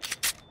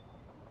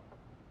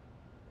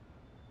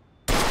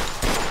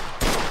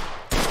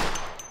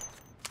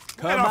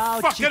 Where the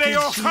fuck are they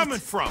all coming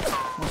from?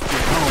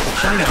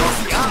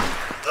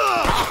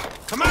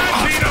 Come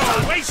on,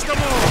 Vito! Waste them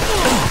all!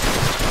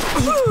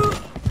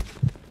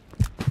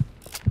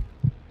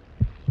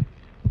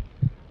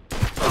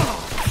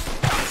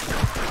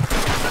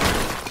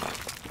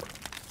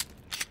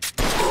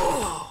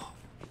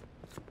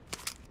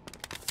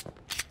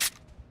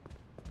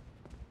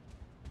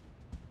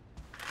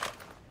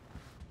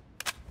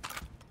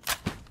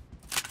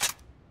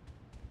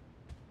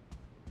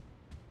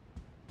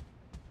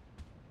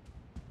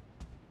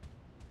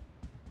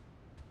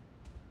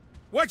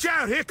 Watch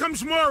out! Here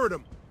comes more of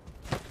them!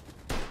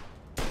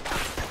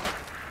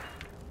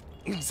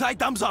 Inside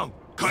Damsong!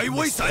 Kai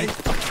Wei Sai!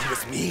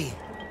 With me!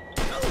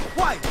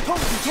 Why? Tong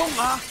Tong,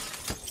 ah!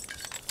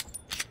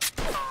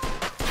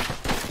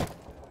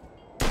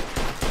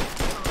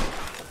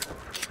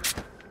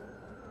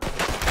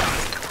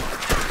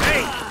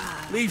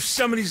 Hey! Leave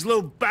some of these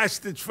little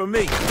bastards for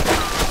me!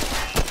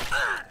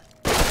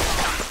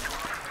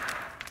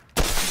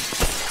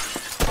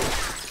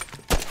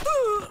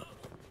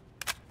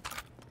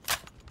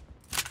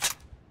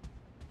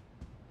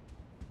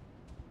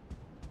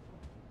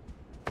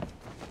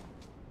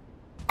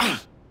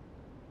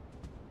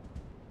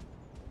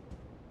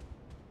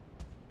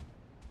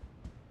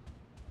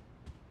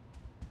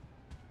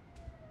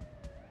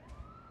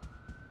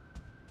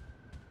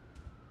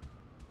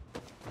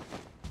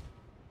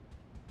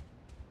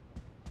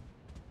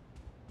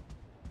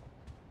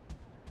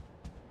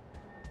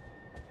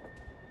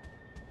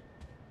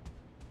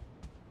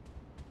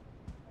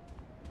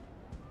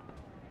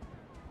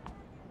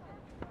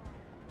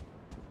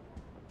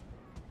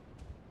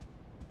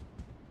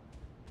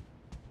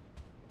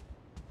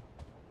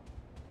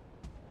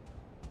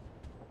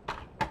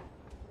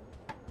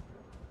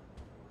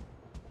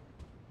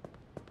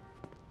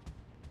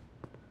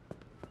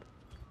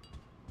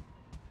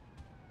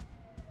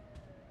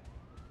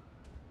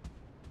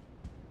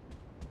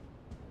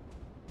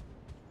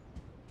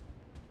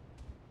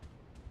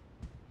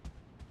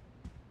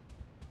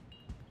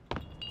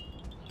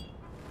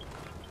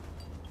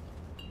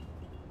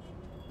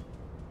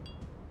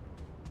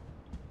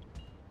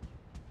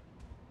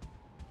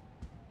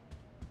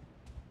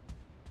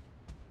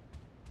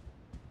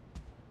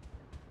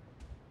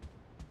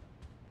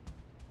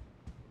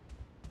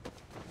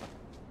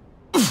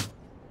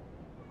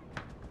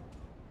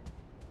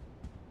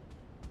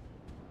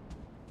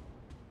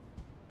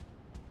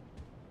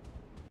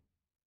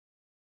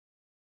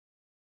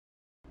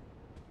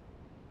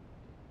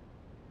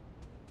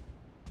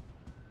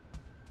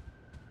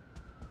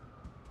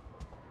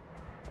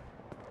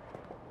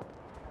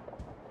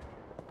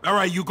 All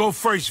right, you go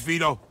first,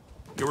 Vito.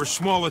 You're a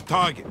smaller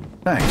target.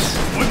 Thanks.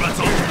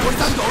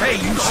 Hey,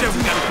 you said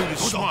we gotta do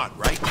this smart,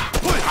 right?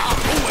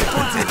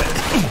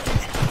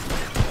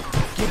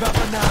 Give up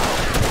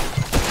now.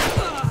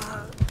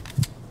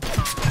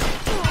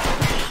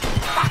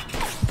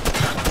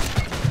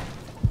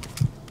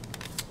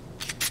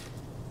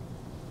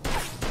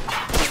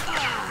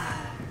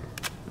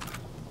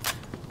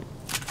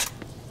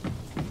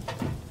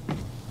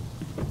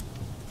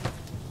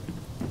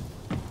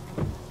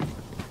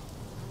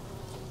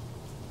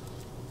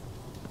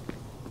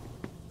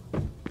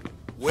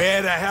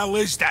 Where the hell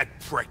is that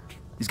prick?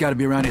 He's got to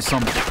be around here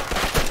somewhere.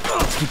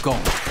 Let's keep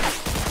going.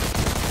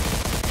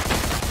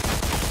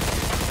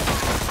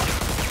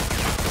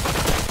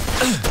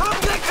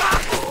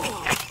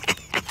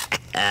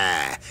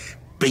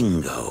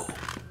 Bingo.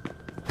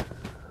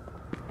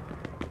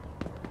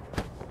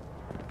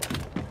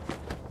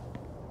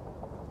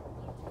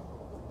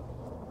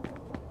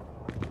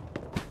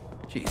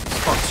 Jesus,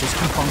 fucks just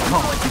keep on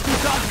coming.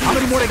 How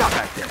many more they got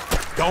back there?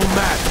 Don't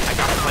matter. I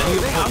got plenty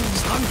of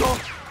bullets.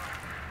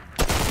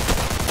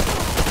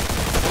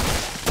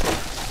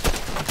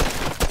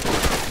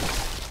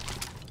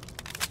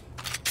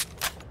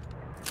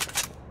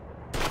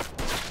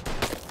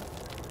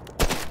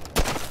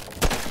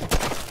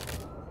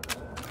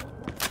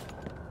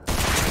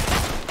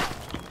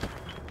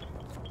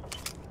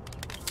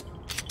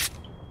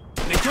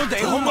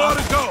 Two more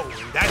to go,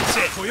 and that's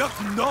it.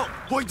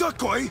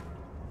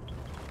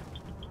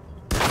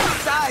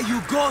 Die,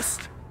 you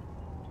ghost!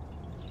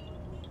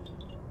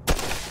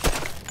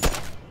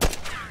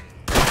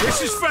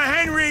 This is for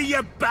Henry,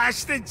 you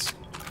bastards!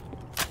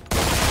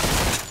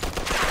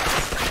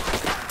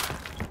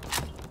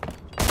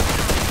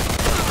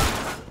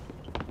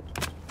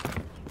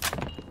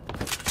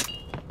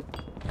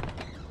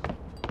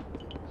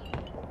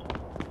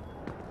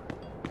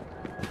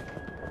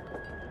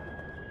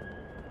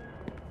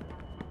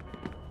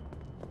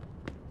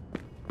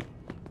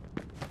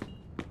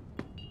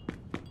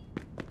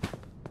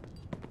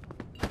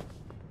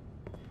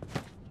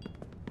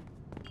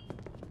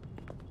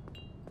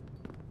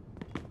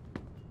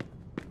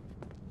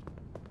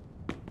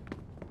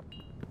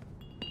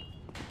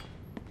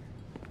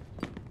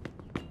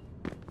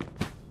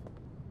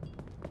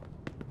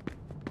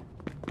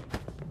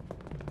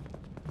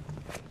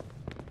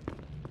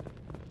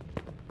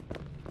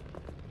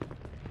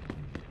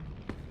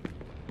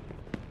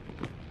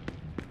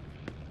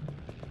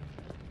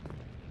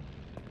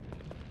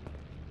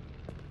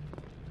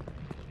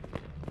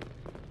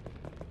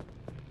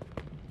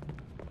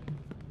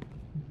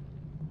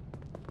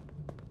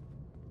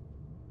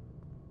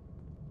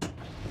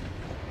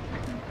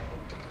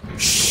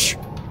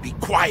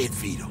 Quiet,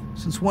 Vito.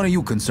 Since when are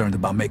you concerned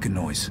about making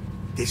noise?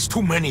 There's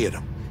too many of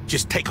them.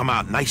 Just take them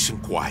out nice and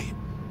quiet.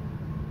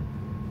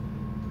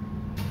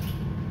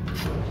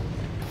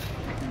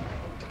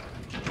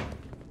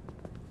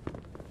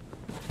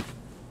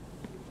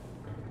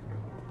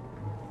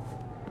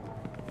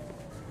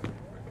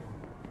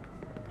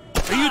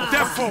 Are you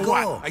deaf or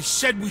what? I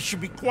said we should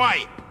be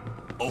quiet.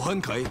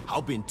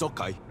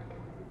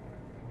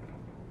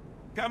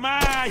 Come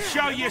on,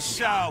 show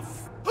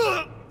yourself.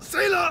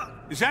 Sailor!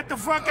 Is that the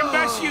fucking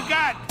best you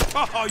got?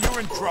 Oh, you're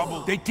in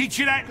trouble. They teach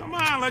you that? Come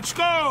on, let's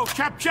go.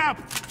 Chop, chop.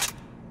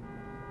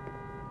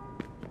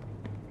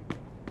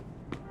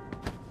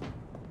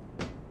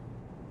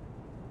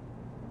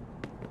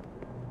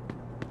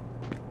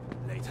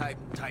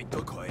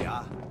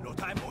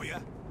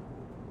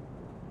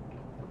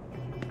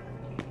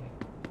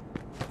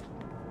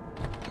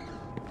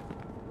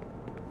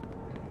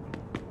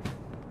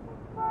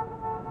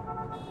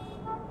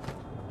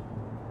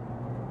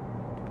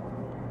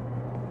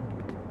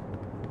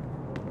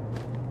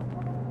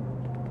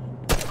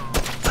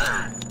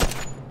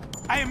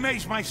 I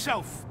amaze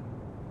myself.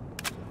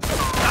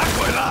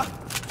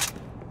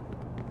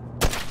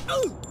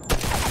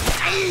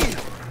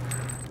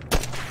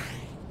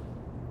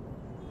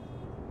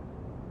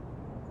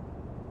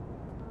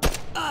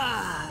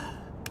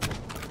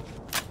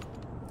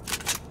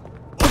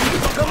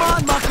 Come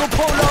on, Marco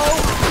Polo!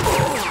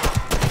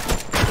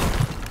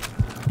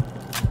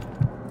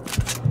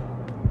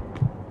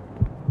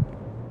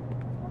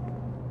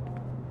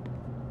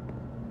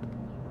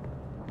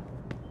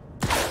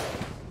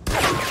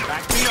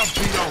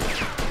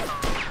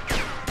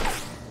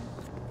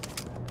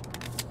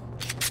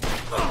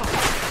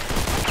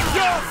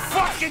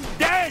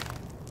 Dead!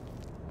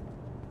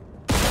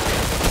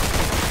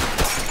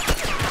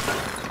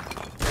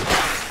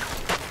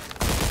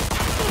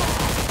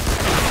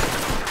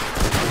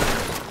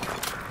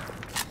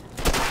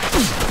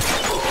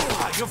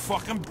 You're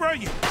fucking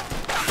brilliant.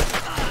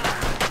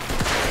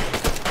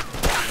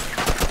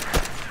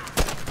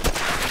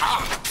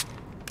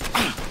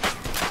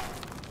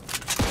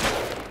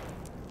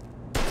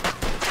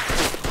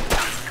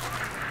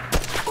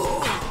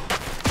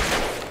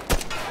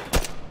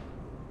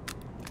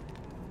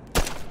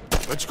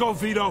 Let's go,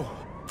 Vito.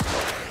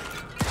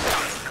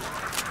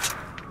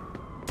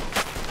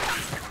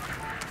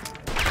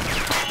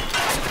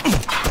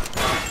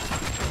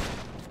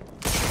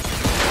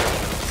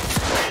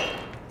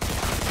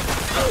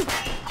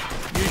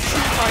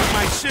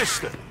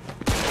 sister.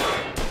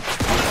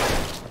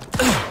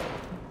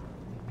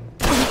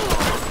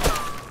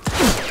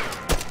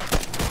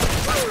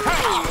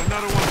 Hey,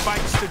 another one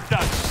bites the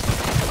dust.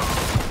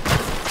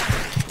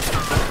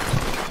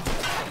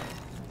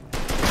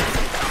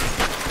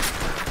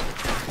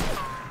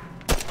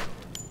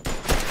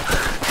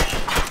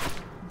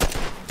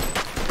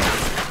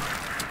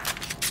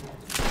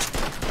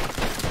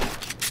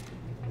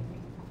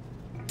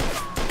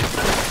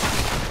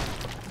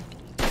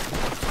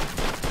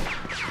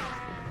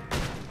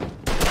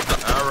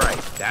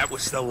 That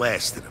was the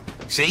last of them.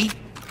 See?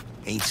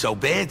 Ain't so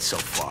bad so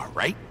far,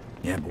 right?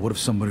 Yeah, but what if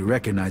somebody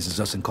recognizes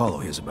us and Carlo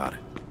hears about it?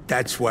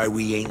 That's why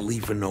we ain't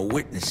leaving no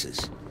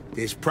witnesses.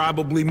 There's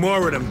probably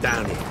more of them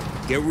down here.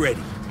 Get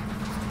ready.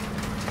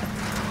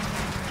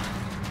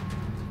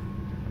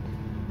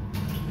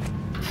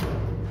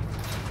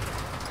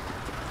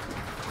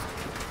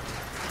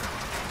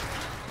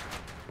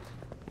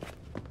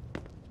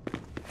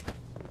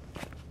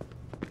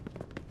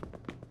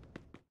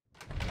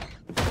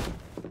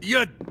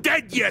 You're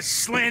dead, you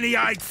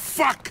slanty-eyed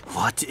fuck!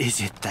 What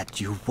is it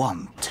that you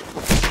want?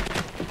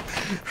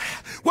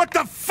 What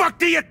the fuck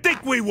do you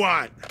think we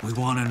want? We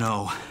want to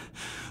know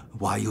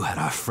why you had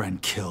our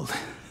friend killed.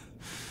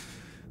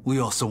 We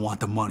also want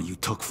the money you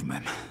took from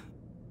him.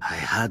 I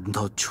had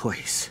no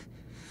choice.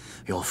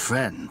 Your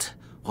friend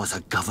was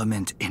a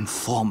government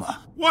informer.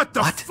 What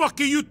the fuck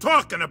are you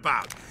talking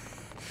about?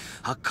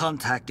 A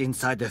contact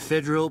inside the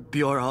Federal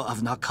Bureau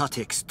of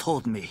Narcotics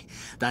told me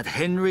that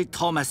Henry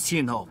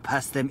Tomasino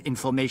passed them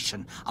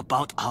information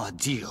about our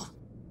deal.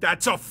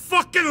 That's a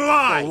fucking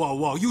lie! Whoa, whoa,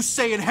 whoa. You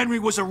saying Henry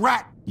was a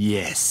rat?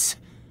 Yes.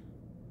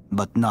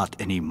 But not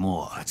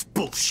anymore. That's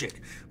bullshit.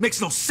 Makes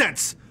no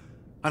sense.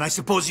 And I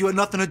suppose you had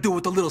nothing to do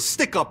with the little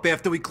stick-up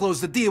after we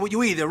closed the deal with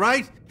you either,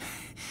 right?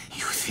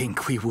 You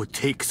think we would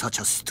take such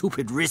a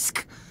stupid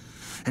risk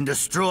and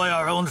destroy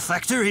our own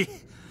factory?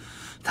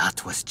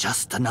 That was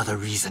just another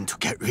reason to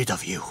get rid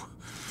of you.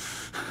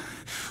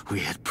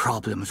 We had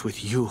problems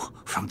with you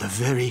from the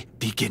very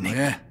beginning.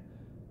 Yeah?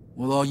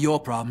 Well, all your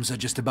problems are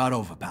just about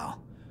over,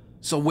 pal.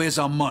 So where's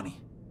our money?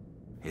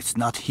 It's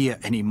not here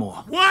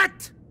anymore.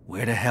 What?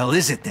 Where the hell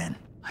is it then?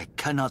 I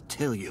cannot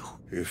tell you.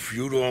 If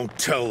you don't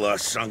tell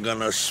us, I'm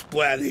gonna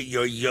splatter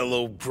your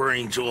yellow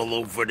brains all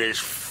over this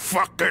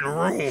fucking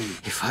room.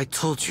 If I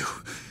told you,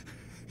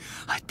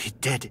 I'd be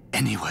dead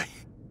anyway.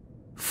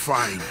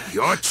 Fine,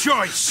 your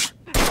choice.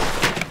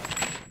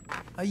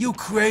 Are you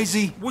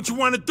crazy? What you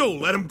want to do,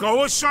 let him go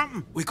or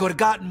something? We could have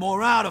gotten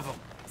more out of him.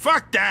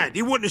 Fuck that,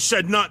 he wouldn't have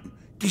said nothing.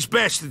 These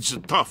bastards are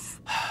tough.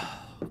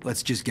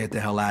 Let's just get the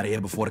hell out of here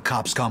before the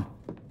cops come.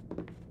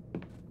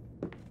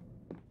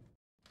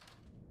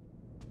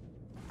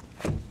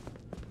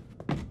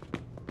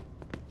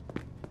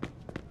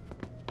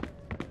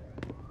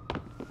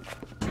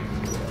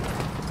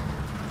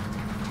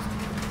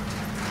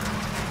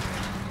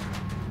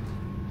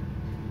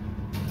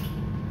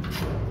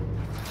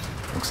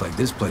 Looks like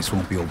this place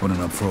won't be opening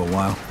up for a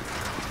while.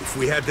 If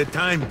we had the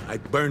time,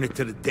 I'd burn it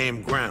to the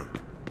damn ground.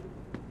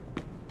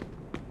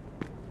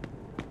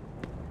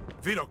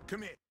 Vito,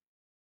 come here.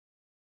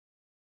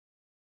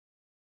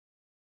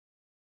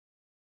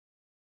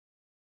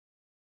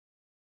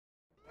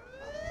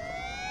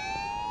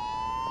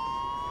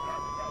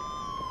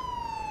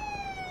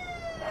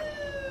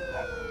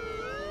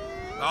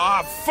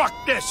 Ah, fuck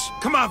this!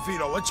 Come on,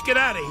 Vito, let's get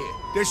out of here.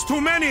 There's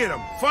too many of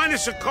them. Find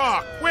us a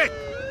car, quick!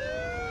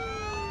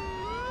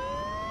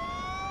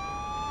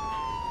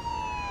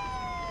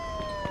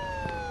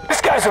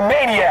 This guy's a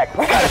maniac.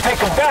 We gotta take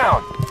him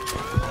down.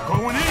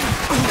 Going in.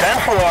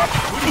 10-4.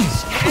 What are you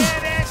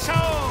scared,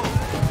 asshole?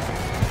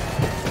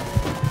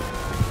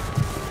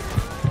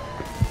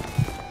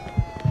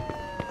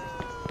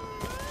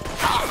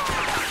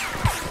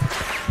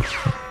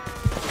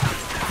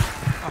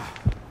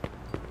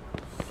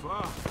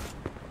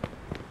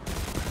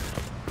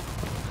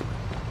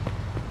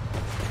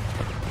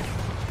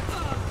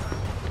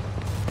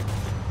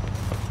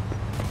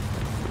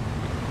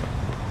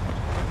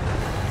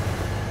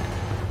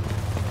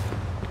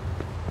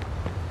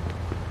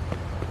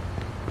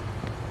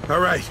 All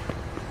right,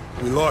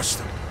 we lost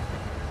him.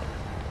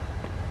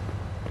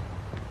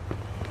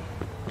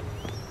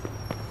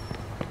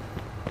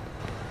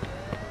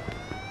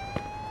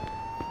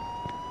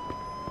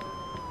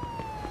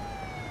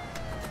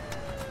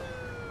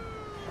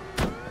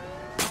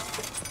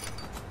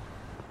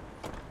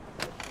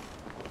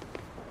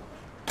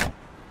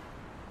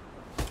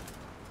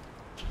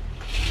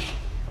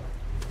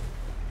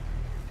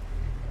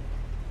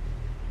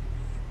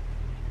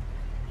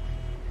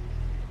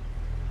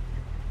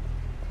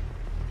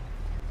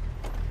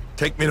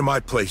 Take me to my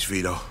place,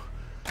 Vito.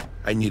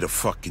 I need a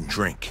fucking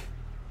drink.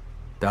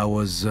 That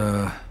was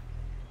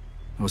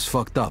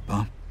fucked up,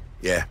 huh?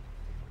 Yeah.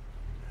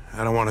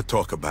 I don't want to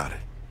talk about it.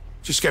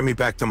 Just get me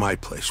back to my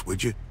place,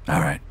 would you? All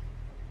right.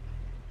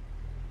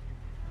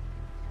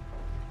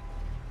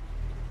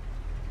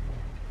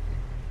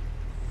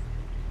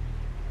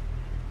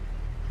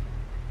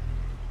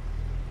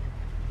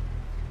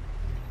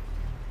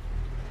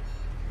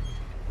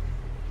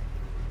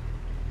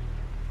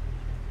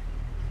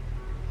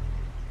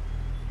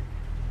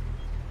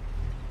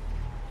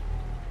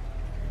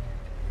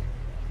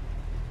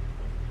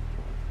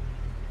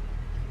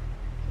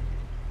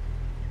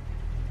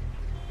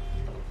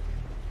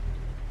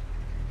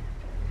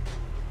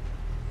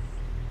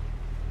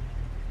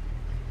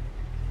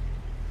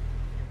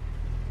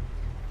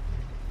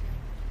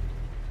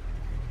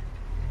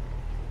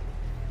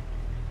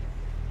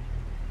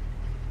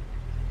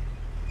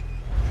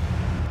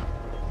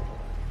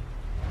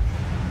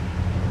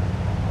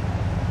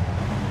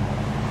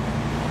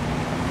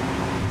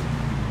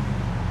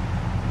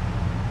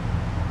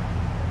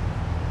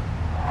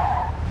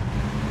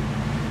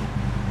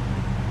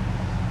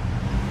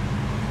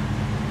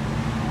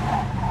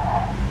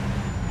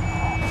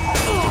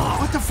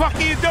 fuck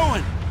are you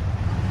doing?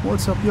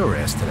 What's up your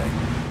ass today?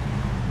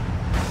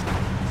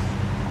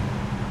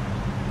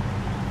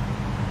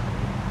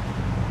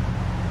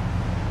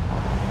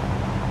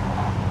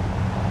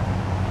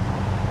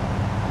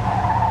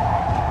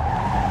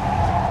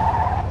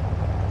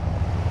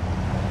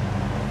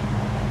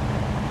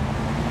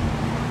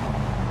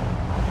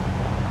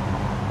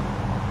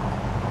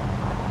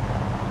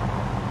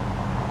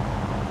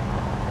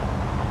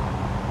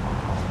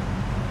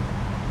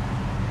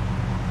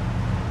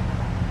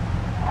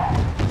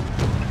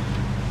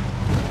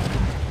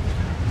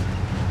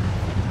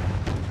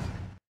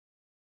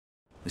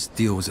 This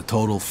deal was a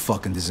total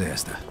fucking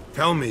disaster.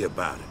 Tell me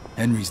about it.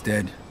 Henry's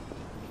dead.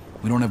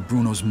 We don't have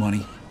Bruno's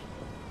money.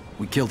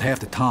 We killed half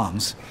the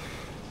Toms.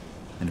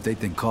 And if they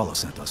think Carlo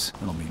sent us,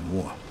 that'll mean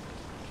war.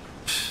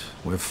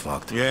 We're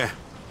fucked. Yeah.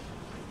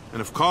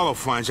 And if Carlo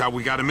finds out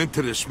we got him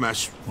into this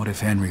mess... What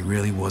if Henry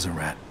really was a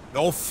rat?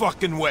 No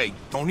fucking way.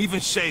 Don't even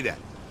say that.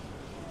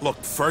 Look,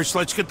 first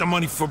let's get the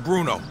money for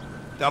Bruno.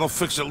 That'll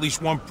fix at least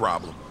one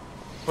problem.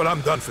 But I'm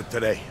done for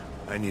today.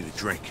 I need a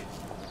drink.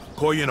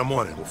 Call you in the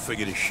morning. We'll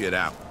figure this shit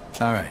out.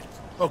 All right.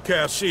 Okay,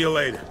 I'll see you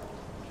later.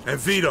 And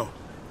Vito,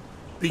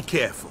 be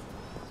careful.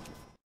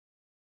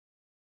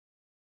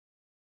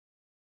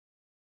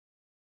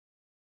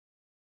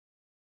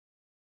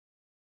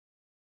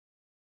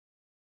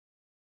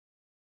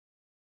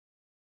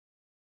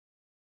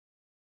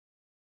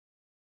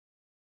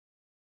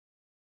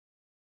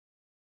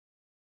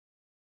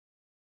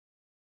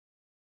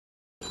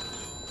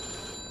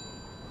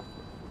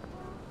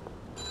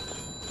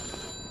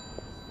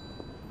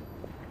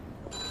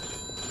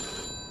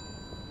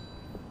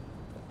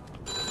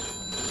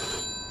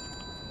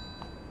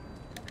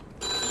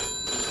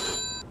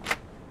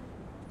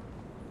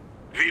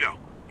 Vito,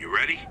 you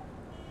ready?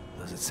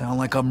 Does it sound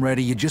like I'm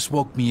ready? You just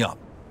woke me up.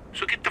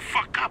 So get the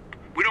fuck up.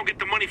 We don't get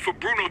the money for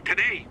Bruno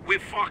today, we're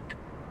fucked.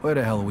 Where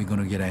the hell are we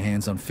gonna get our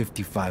hands on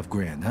 55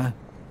 grand, huh?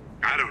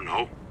 I don't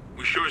know.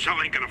 We sure as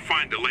hell ain't gonna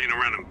find it laying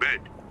around in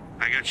bed.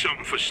 I got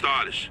something for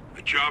starters.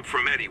 A job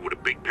from Eddie with a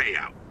big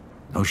payout.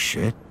 No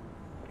shit.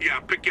 Yeah,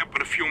 I'll pick you up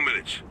in a few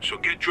minutes. So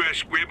get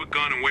dressed, grab a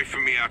gun, and wait for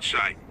me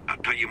outside. I'll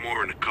tell you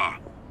more in the car.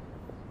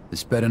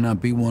 This better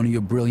not be one of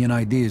your brilliant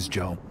ideas,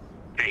 Joe.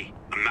 Hey,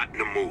 I'm not in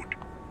the mood.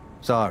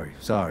 Sorry.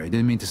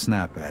 Didn't mean to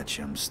snap at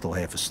you. I'm still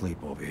half asleep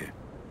over here.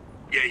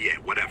 Yeah,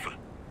 whatever.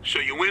 So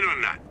you in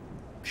or not?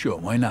 Sure,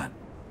 why not?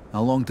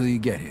 How long till you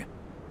get here?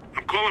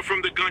 I'm calling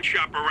from the gun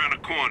shop around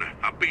the corner.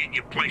 I'll be at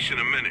your place in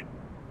a minute.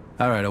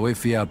 All right, I'll wait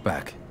for you out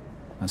back.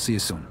 I'll see you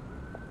soon.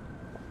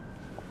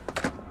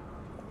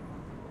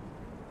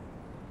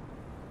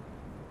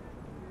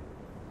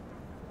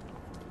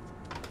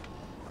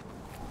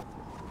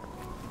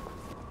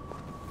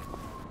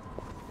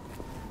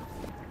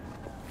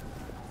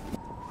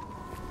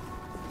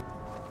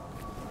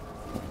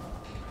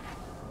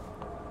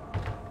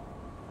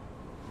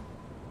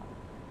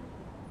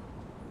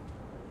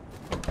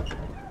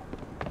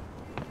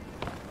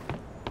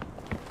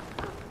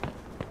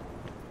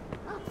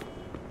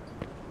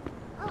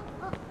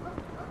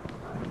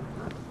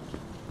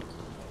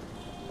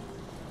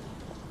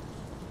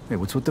 Hey,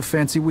 what's with the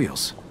fancy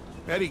wheels?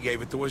 Eddie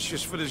gave it to us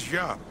just for this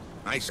job.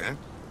 Nice, huh?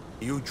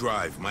 You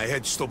drive. My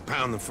head's still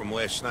pounding from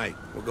last night.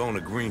 We're going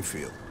to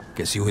Greenfield.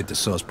 Guess you hit the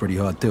sauce pretty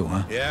hard too,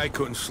 huh? Yeah, I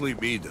couldn't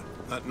sleep either.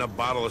 Nothing a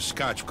bottle of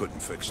scotch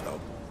couldn't fix,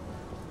 though.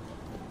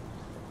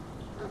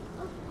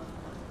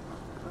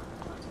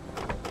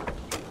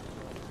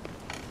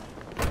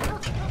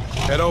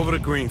 Head over to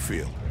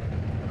Greenfield.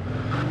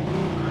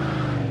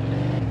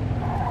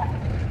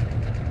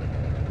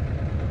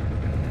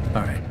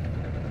 All right.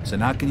 So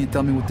now can you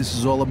tell me what this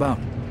is all about?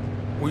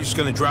 We're just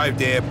gonna drive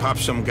there, pop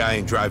some guy,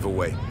 and drive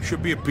away.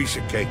 Should be a piece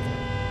of cake.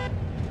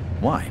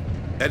 Why?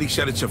 Eddie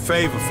said it's a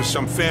favor for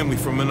some family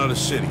from another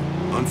city.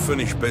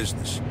 Unfinished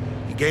business.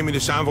 He gave me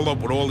this envelope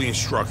with all the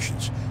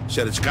instructions.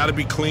 Said it's gotta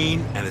be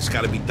clean, and it's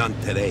gotta be done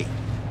today.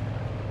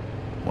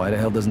 Why the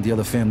hell doesn't the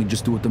other family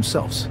just do it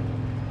themselves?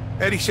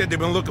 Eddie said they've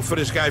been looking for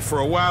this guy for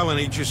a while, and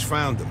they just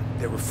found him.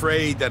 They're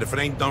afraid that if it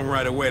ain't done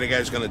right away, the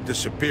guy's gonna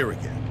disappear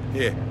again.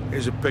 Here,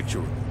 here's a picture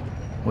of him.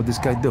 What'd this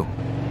guy do?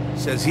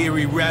 Says here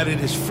he ratted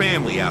his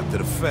family out to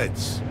the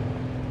feds.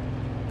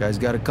 Guy's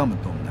got it coming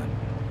to him then.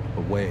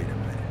 But wait a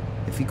minute.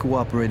 If he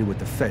cooperated with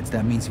the feds,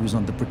 that means he was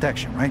under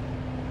protection, right?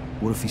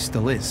 What if he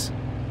still is?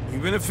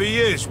 Even if he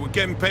is, we're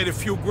getting paid a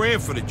few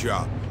grand for the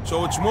job.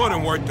 So it's more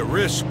than worth the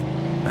risk.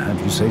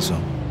 If you say so.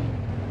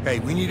 Hey,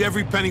 we need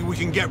every penny we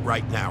can get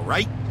right now,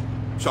 right?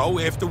 So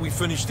after we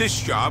finish this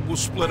job, we'll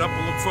split up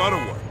and look for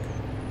other work.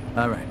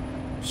 All right.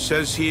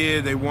 Says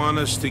here they want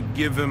us to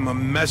give him a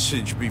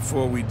message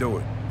before we do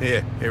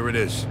it. Here it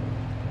is.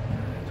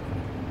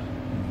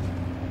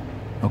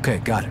 Okay,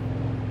 got it.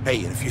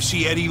 Hey, and if you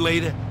see Eddie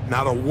later,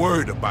 not a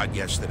word about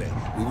yesterday.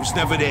 We was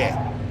never there.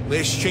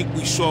 Last chink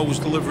we saw was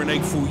delivering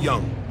egg foo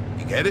young.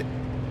 You get it?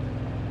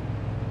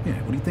 Yeah,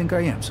 what do you think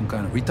I am? Some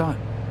kind of retard?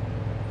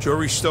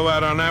 Jury's still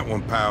out on that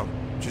one, pal.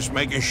 Just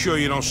making sure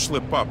you don't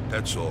slip up,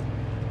 that's all.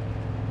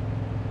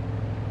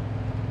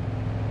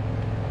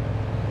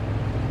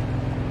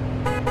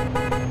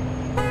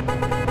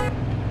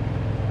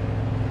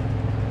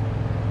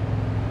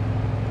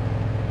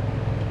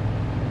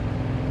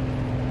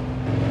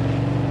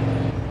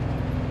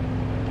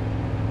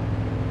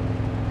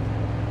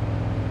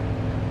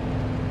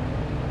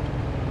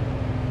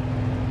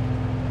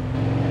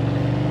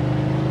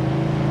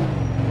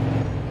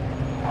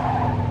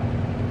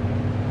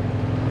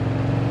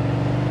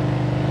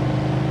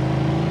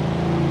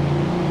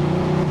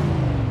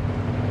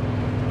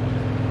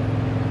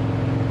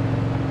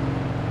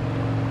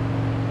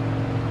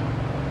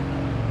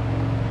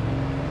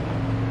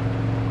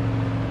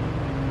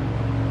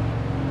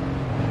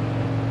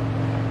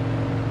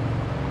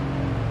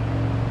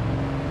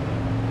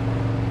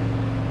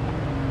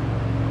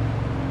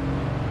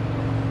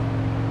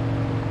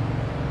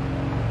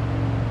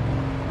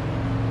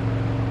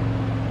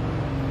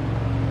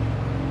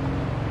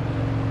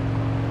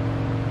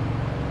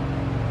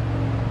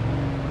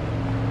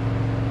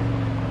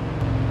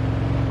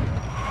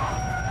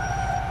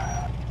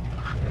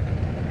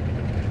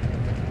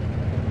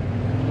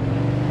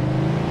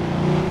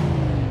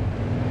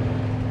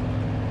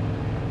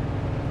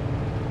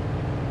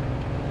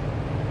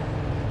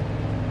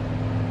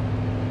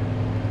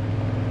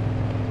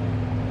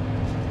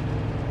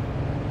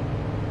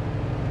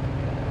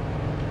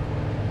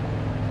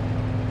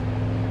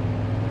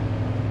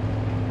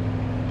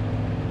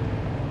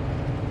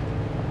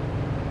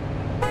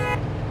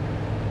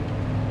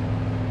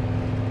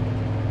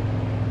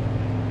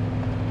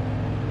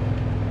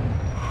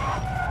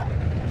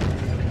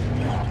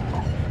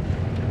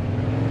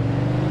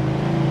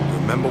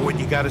 Remember what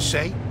you gotta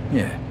say?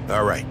 Yeah.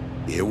 All right,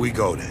 here we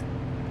go then.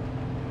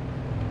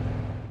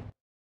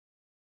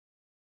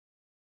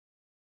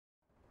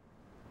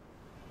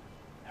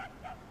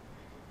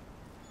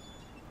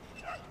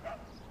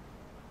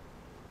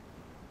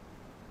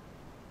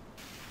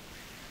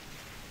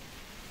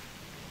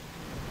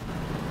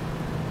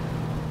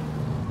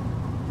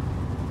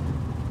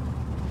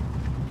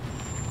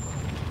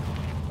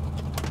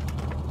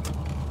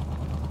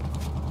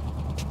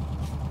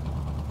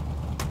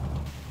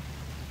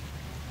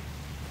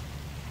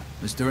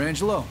 Mr.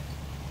 Angelo?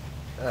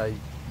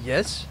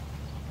 Yes?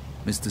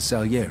 Mr.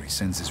 Salieri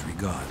sends his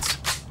regards.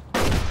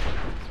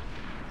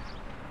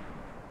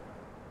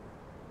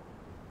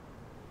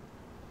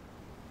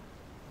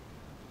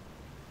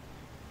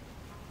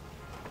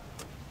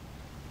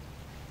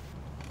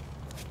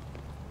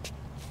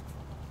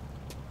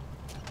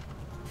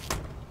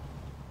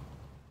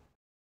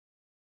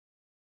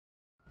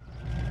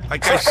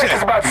 Like I said, Suspect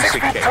is about 6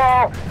 feet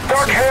tall,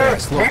 dark hair,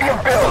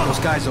 medium build. Those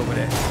guys over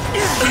there.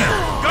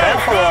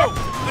 Go!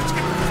 Let's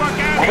get the fuck out of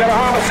here! We got a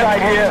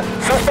homicide here.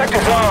 Suspect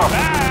is armed.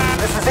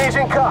 This is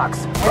Agent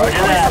Cox. Roger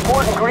that.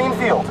 Support in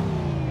Greenfield.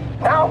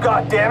 Now,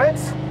 goddammit!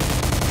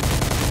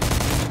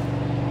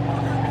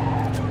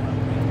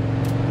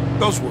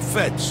 Those were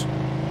feds.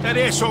 That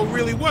asshole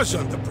really was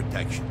under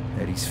protection.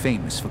 Eddie's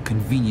famous for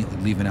conveniently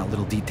leaving out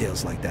little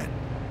details like that.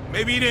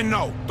 Maybe he didn't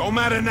know. Don't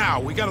matter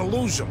now. We gotta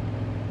lose him.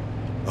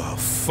 Oh,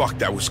 fuck,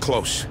 that was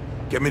close.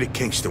 Get me to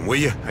Kingston, will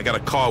you? I got a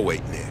car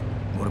waiting there.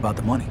 What about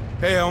the money?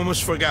 Hey, I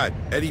almost forgot.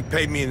 Eddie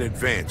paid me in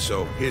advance,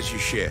 so here's your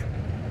share.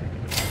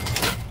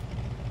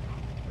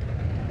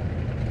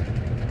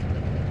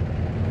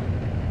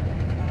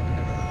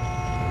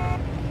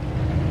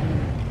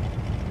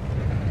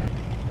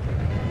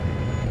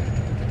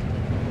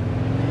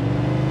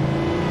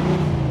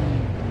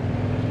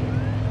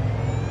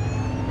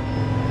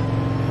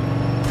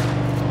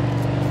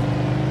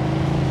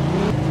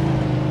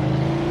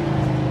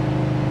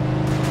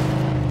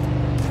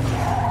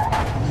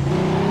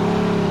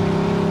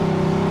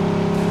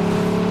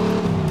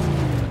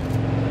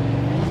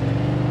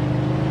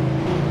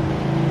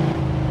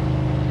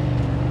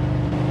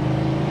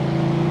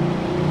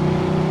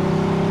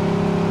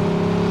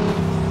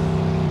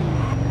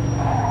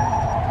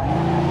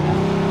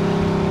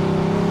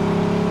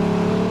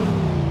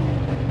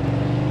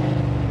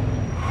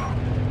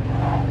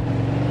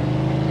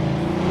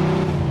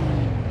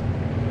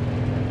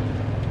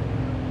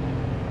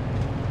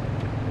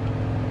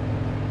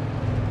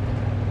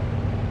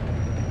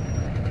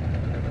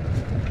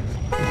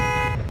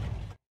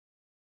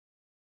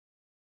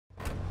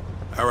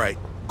 All right,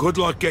 good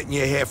luck getting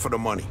your half of the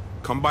money.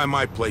 Come by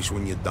my place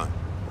when you're done.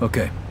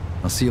 Okay,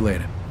 I'll see you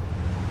later.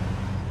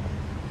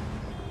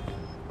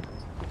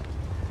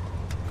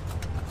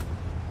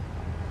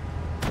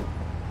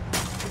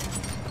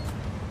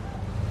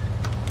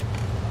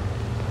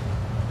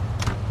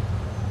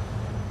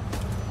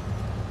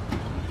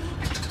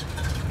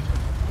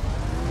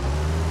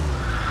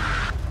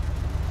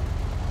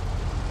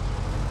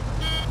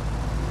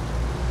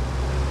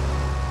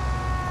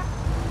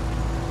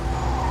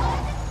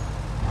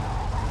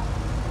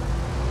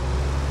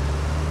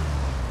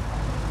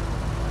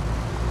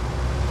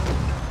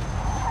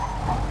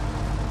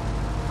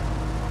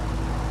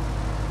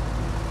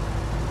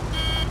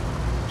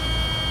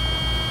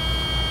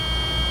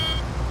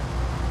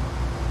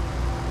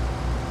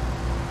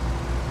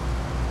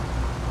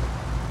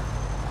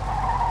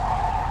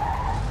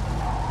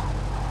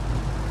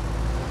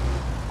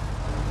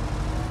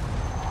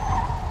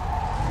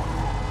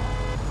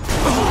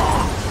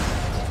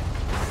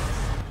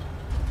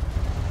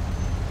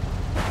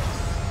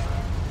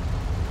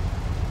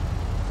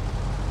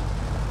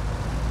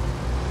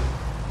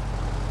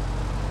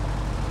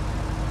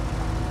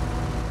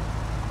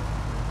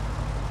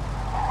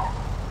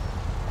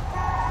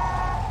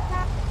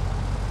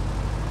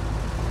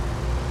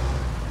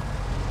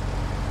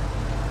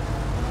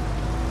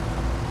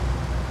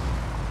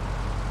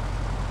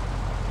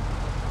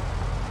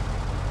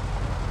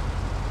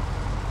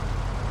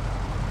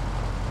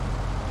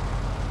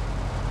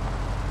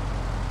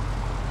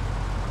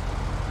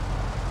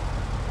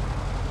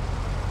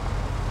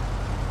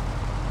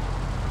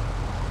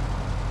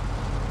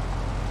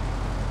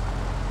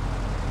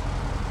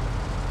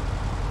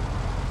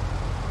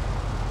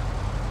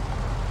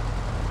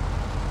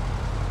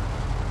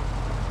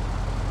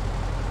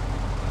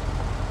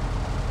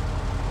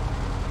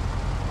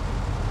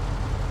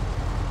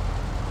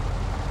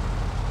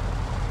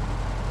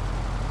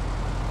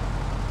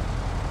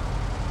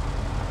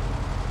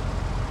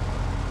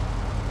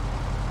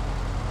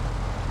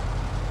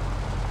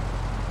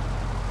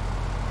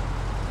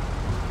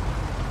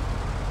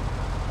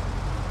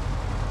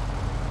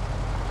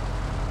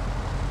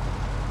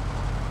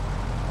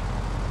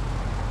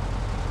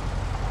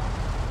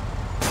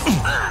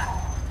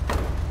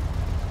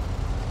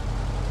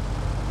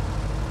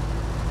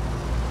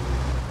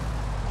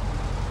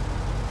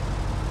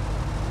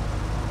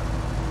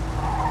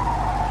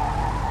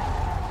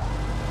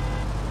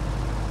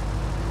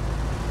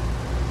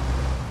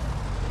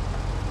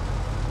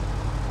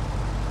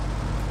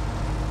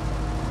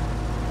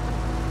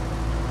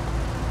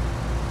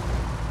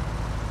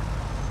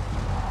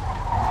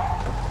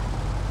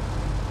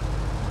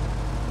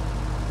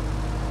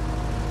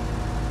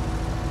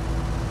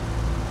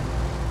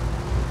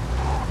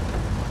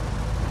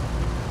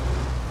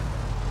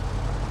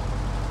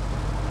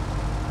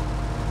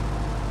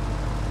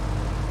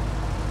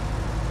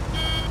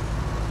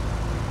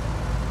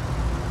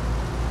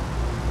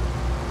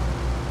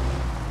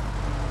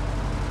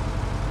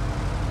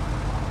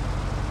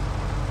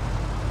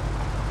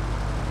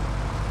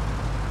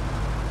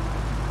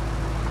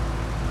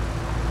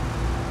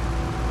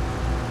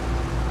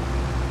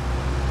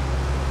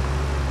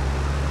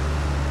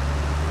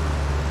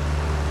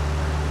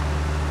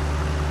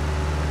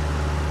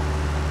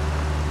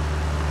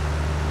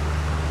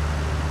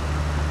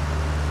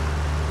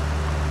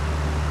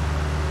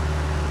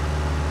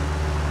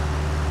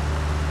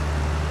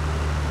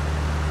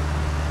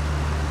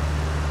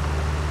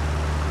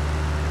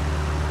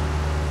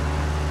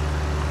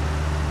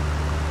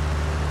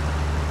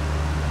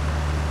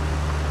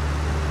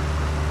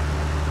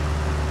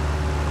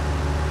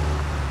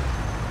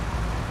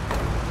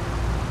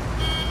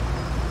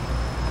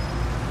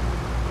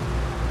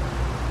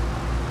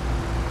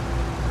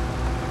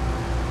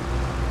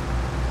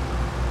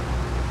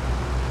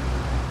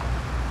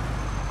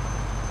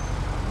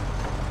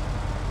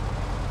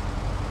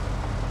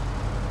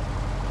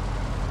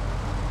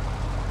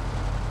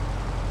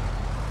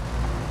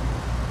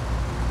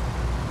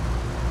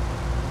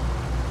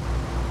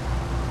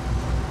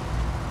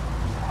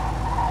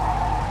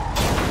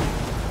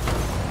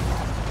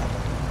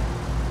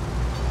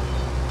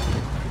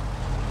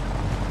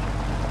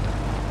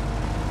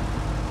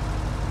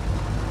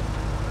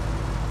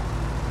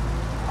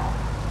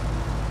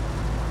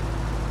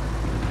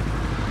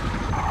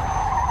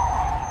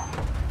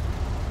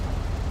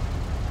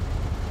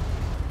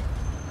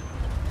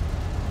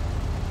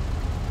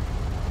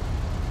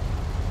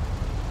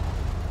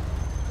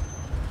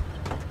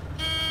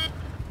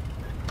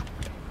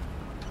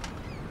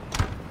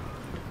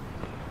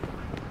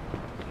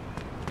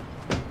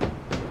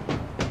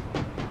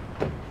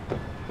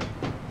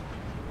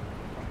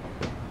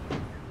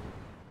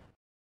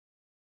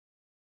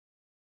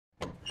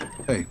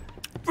 Hey.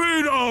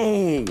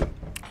 Vito!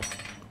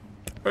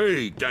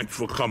 Hey, thanks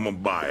for coming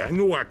by. I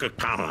knew I could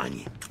count on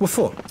you. What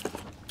for?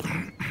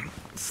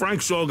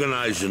 Frank's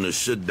organizing a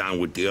sit-down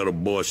with the other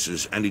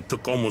bosses, and he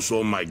took almost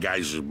all my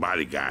guys as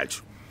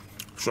bodyguards.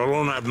 So I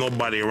don't have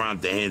nobody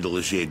around to handle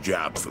this here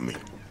job for me.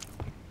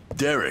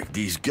 Derek,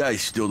 these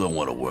guys still don't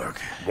want to work.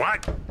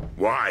 What?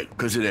 Why?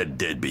 Because of that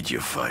deadbeat you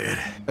fired.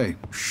 Hey.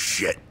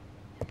 Shit.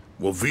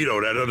 Well,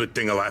 Vito, that other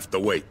thing will have to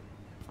wait.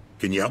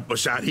 Can you help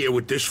us out here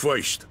with this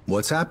first?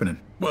 What's happening?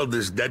 Well,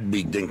 this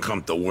deadbeat didn't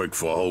come to work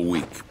for a whole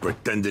week.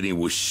 Pretended he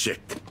was sick.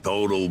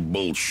 Total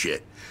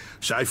bullshit.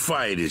 So I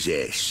fired his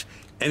ass.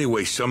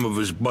 Anyway, some of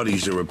his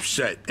buddies are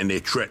upset, and they're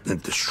threatening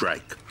to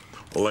strike.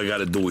 All I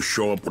gotta do is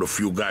show up with a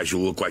few guys who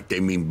look like they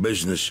mean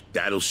business.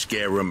 That'll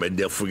scare them, and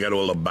they'll forget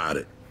all about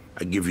it.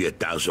 I give you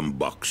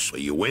 $1,000. Are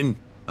you in?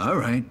 All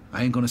right.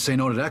 I ain't gonna say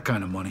no to that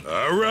kind of money.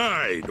 All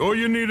right. All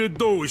you need to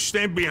do is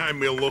stand behind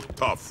me and look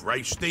tough,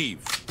 right, Steve?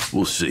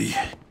 We'll see.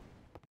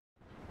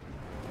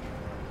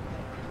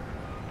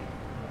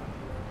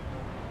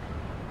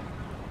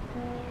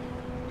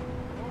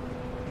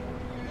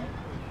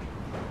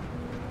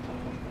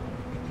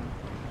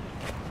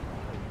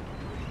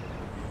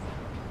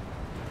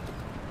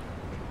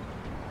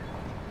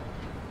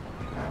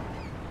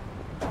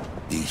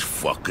 These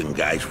fucking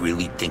guys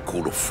really think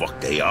who the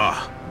fuck they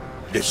are.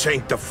 This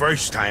ain't the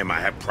first time I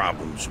had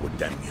problems with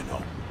them, you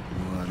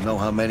know. Know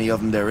how many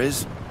of them there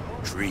is?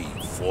 3,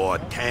 4,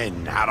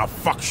 10. How the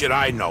fuck should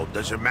I know?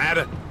 Does it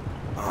matter?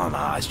 Oh,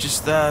 no, it's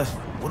just,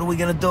 what are we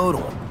gonna do to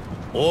them?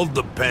 All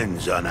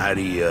depends on how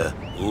the,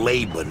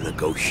 labor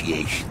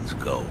negotiations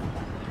go.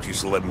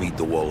 Just let me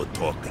do all the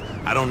talking.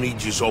 I don't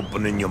need you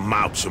opening your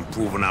mouths and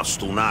proving how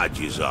stunad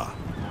you are.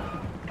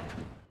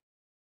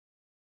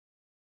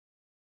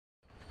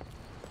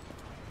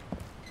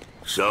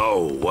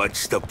 So,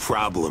 what's the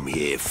problem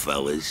here,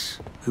 fellas?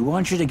 We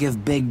want you to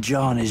give Big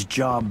John his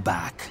job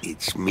back.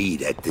 It's me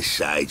that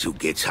decides who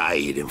gets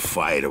hired and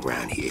fired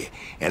around here,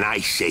 and I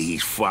say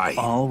he's fired.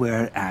 All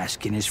we're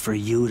asking is for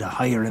you to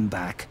hire him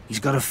back.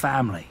 He's got a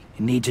family.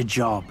 He needs a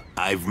job.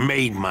 I've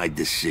made my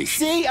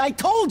decision. See, I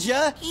told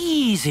ya!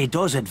 Easy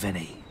does it,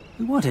 Vinny.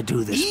 We want to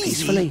do this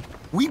peacefully.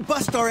 We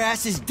bust our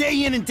asses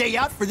day in and day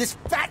out for this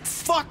fat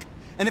fuck!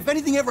 And if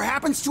anything ever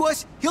happens to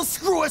us, he'll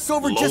screw us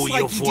over just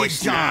like he did John. Lower your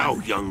voice now,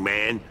 young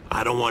man.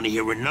 I don't want to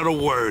hear another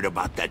word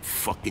about that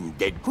fucking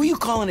dead... Who you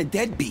calling a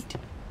deadbeat?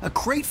 A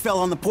crate fell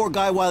on the poor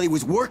guy while he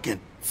was working.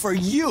 For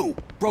you.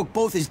 Broke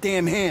both his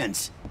damn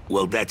hands.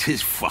 Well, that's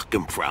his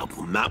fucking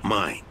problem, not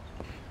mine.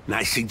 And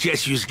I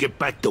suggest you get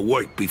back to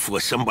work before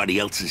somebody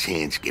else's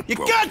hands get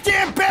broken. You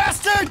goddamn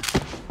bastard!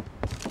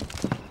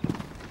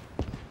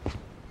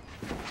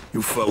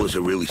 You fellas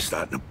are really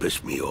starting to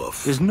piss me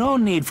off. There's no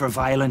need for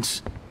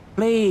violence.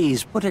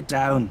 Please, put it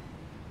down.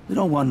 We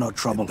don't want no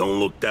trouble.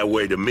 Don't look that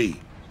way to me.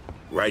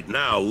 Right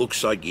now,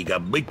 looks like you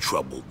got big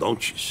trouble,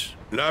 don't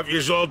you? Now, if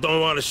you all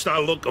don't want to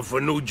start looking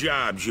for new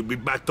jobs, you'll be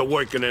back to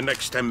work in the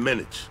next 10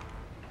 minutes.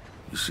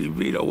 You see,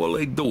 Vito, all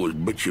they do is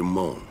bitch and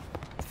moan.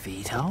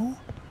 Vito?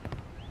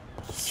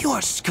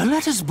 You're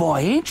Scaletta's boy,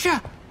 ain't you?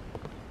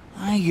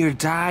 Your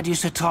dad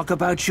used to talk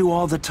about you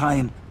all the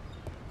time.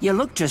 You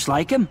look just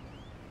like him.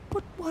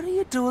 But what are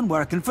you doing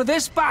working for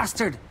this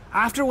bastard?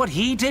 After what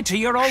he did to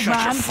your old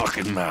man? Shut your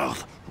fucking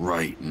mouth,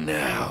 right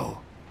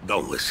now.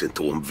 Don't listen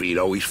to him,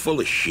 Vito. He's full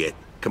of shit.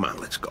 Come on,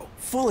 let's go.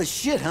 Full of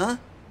shit, huh?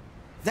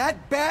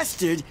 That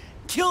bastard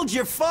killed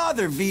your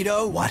father,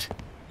 Vito. What?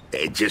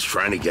 They're just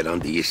trying to get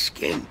under your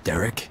skin.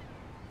 Derek?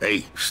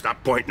 Hey,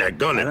 stop pointing that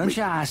gun at me. Why don't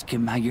you ask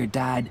him how your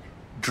dad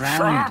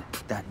drowned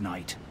that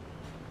night?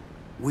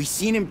 We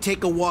seen him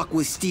take a walk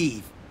with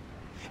Steve.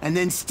 And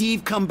then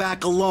Steve come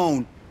back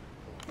alone.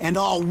 And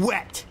all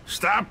wet.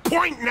 Stop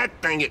pointing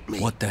that thing at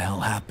me. What the hell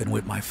happened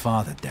with my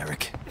father,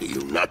 Derek?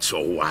 You nuts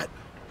or what?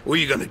 Who are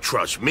you gonna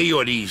trust, me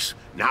or these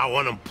now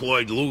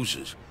unemployed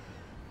losers?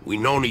 We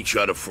known each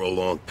other for a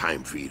long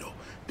time, Vito.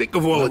 Think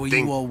of all the things... Why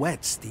were you all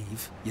wet,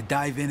 Steve? You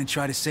dive in and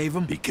try to save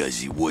him? Because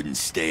he wouldn't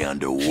stay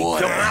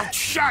underwater. Keep your mouth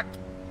shut!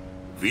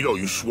 Vito,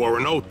 you swore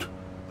an oath.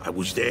 I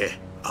was there.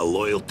 Our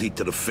loyalty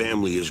to the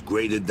family is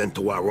greater than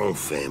to our own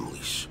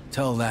families.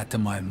 Tell that to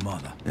my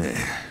mother.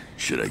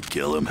 Should I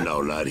kill him?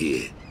 No, not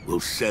here. We'll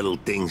settle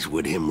things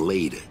with him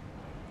later.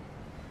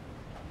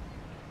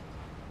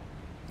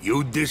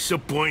 You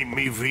disappoint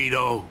me,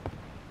 Vito.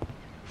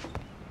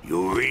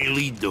 You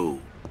really do.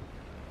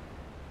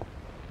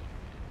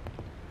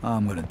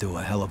 I'm gonna do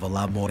a hell of a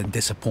lot more than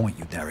disappoint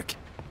you, Derek.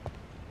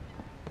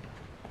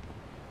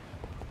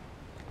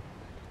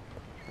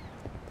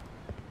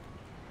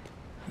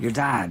 Your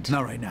dad?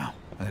 Not right now.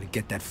 I gotta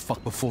get that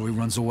fuck before he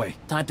runs away.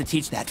 Time to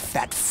teach that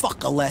fat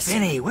fuck a lesson.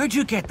 Vinny, where'd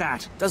you get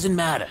that? Doesn't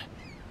matter.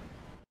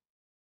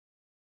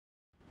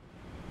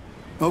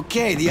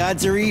 Okay, the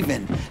odds are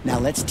even. Now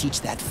let's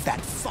teach that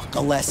fat fuck a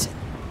lesson.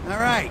 All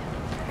right,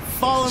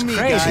 follow me,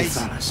 guys.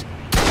 Fellas.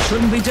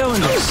 Shouldn't be doing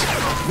this.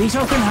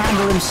 Vito can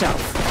handle himself.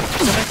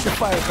 Some extra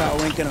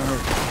firepower ain't gonna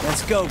hurt.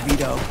 Let's go,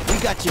 Vito. We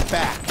got your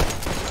back.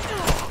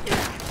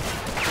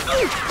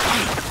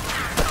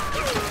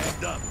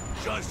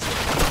 Just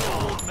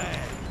an old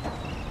man.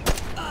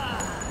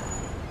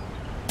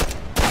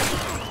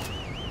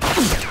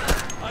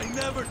 I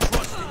never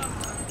trusted you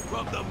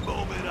from the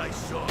moment I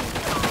saw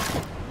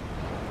you.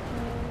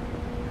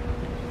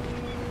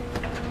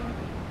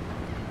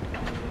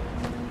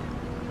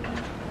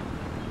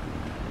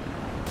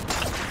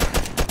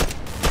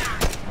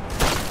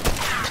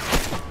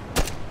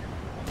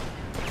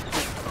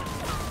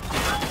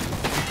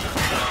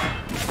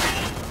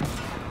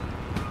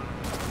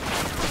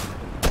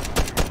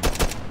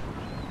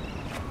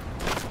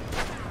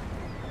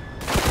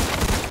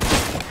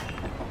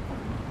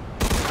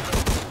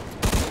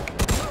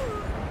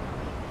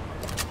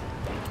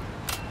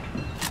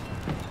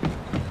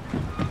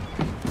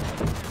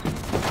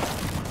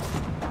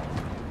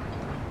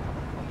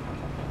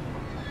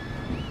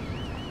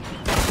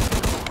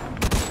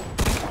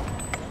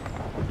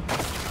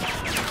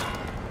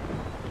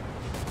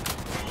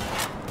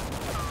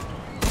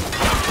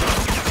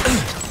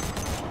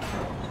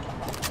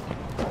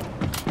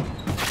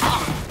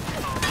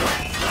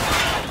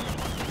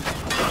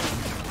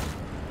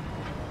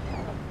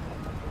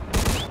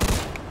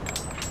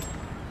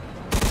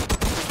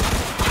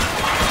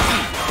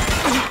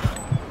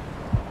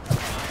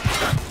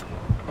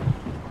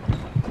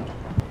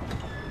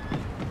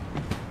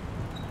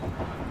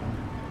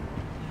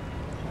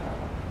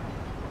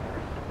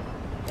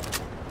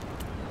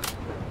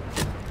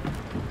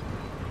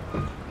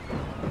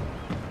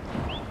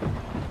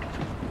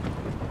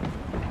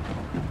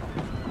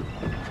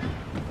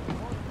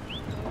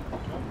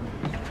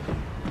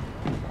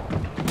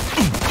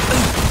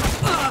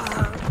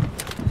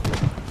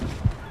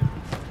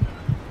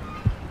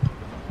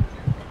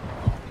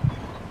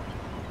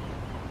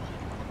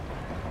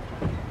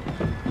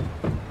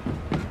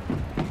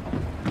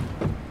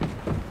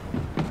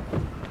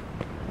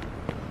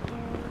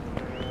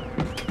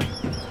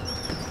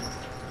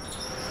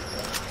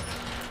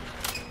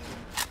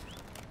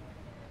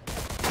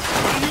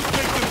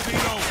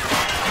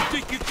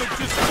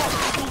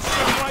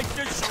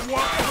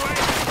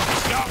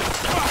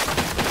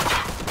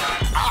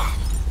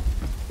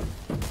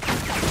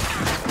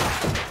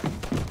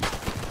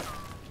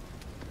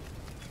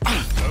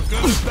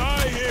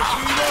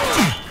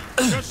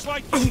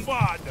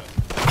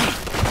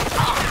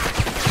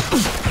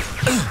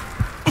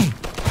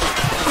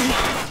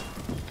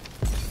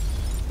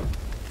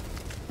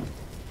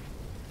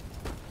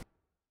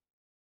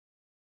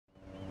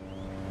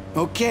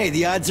 Okay,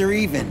 the odds are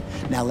even.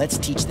 Now let's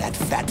teach that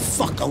fat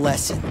fuck a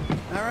lesson.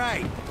 All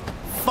right,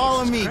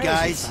 follow me,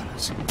 guys.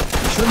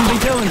 Shouldn't be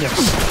doing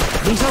this.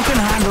 Vito can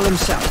handle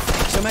himself.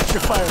 Some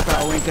extra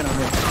firepower ain't gonna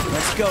hurt.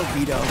 Let's go,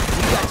 Vito.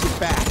 We got your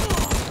back.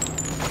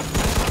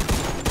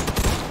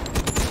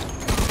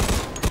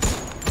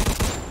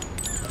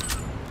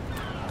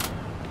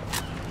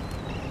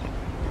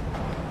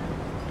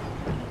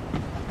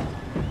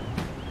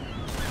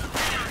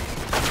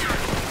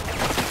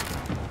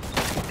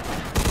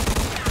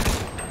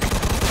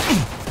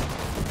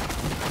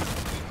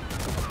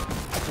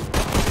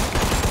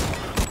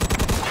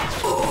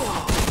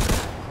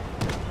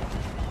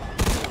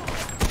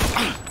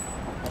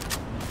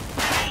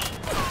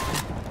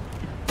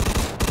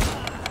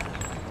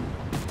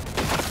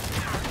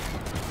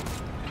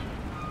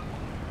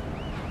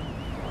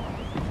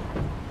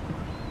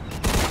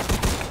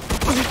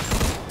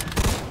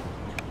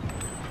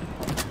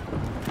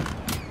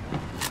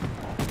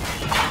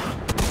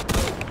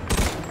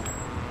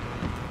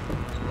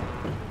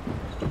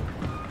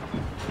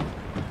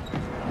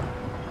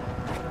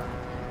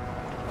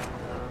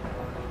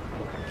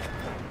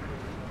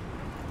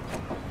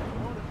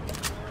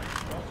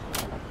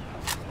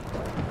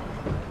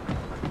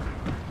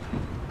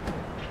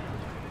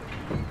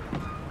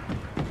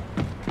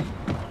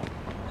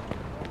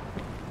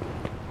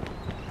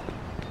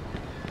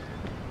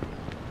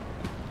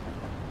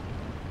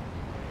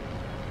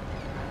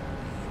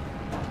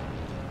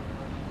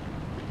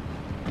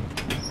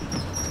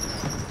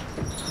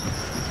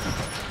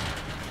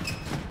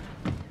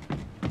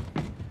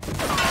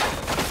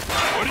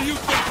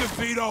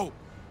 Vito,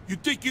 you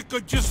think you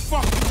could just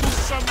fucking do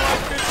something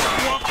like this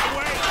and walk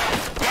away?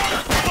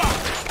 You're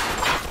fucked!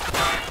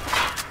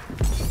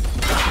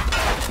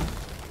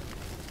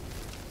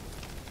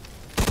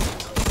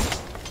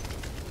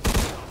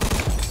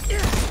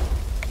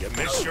 You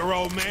miss your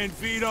old man,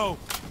 Vito?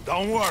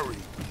 Don't worry,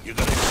 you're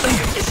gonna see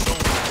him soon.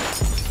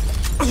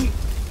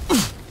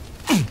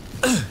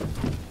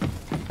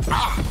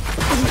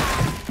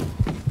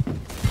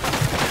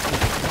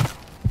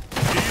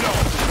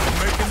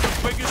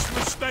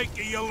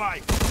 Of your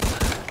life.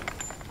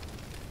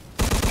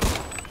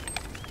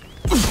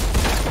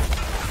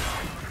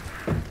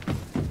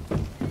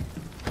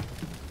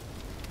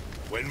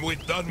 When we're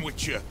done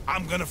with you,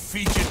 I'm gonna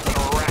feed you to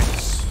the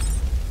rats.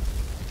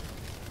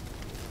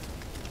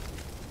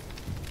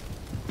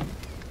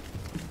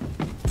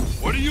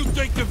 What do you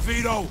think of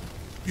Vito?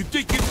 You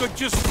think you could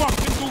just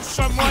fucking do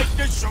something like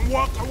this and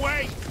walk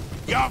away?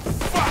 You're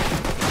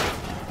fucked!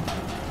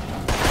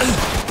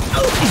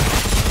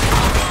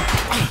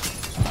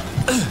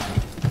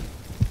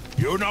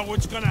 You know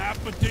what's gonna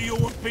happen to you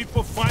when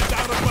people find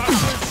out about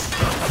this?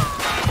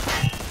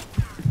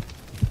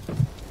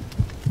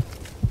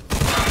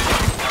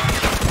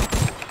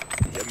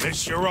 You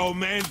miss your old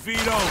man,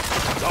 Vito?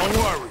 Don't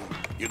worry.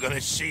 You're gonna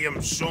see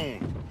him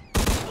soon.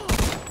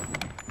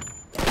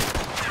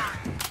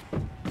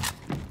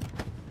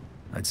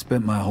 I'd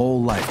spent my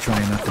whole life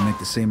trying not to make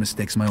the same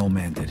mistakes my old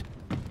man did.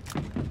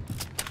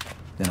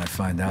 Then I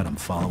find out I'm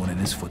following in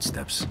his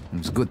footsteps. It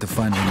was good to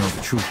finally know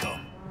the truth, though.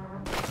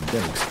 And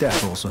Derek's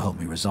death also helped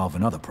me resolve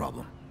another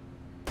problem.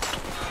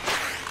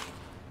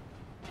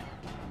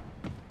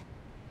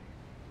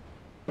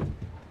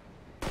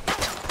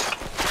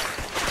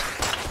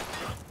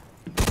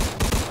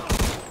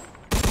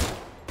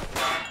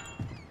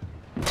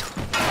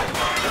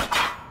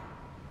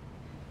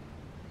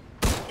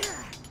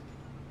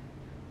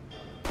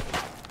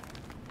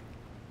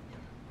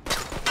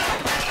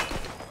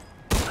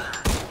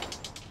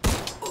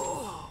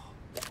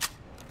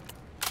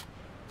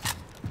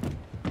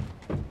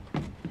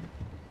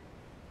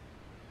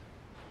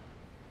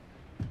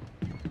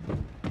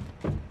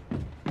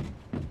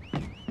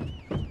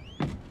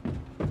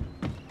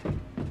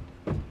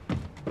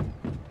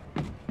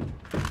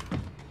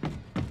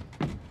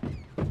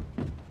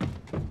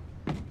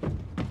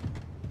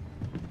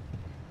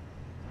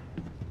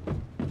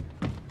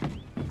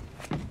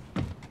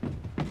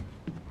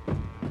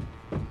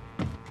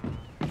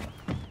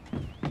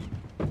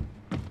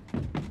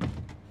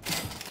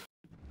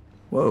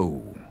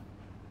 Whoa.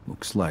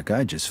 Looks like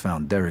I just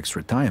found Derek's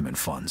retirement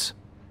funds.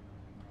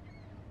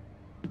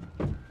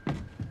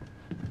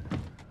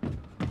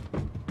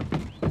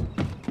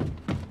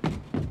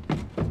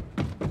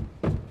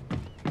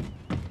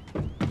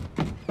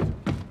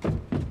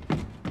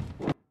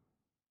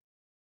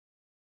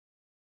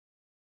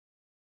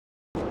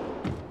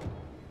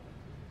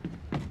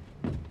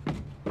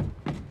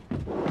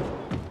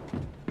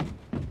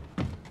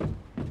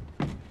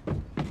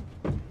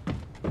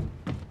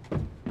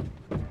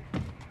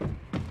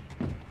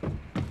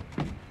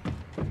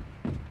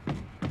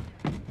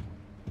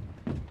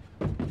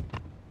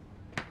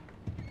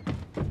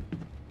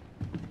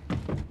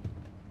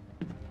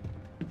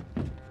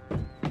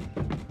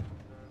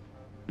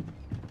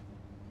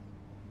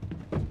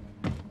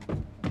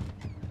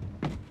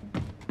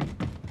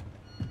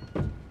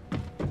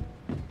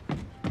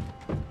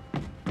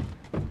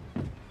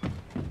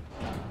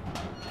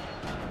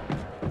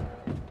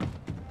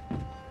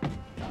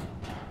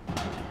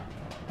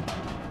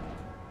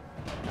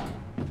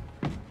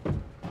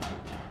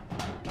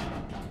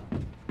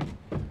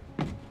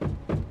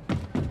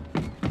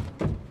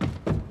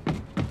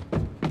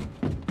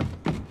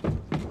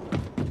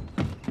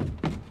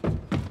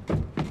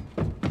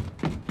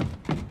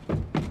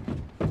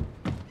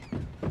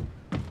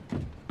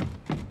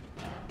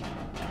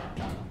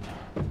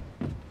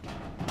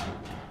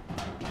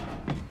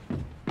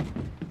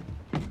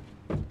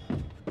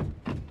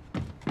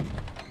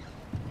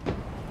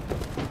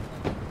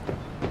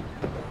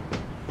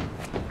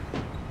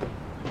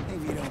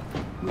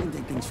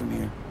 From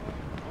here.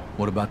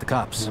 What about the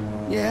cops?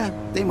 Yeah,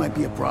 they might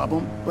be a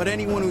problem, but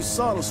anyone who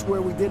saw will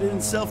swear we did it in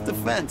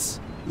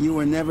self-defense. You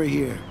were never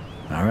here.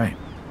 All right.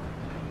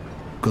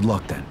 Good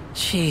luck, then.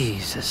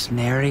 Jesus,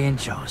 Mary and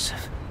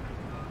Joseph.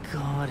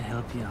 God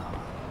help you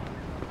all.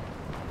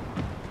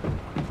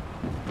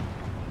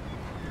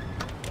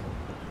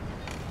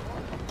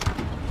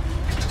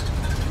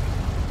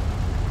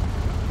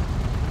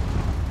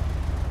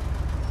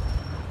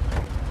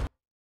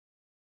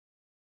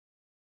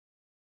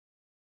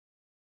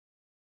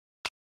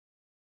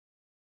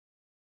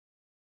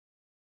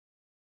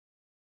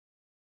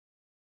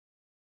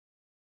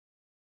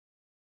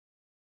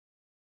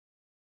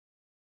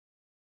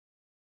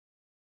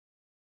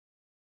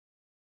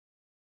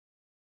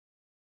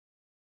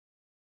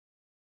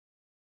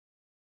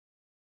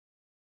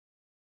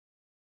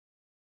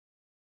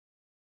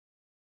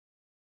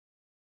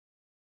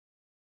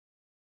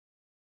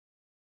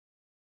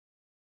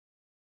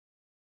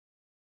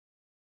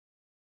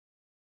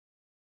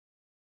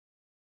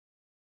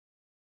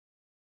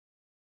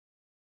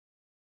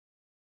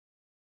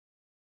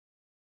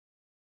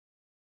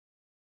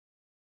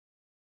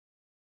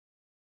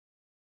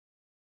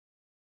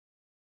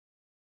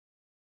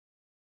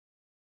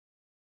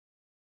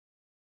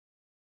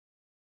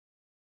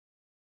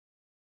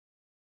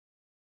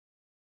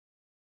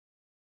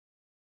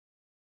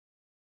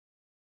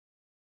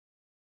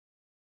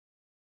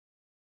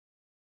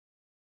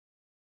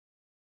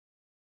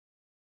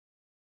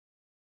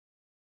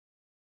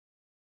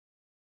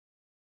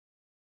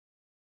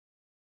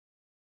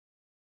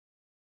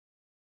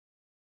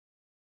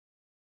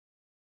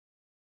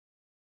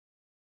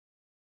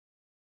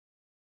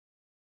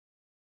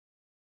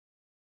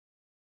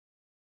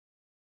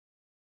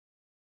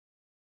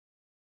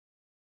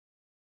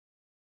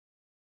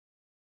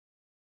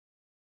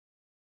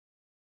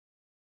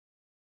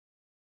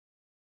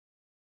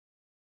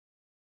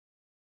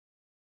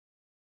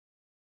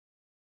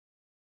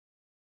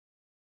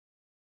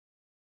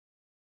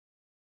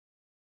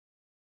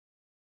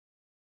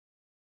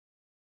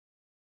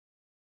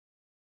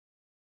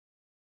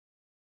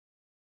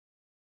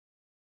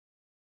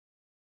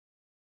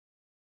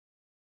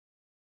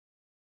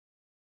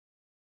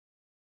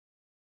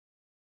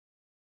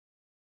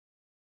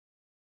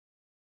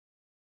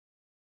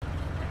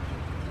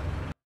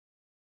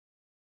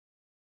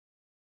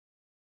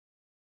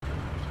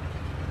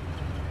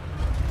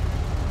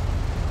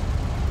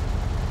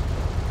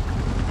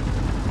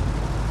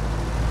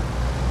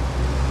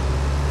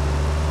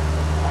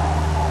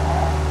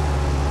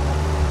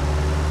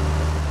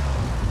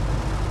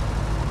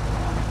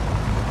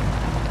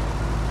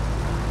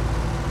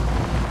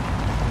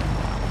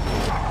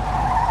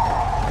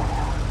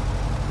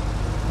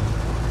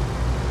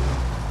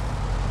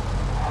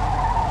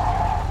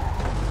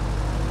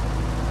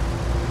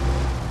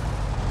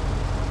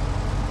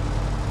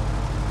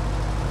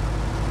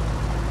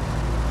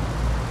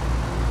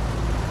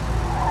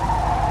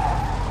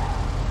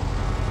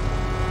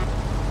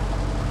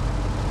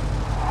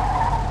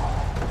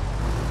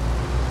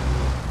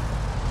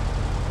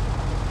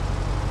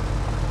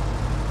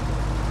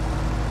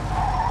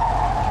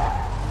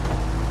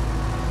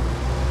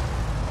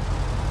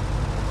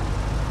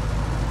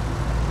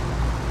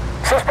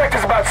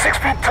 about 6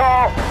 feet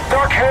tall,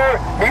 dark hair,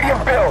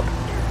 medium build.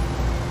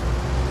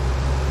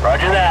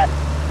 Roger that.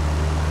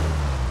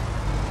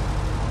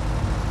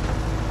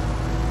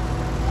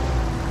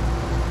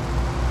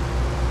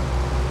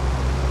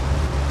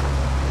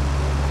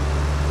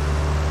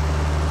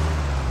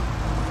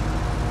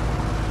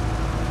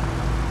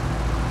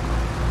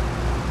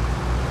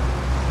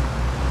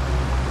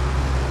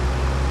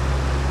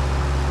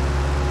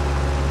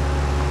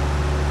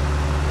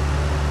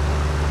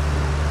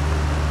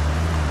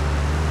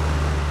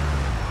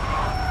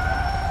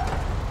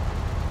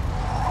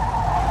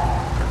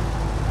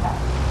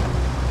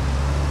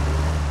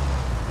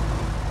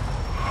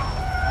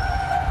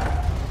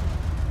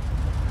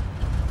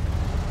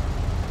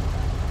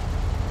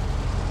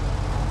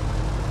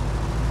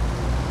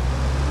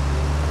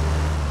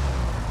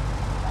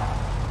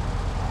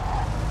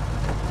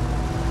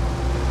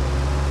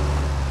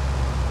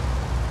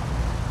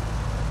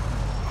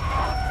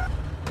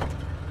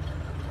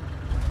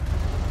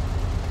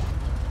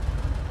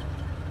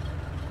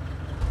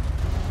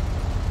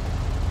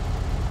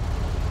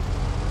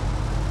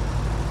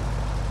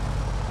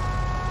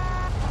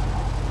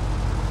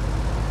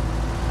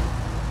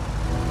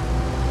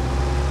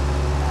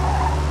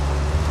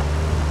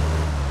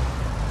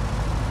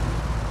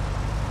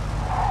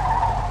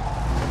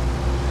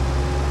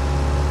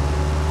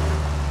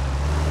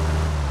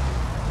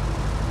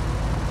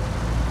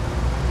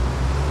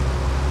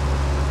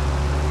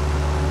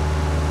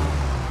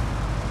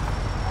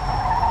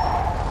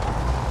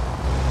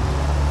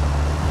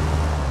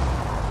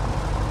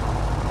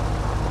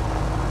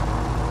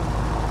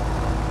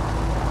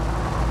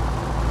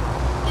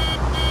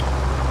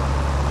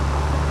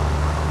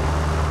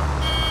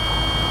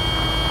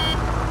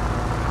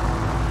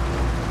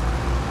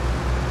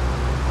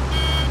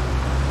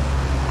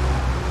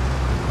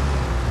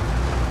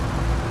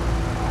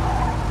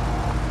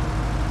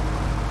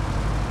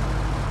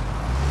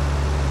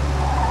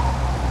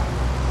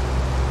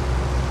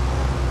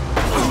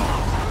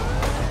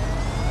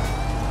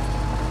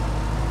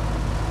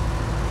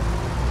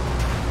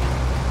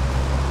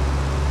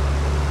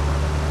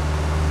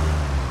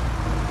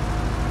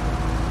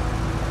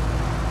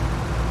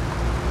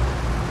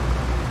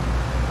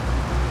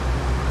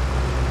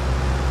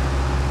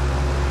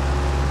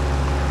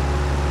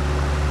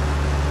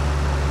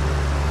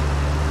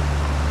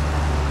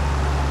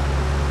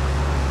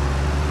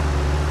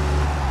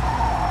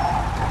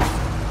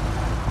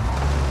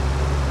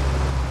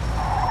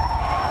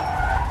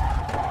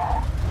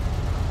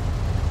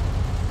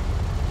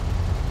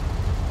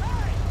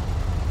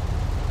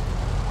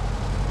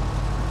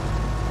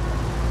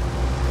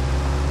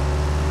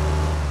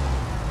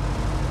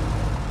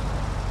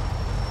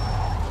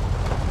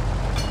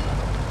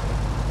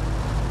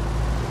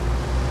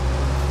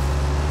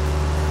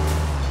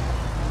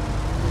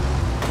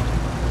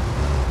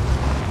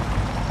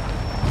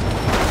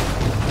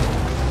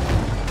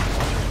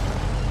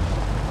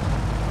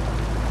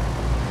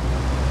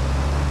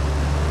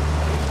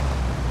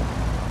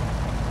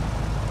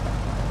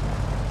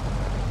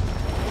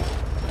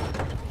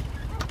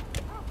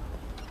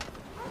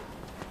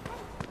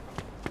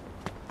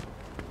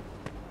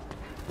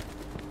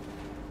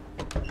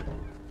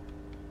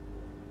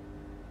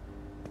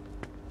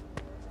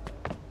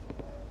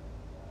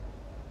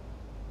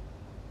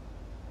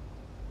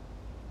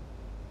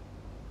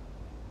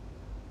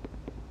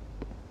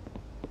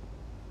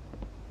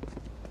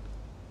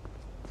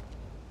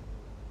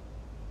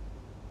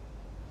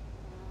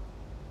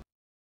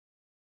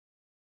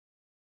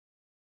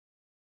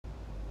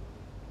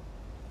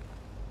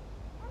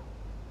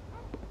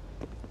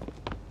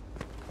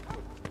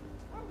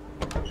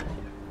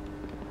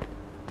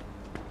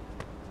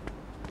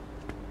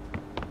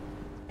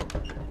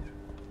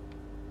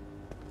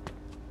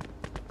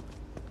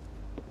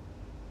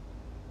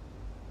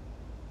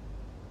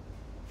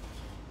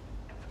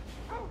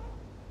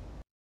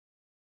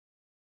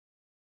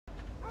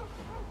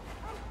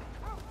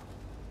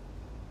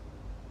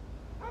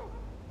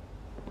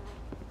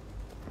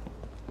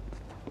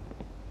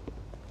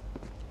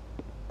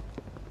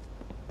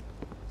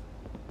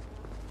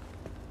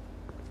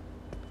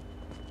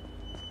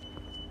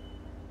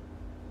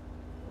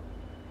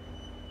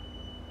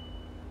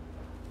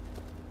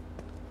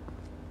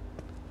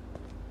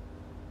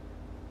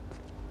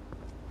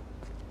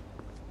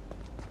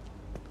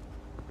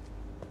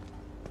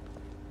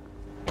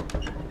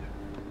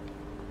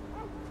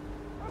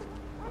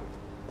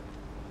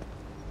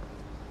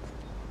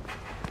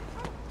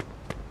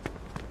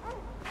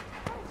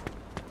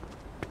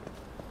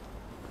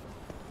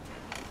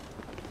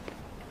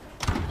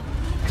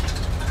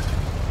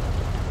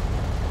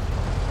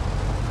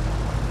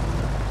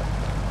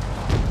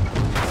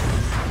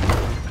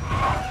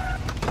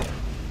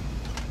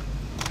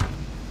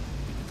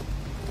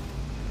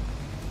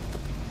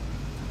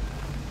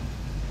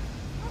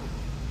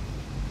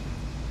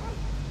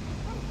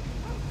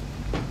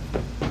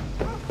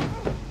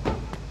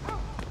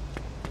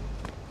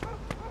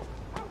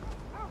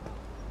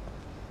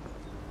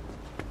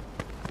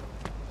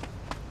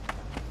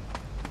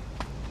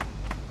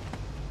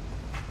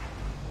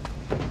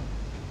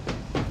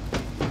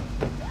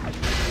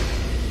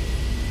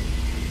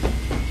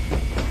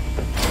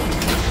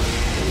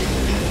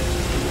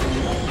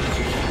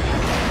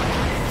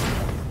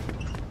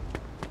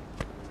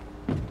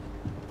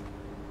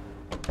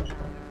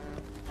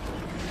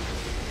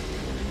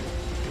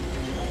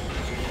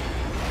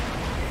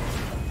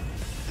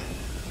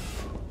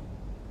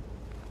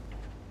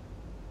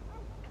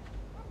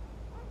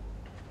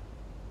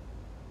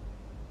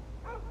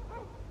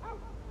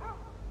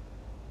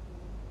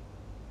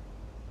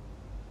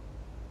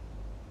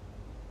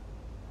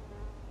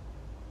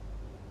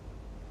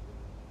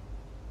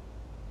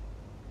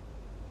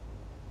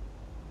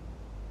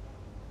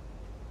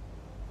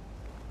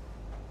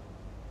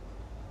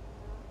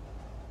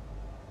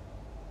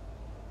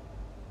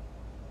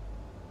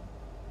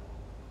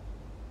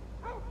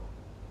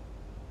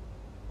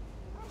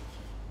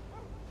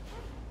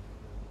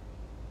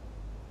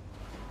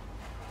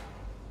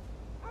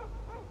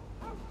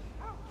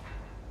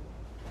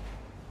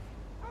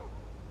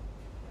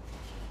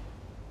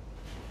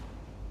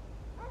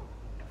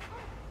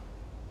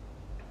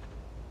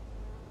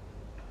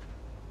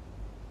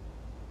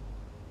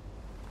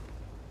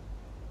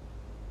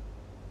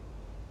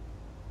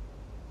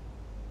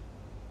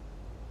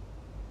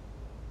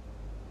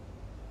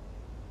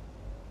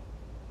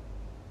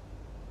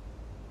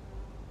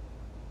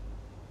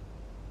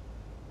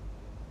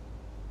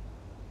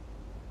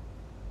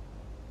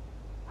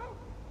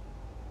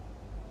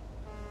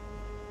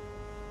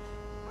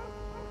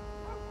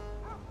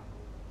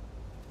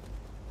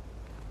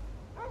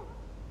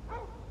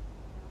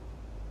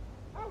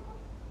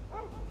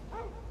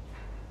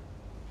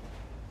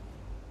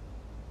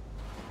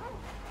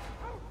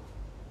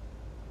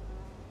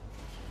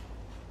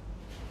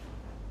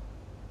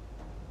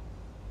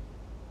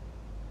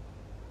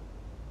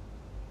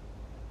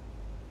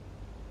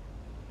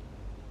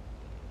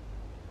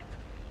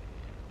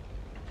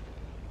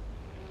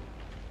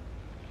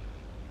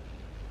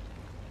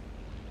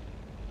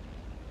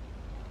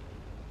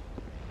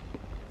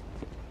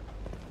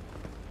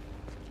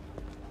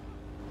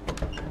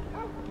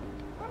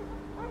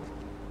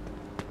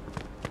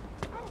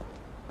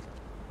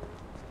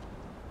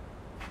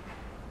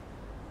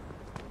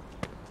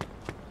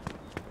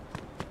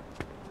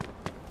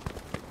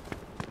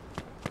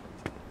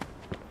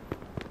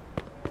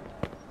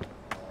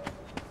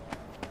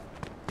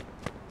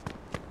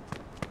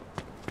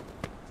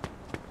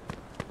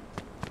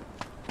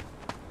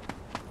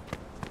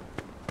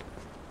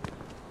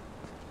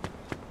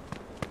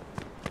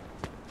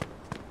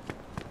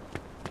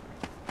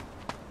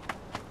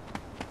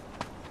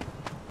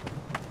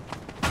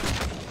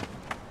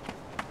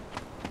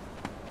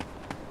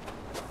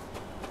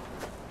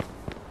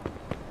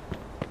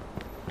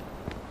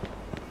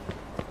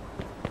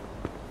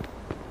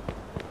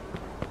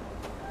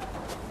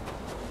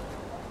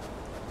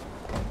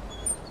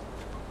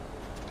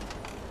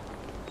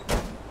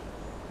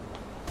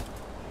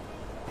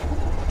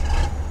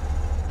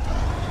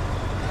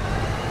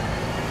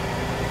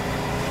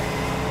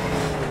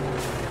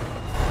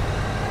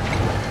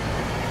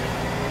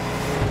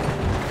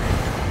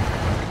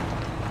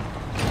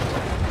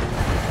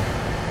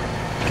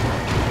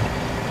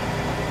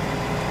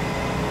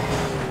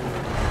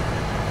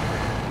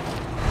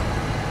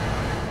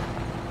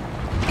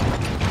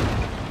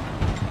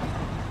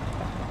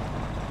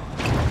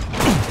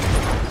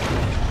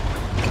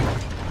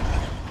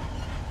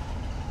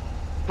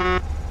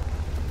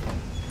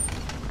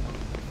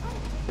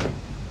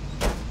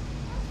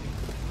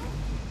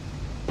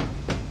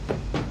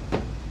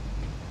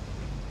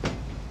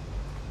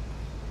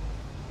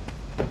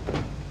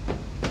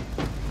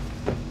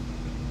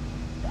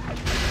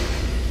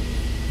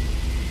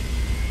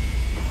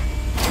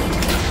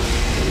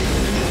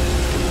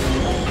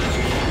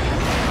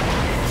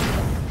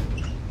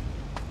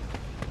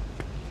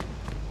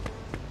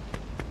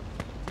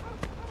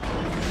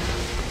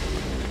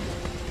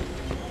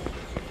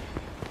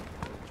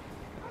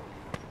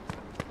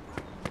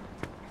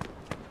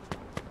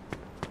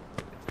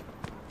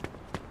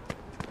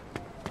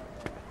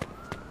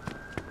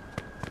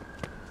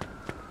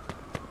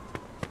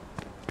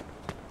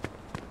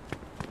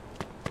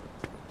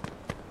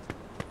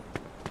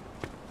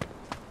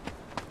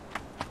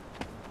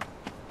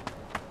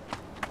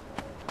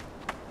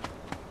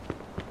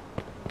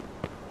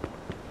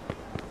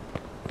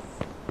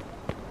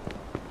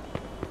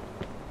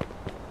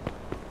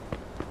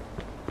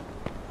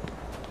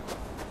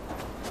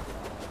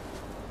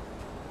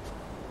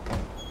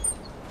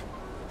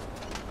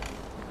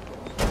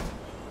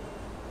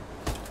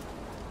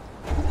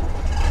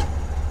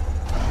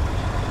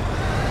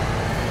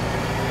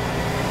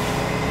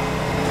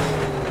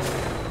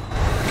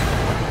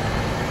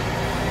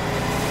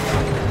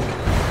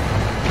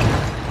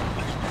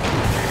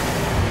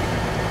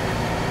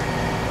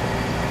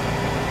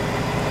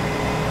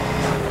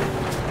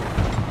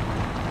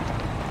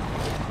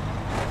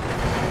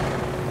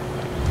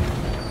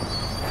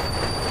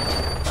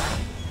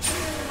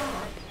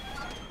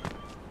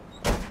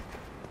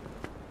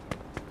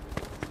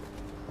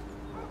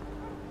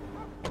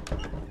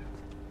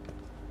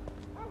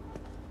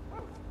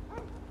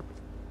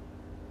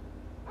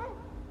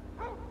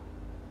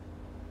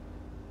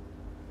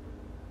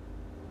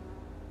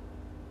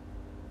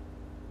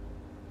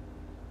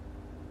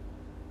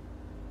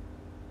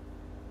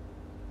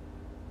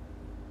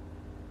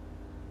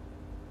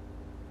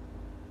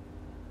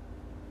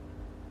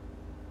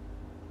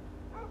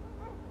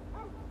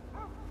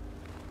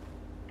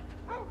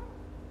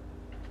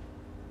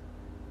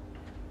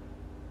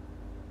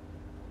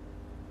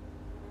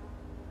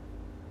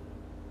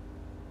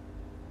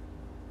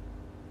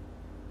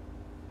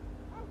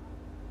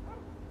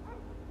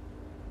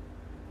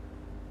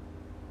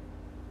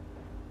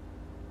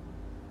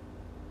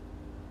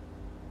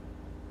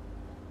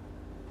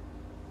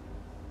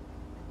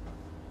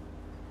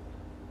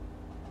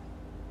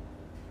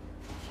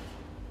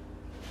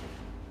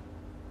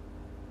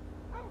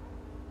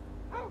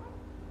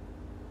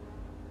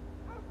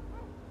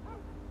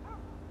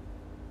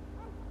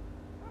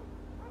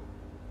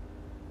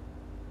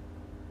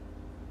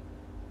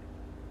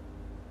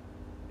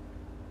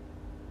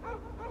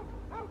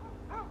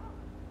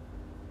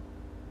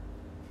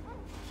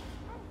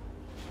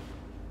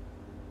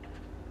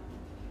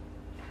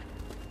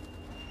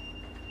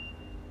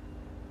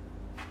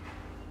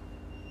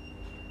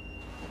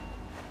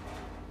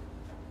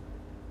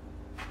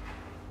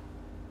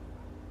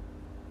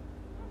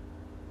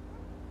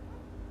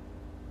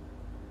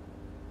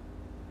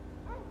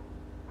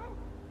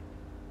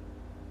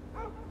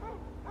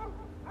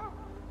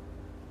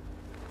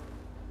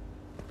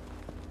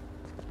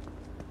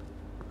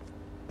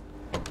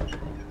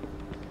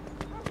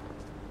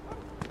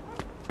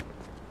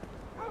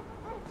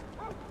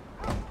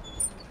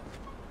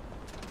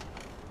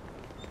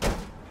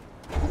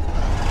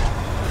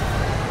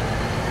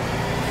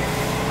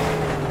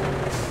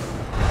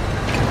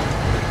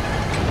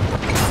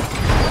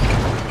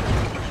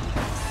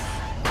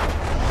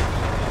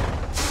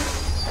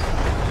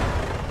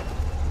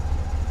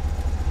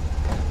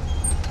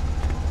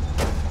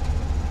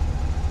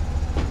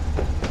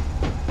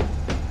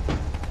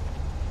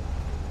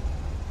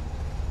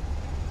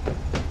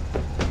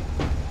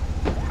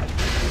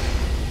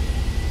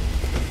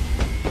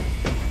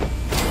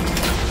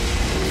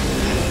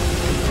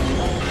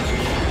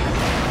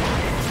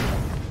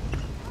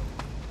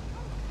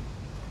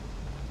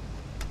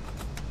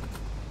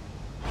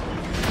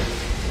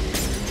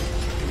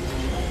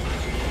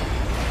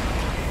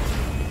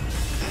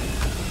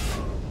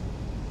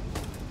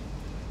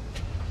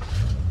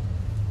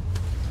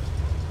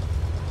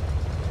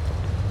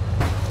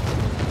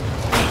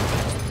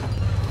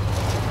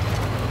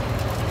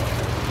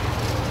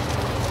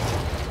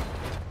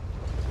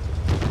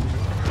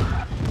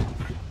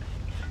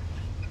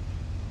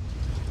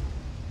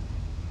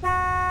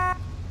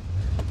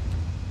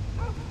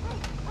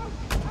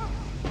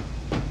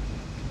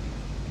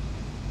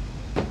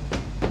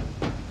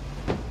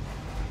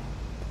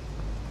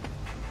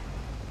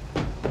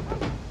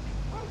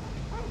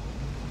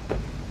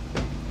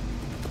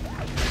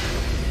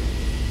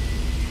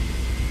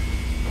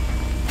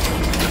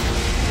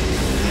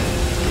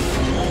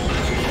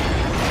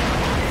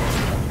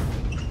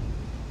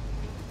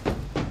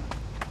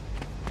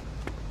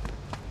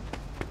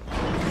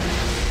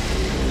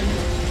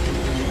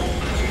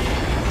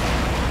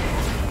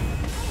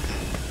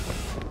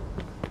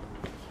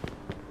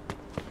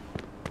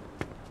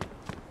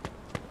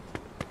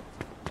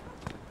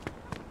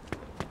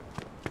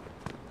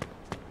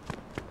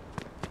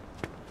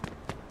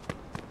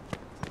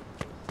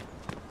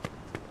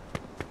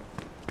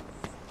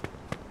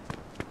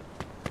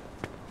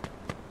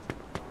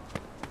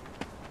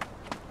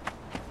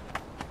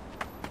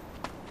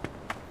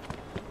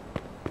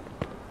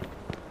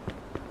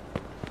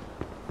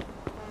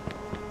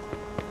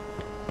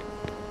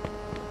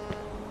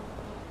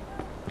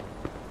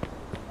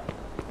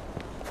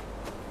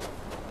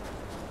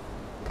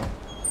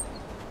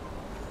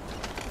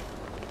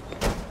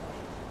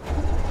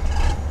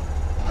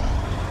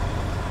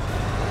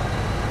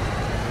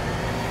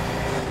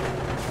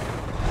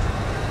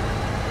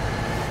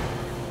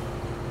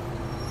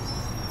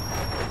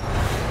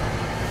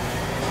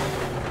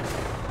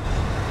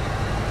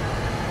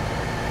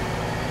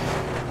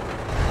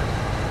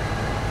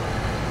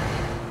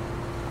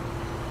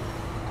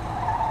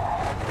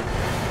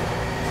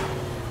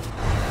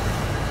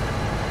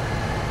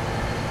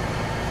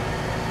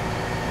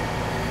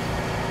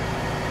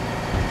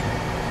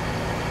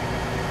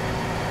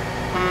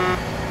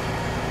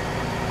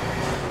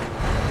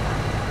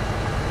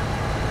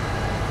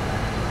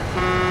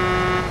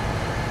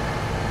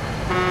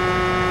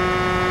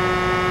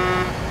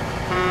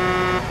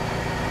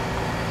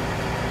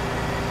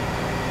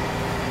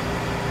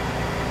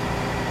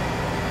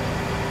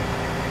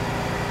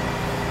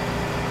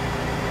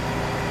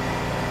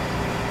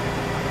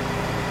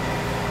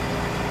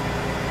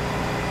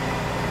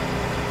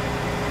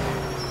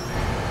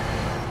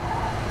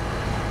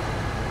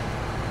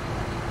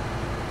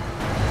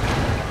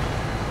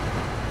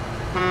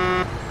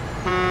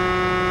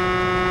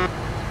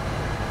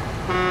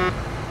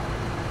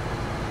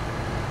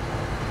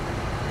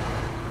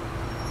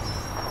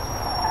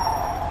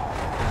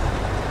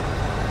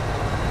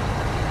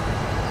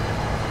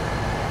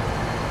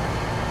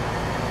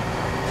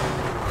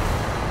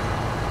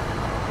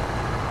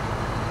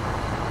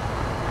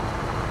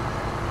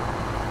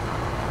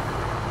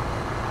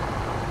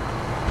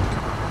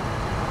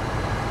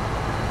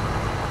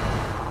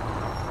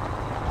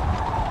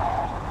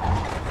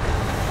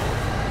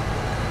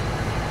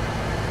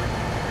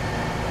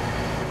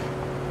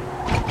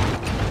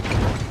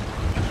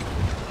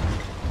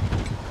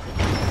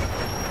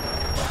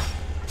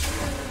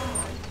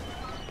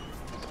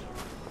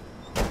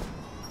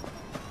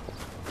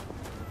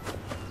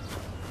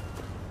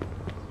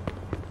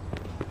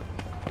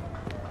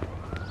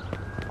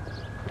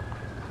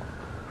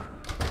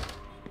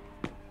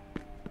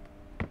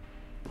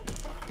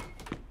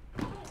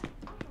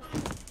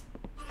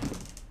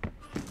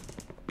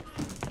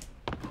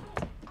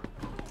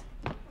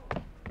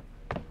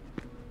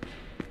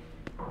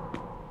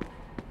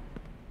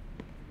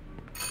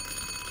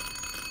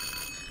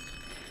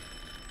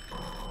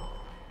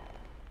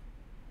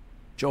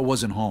 Joe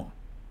wasn't home.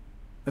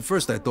 At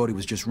first I thought he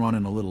was just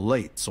running a little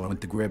late, so I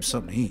went to grab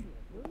something to eat.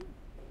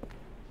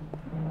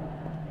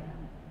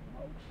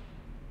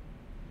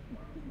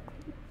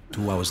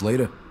 2 hours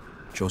later,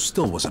 Joe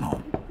still wasn't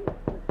home.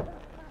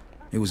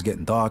 It was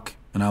getting dark,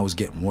 and I was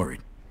getting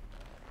worried.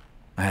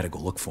 I had to go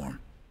look for him.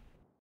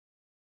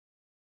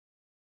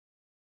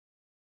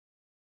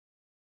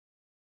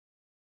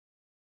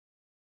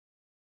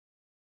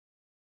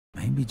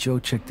 Maybe Joe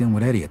checked in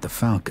with Eddie at the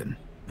Falcon.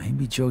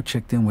 Maybe Joe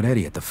checked in with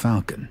Eddie at the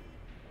Falcon.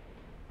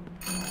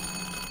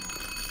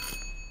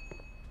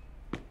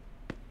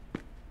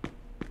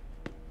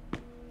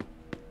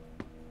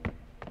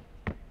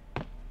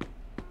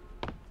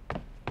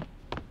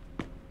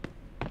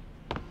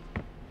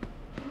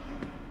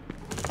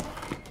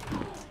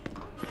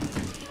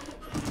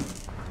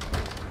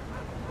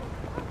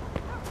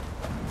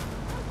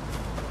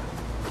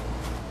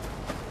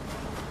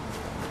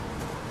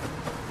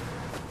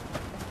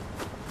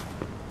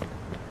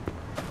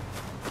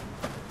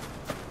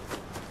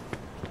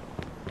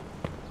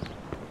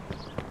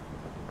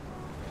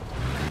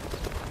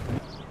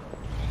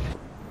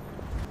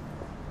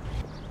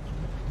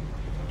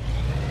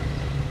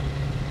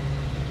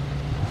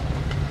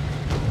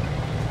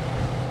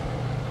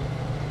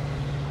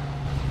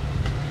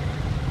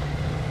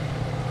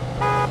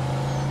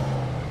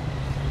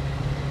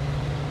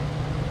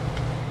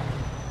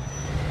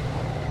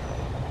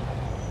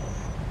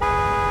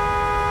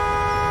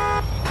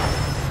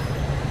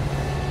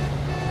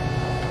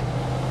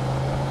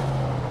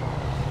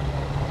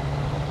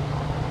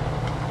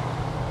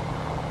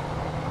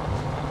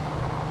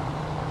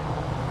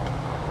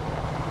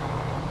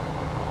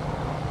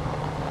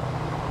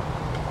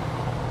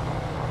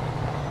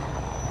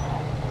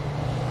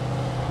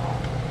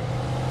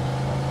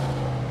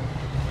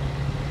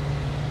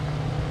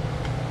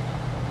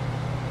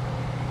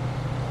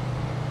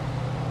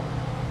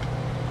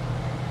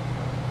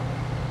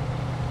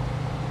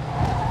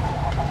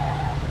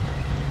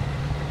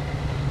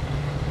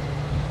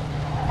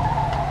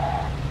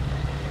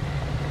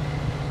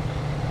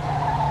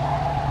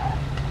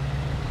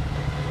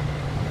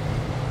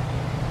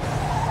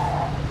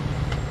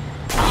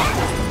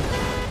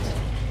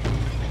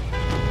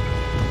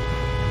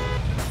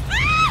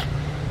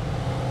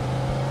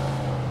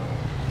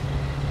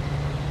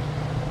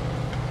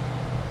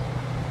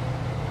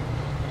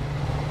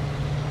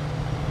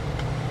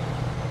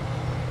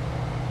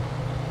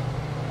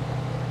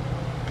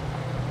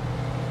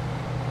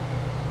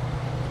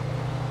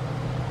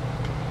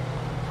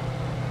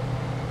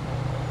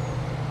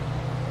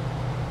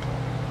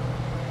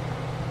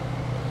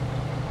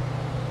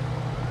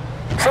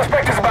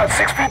 Suspect is about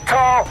 6 feet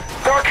tall,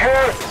 dark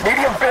hair,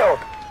 medium build.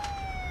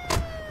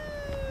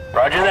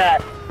 Roger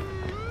that.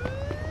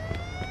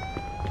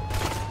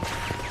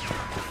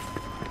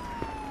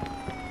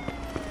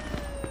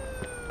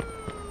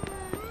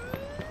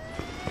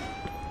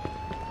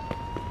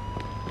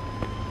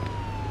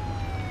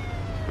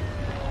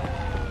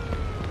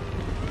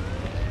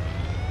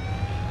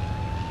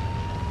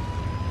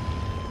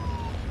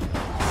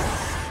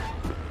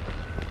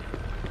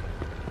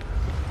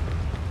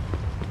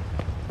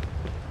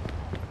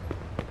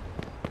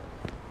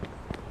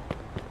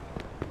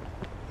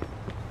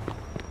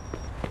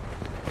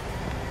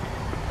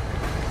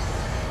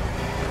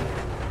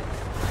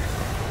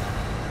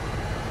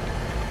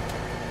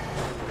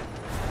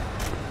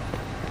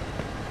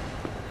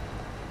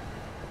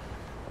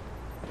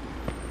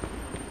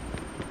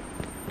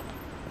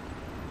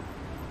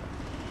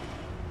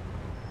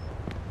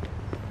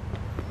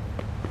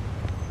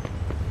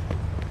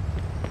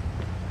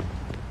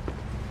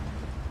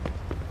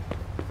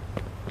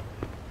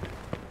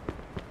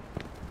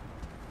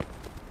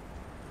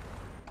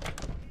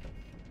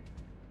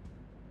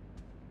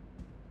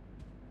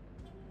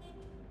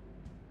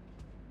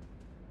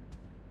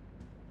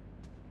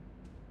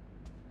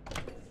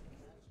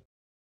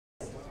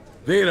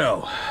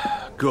 Vito,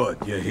 good,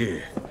 you're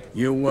here.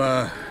 You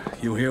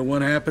hear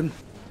what happened?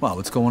 Wow,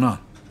 what's going on?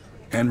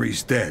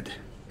 Henry's dead.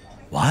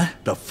 What?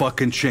 The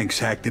fucking chinks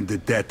hacked him to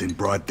death in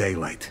broad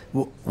daylight.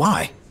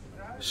 Why?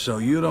 So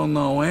you don't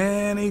know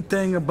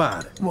anything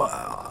about it?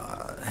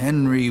 Well,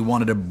 Henry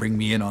wanted to bring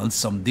me in on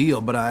some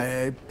deal, but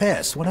I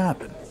passed. What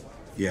happened?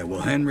 Yeah,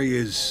 well, Henry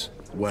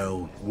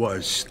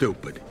was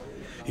stupid.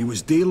 He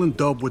was dealing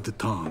dope with the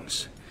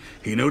tongs.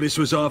 He knew this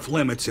was off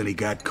limits and he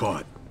got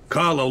caught.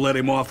 Carlo let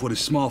him off with a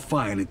small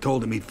fine and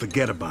told him he'd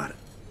forget about it.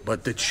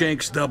 But the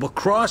chinks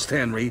double-crossed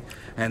Henry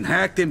and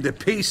hacked him to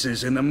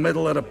pieces in the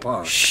middle of the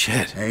park.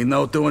 Shit. Ain't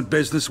no doing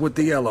business with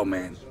the yellow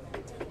man.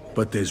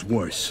 But there's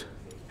worse.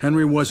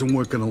 Henry wasn't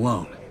working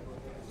alone.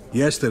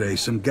 Yesterday,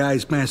 some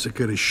guys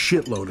massacred a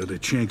shitload of the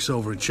chinks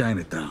over in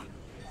Chinatown.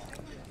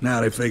 Now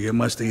they figure it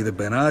must have either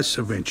been us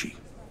or Vinci.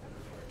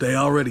 They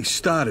already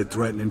started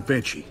threatening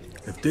Vinci.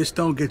 If this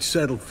don't get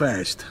settled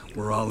fast,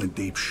 we're all in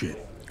deep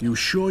shit. You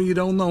sure you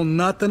don't know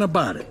nothing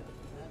about it?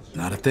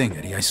 Not a thing,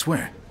 Eddie, I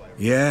swear.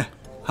 Yeah?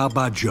 How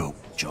about Joe?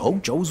 Joe?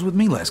 Joe was with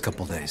me last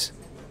couple days.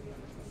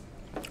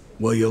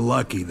 Well, you're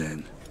lucky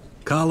then.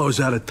 Carlo's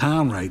out of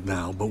town right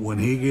now, but when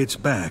he gets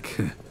back,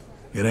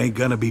 it ain't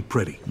gonna be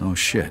pretty. No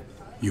shit.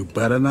 You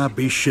better not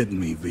be shitting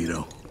me,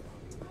 Vito.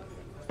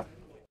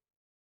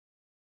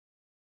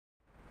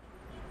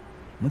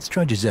 Let's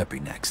try Giuseppe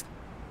next.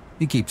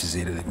 He keeps his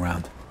ear to the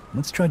ground.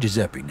 Let's try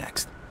Giuseppe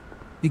next.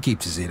 He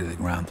keeps his ear to the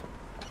ground.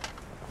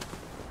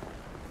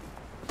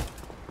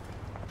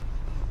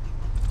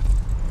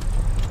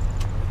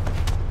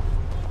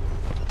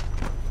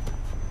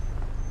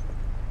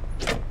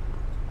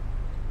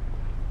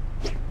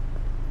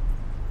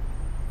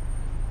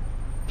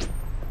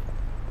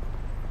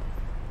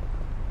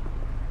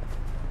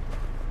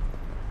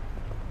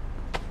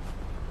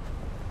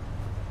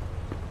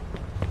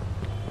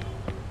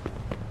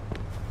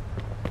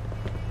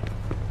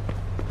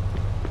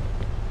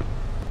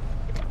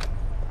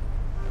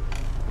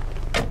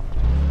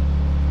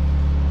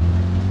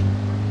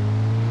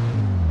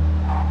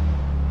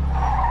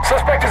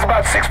 Suspect is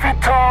about 6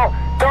 feet tall,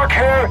 dark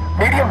hair,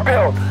 medium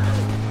build.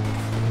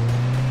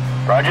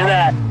 Roger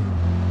that.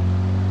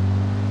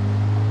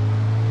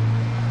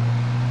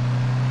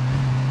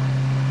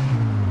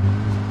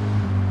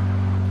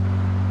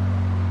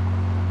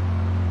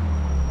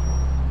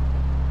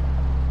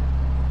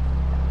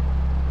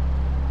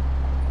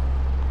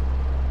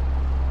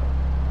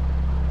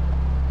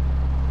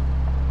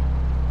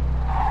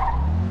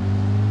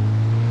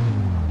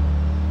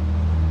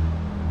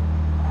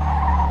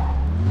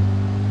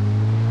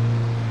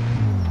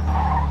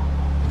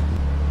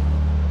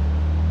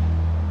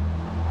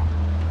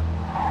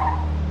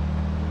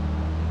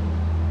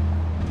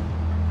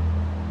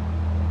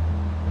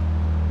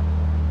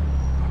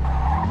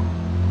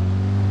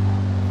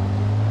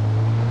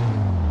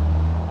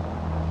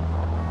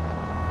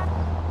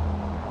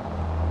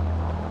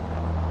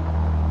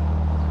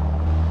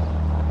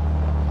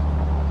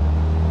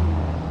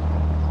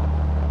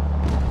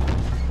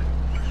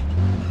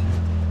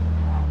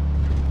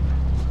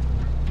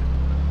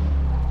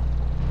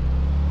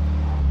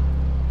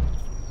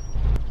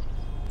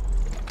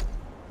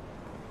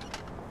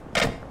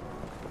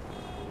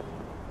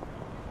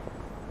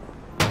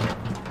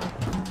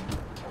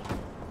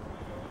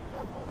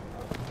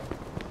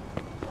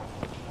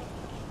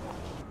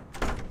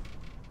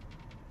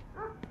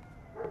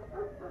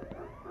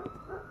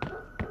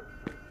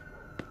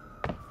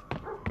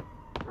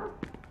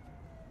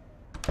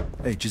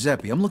 Hey,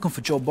 Giuseppe, I'm looking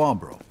for Joe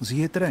Barbaro. Was he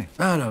here today?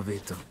 Hello,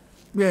 Vito.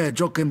 Yeah,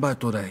 Joe came by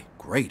today.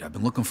 Great, I've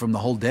been looking for him the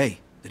whole day.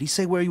 Did he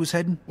say where he was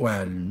heading?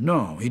 Well,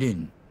 no, he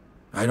didn't.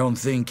 I don't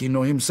think he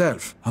knew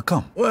himself. How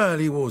come? Well,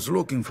 he was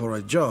looking for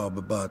a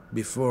job, but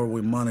before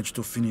we managed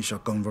to finish our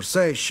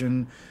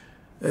conversation,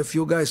 a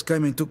few guys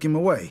came and took him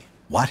away.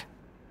 What?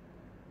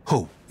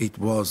 Who? It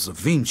was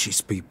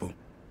Vinci's people.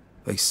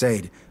 They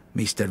said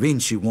Mr.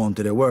 Vinci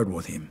wanted a word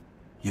with him.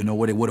 You know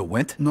where they would've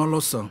went? No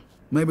lo so.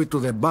 Maybe to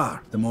the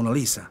bar, the Mona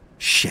Lisa.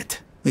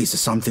 Shit. Is there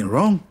something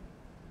wrong?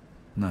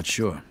 Not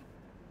sure.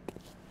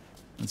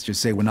 Let's just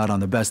say we're not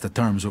on the best of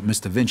terms with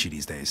Mr. Vinci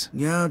these days.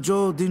 Yeah,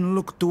 Joe didn't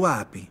look too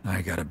happy.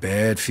 I got a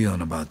bad feeling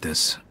about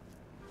this.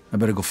 I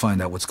better go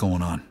find out what's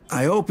going on.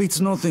 I hope it's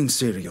nothing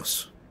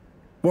serious.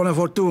 Buona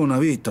fortuna,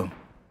 Vito.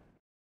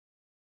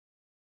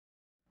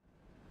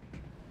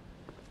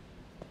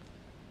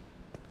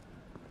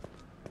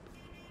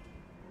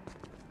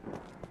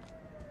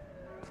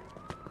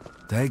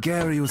 Take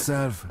care of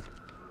yourself.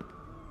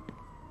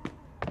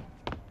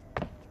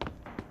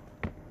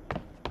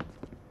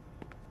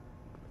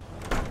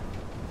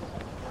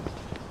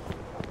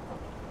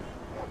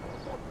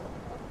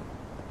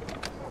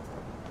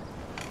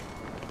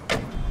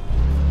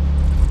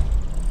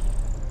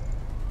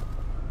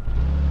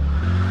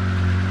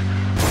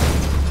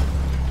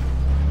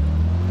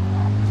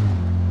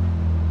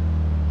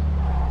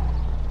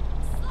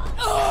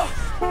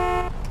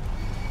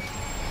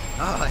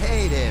 Oh,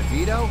 hey there,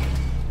 Vito.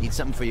 Need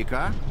something for your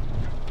car?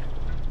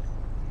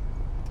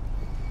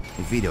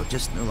 Hey, Vito,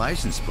 just no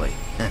license plate.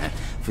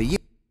 For you,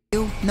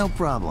 no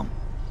problem.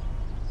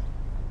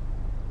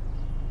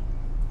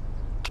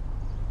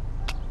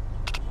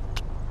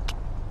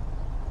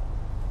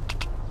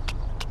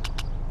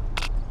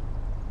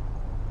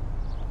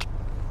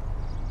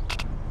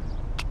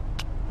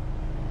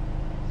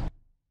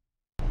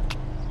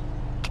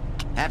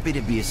 Happy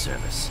to be of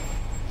service.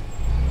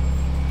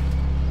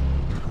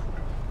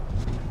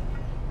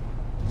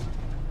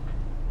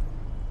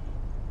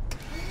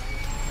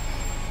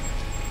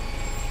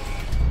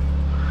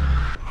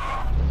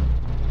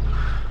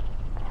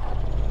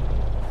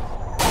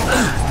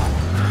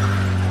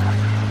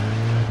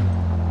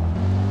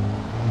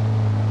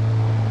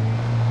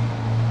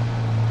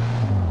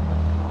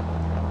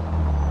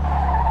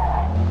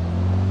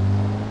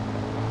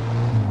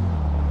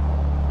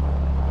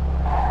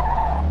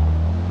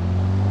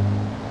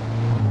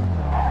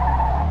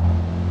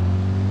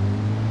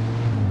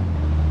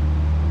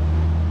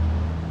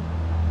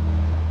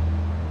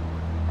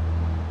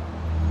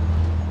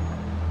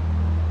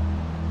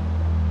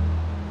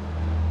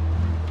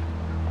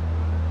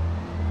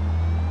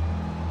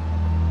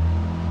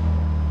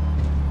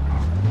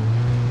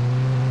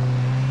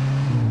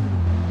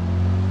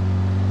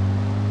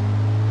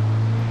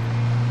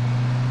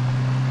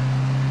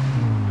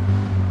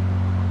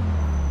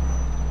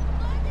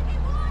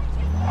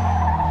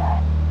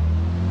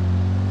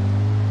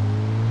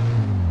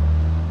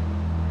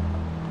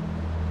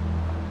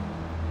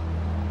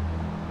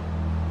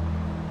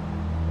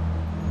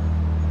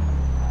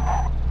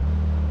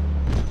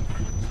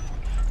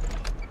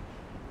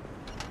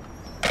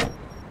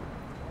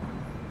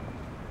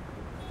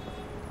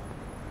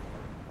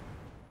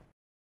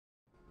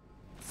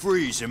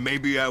 freeze and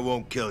maybe I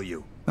won't kill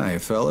you. Hey,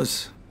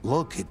 fellas.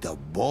 Look at the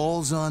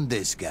balls on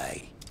this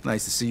guy.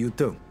 Nice to see you,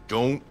 too.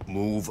 Don't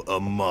move a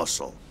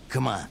muscle.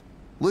 Come on.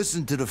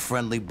 Listen to the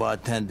friendly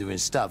bartender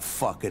and stop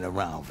fucking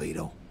around,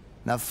 Vito.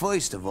 Now,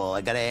 first of all,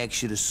 I gotta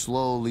ask you to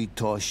slowly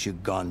toss your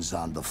guns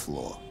on the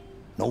floor.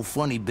 No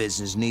funny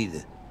business,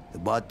 neither. The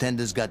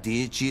bartender's got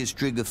the itchiest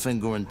trigger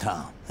finger in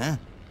town, huh?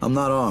 I'm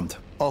not armed.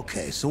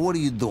 Okay, so what are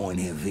you doing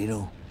here,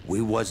 Vito?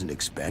 We wasn't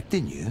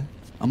expecting you.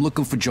 I'm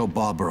looking for Joe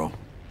Barbaro.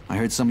 I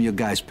heard some of your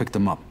guys picked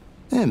him up.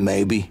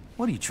 Maybe.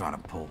 What are you trying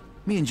to pull?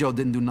 Me and Joe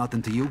didn't do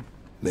nothing to you.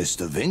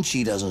 Mr.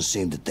 Vinci doesn't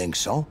seem to think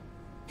so.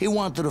 He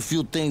wanted a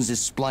few things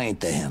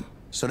explained to him,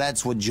 so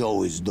that's what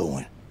Joe is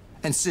doing.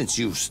 And since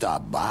you've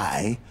stopped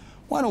by,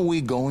 why don't we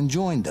go and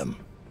join them?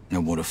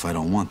 And what if I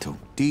don't want to?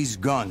 These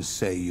guns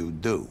say you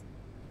do.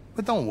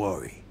 But don't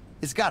worry,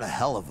 it's got a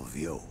hell of a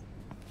view.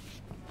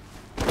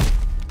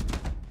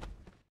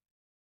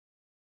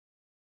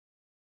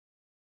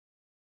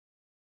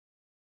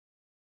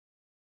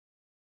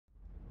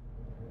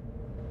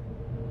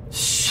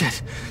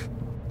 Shit.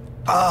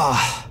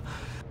 Ah.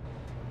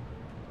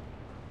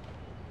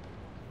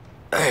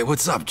 Hey,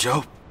 what's up,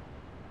 Joe?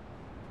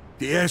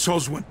 The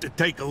assholes went to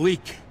take a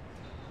leak.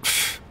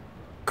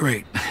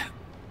 Great.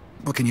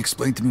 Well, can you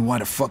explain to me why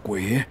the fuck we're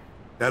here?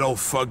 That old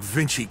fuck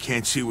Vinci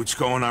can't see what's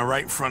going on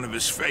right in front of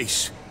his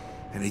face.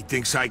 And he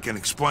thinks I can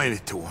explain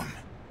it to him.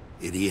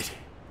 Idiot.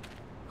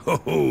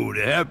 Oh,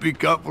 the happy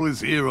couple is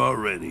here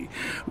already.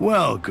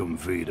 Welcome,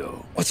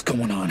 Vito. What's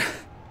going on?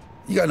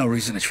 You got no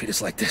reason to treat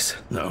us like this.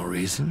 No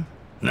reason?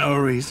 No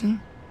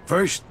reason?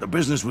 First, the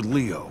business with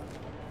Leo.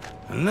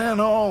 And then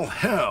all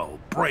hell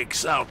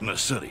breaks out in the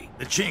city.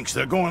 The Chinks,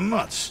 they're going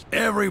nuts.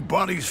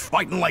 Everybody's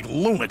fighting like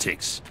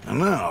lunatics. And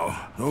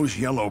now, those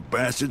yellow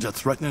bastards are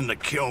threatening to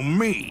kill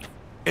me.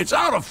 It's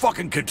out of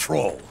fucking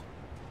control.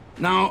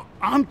 Now,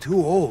 I'm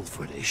too old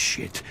for this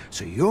shit,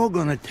 so you're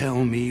gonna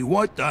tell me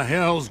what the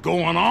hell's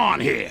going on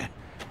here.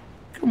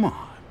 Come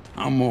on,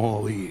 I'm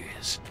all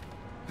ears.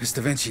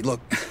 Mr. Vinci,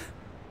 look,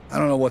 I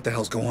don't know what the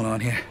hell's going on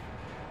here.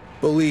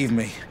 Believe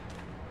me,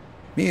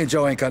 me and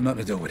Joe ain't got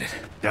nothing to do with it.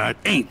 That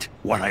ain't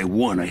what I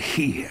wanna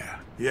hear.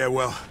 Yeah,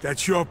 well,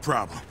 that's your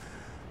problem.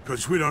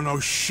 Because we don't know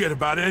shit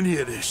about any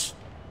of this.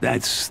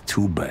 That's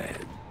too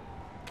bad.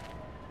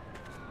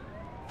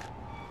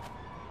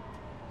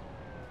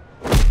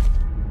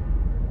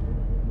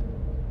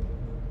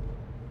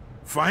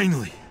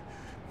 Finally.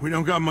 We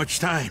don't got much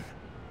time.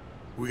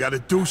 We gotta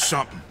do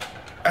something.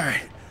 All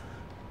right.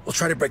 We'll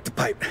try to break the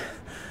pipe.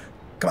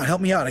 Come on,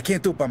 help me out. I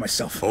can't do it by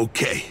myself.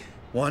 Okay.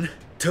 1,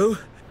 2,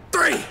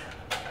 3.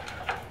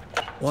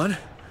 1,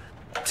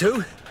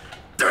 2,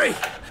 3.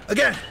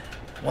 Again.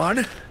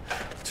 1,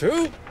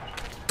 2,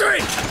 3.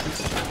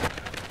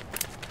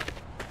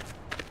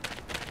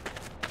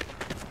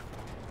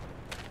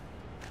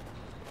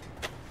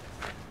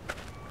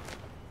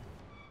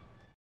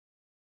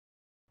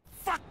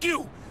 Fuck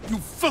you! You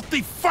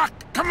filthy fuck!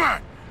 Come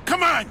on!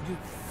 Come on, you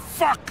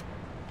fuck!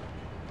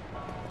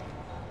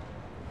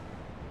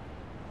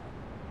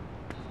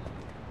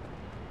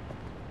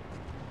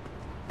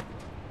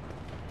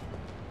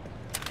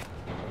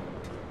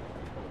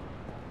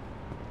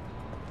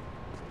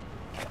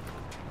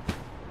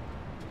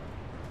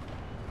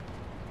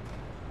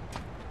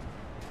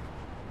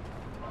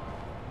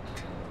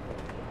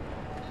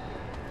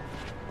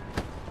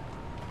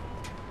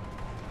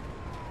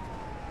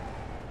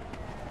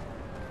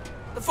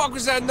 The fuck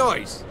was that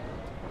noise?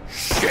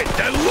 Shit,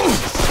 they're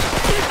loose!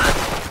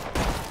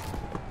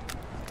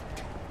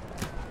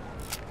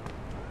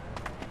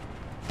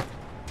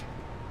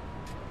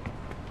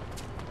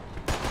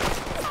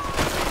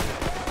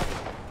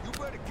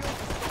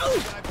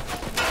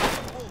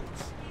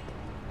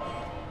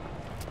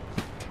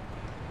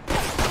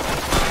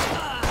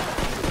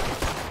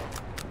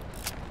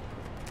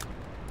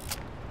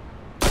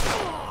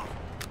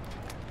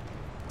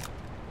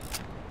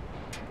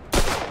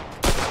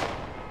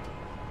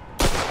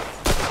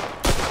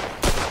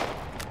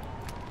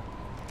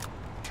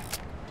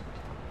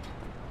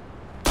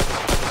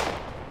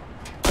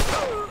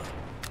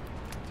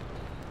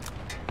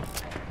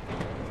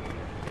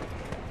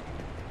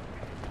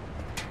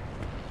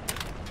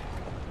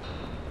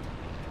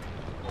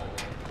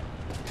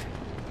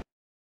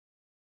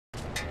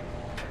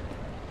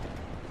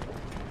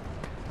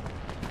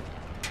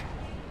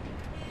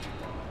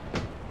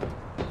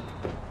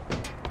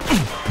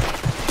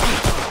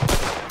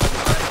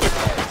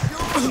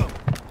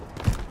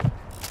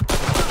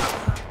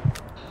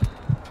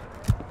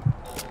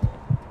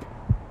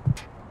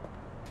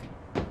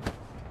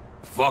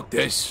 Fuck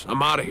this.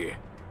 I'm out of here.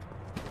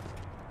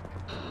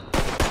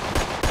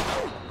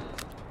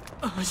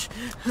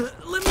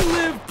 Let me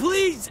live,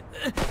 please!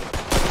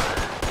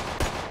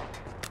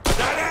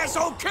 That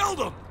asshole killed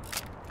him!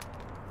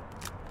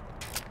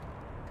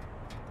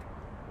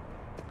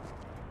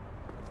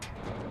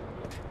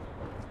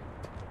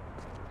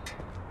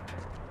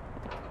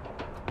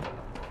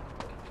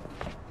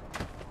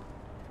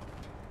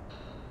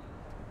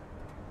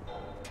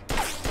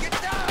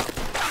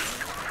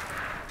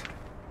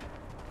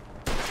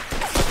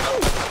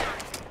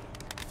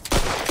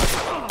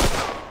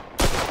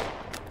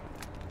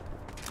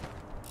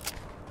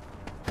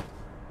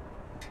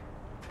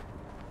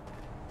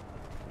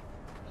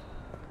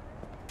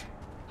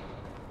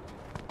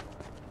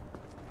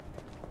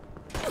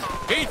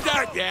 Eat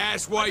that, you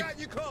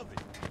asswipe!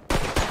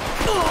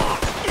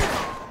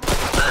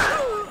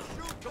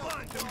 Come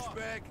on,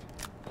 douchebag!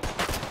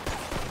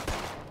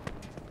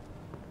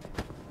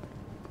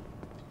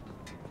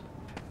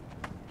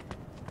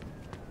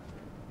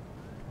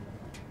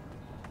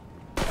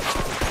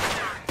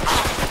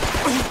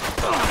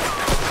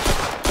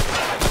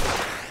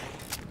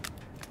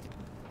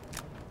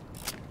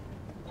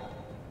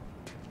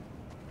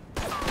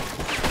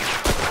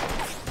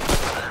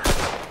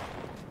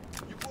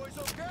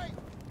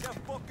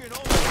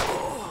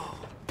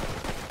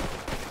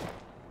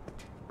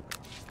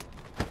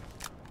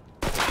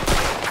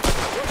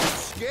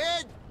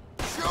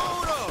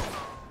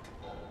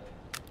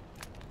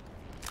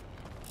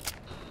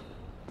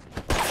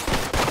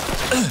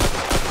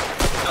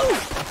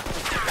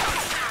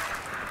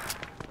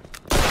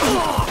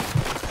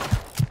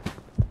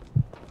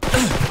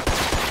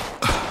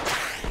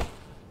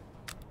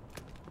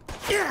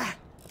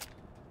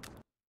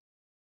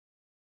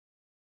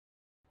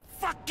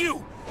 Fuck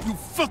you! You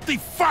filthy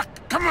fuck!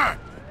 Come on!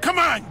 Come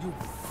on, you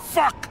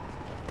fuck!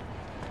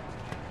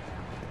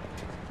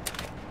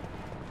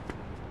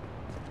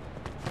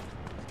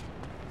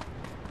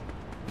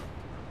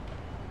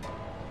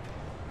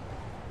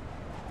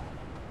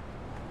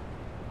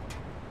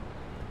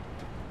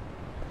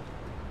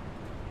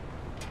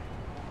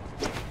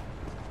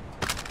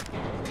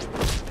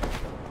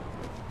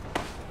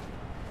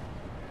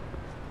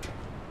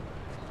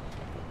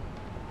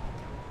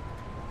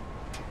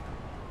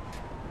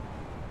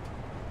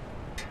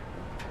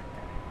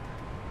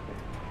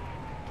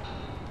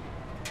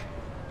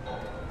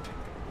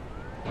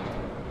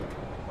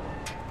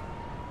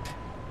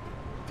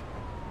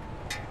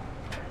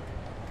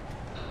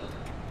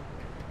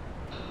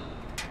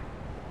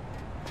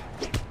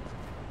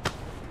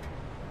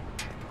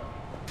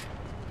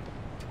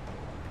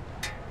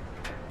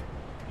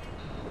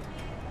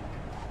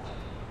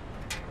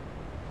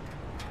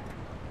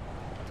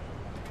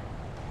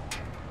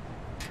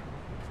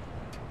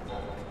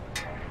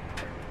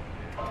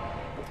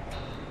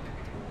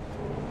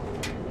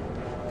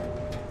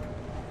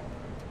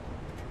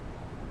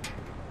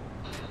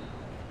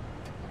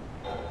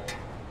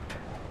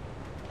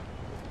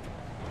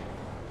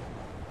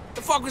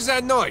 The fuck was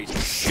that noise?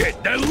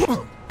 Shit, that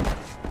look!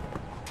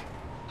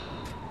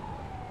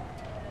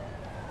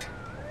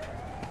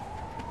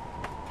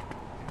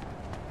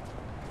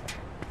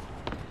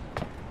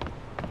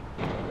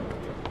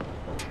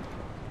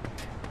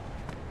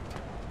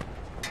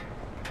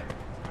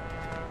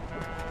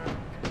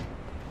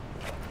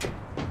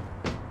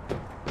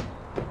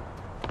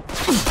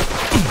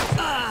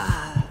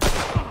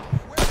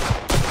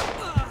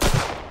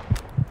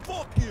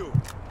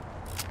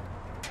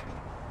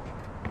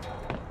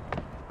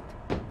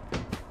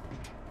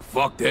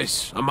 Fuck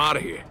this. I'm out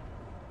of here.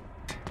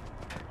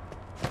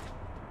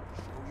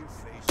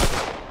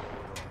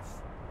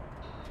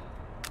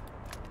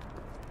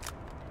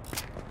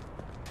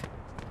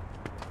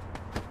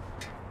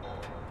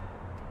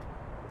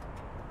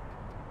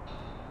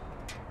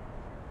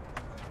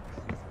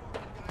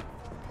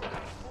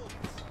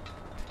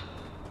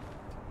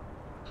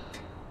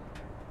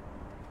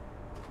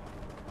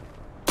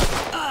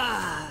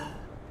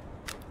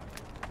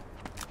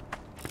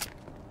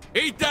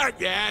 Eat that,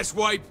 you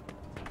asswipe!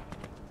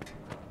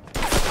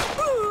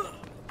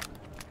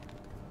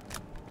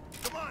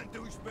 Come on,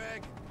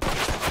 douchebag!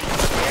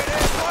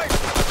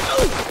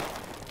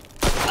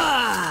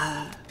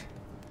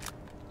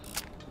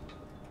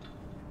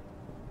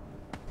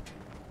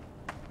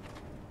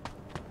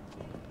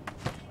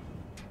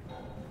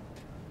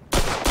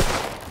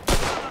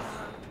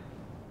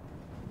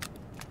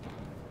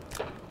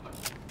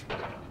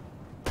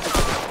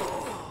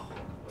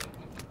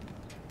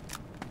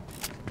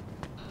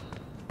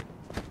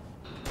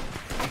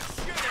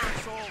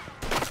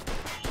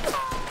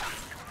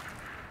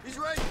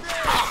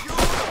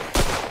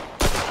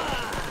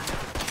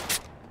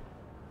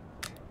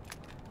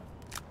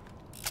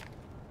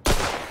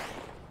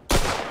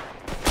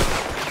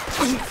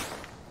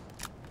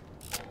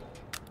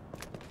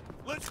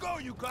 Let's go,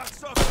 you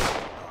cocksucker!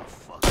 Oh,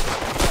 fuck.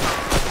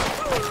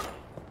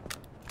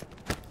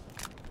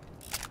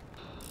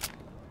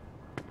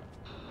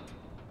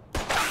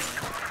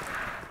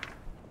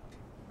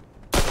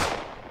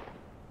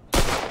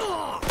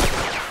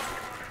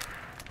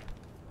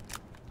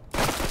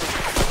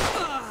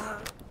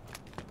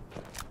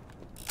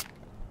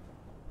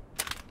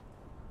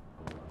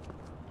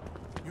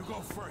 You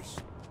go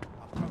first.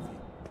 I'll cover you.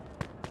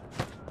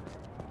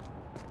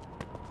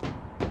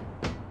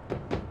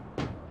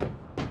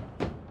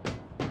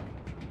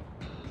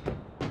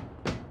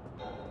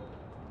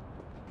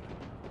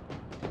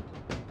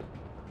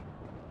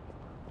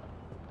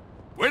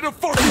 Where the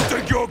fuck do you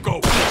think you're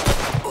going?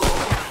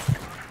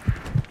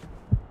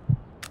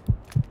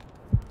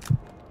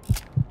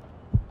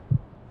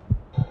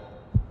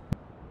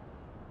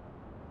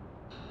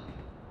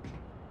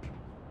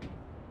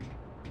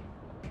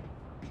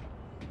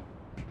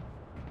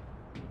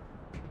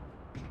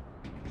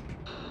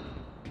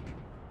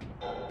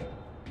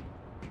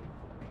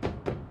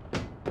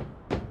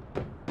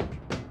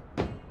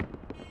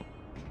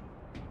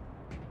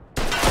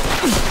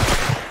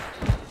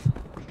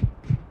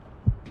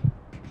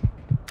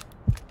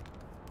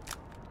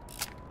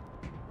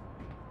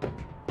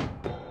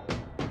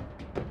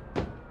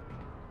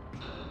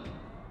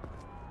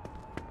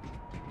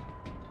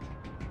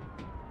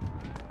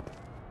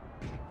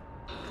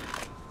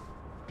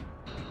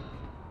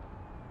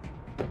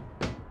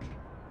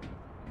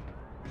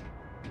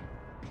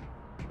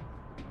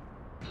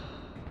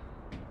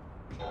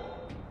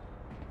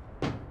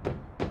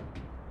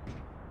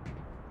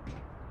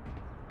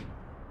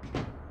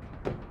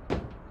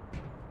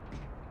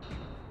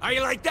 How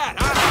you like that,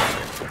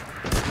 huh?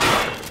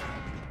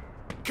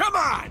 Come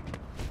on!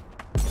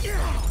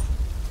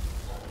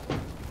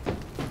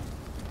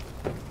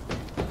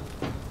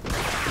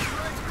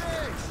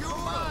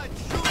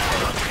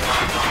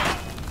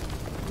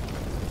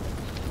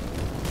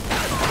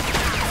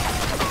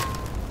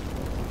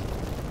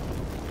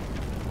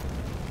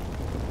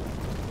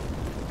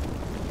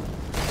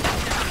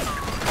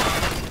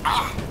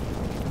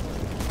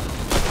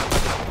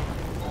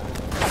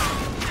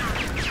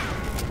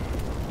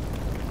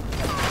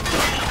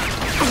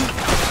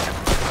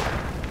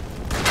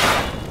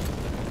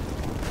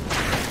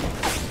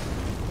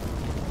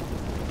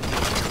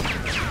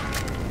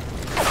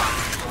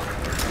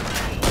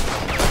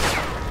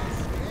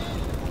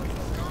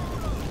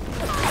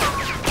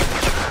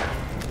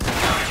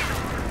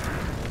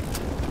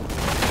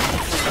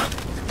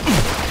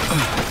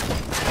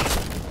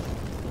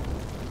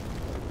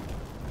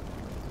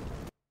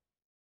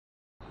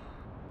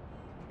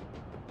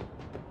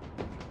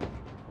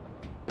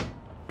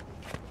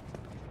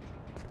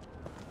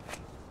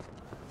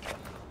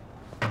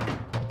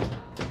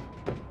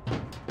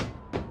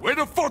 Where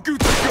the fuck you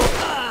think you're...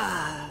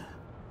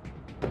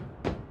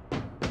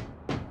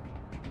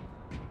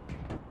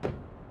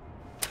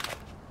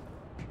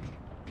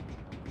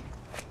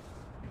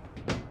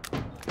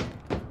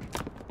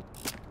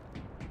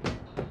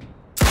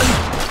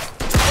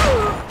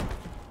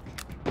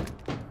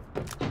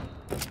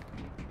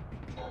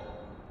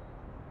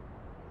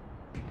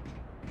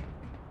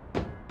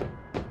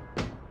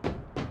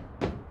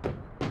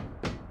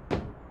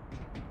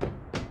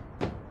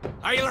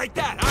 How you like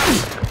that,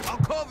 huh? I'll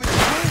cover you.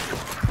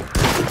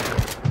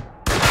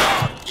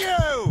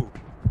 You!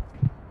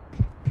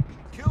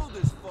 Kill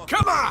this fucker.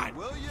 Come on!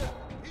 Will you?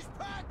 He's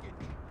packing.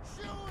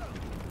 Shoot him!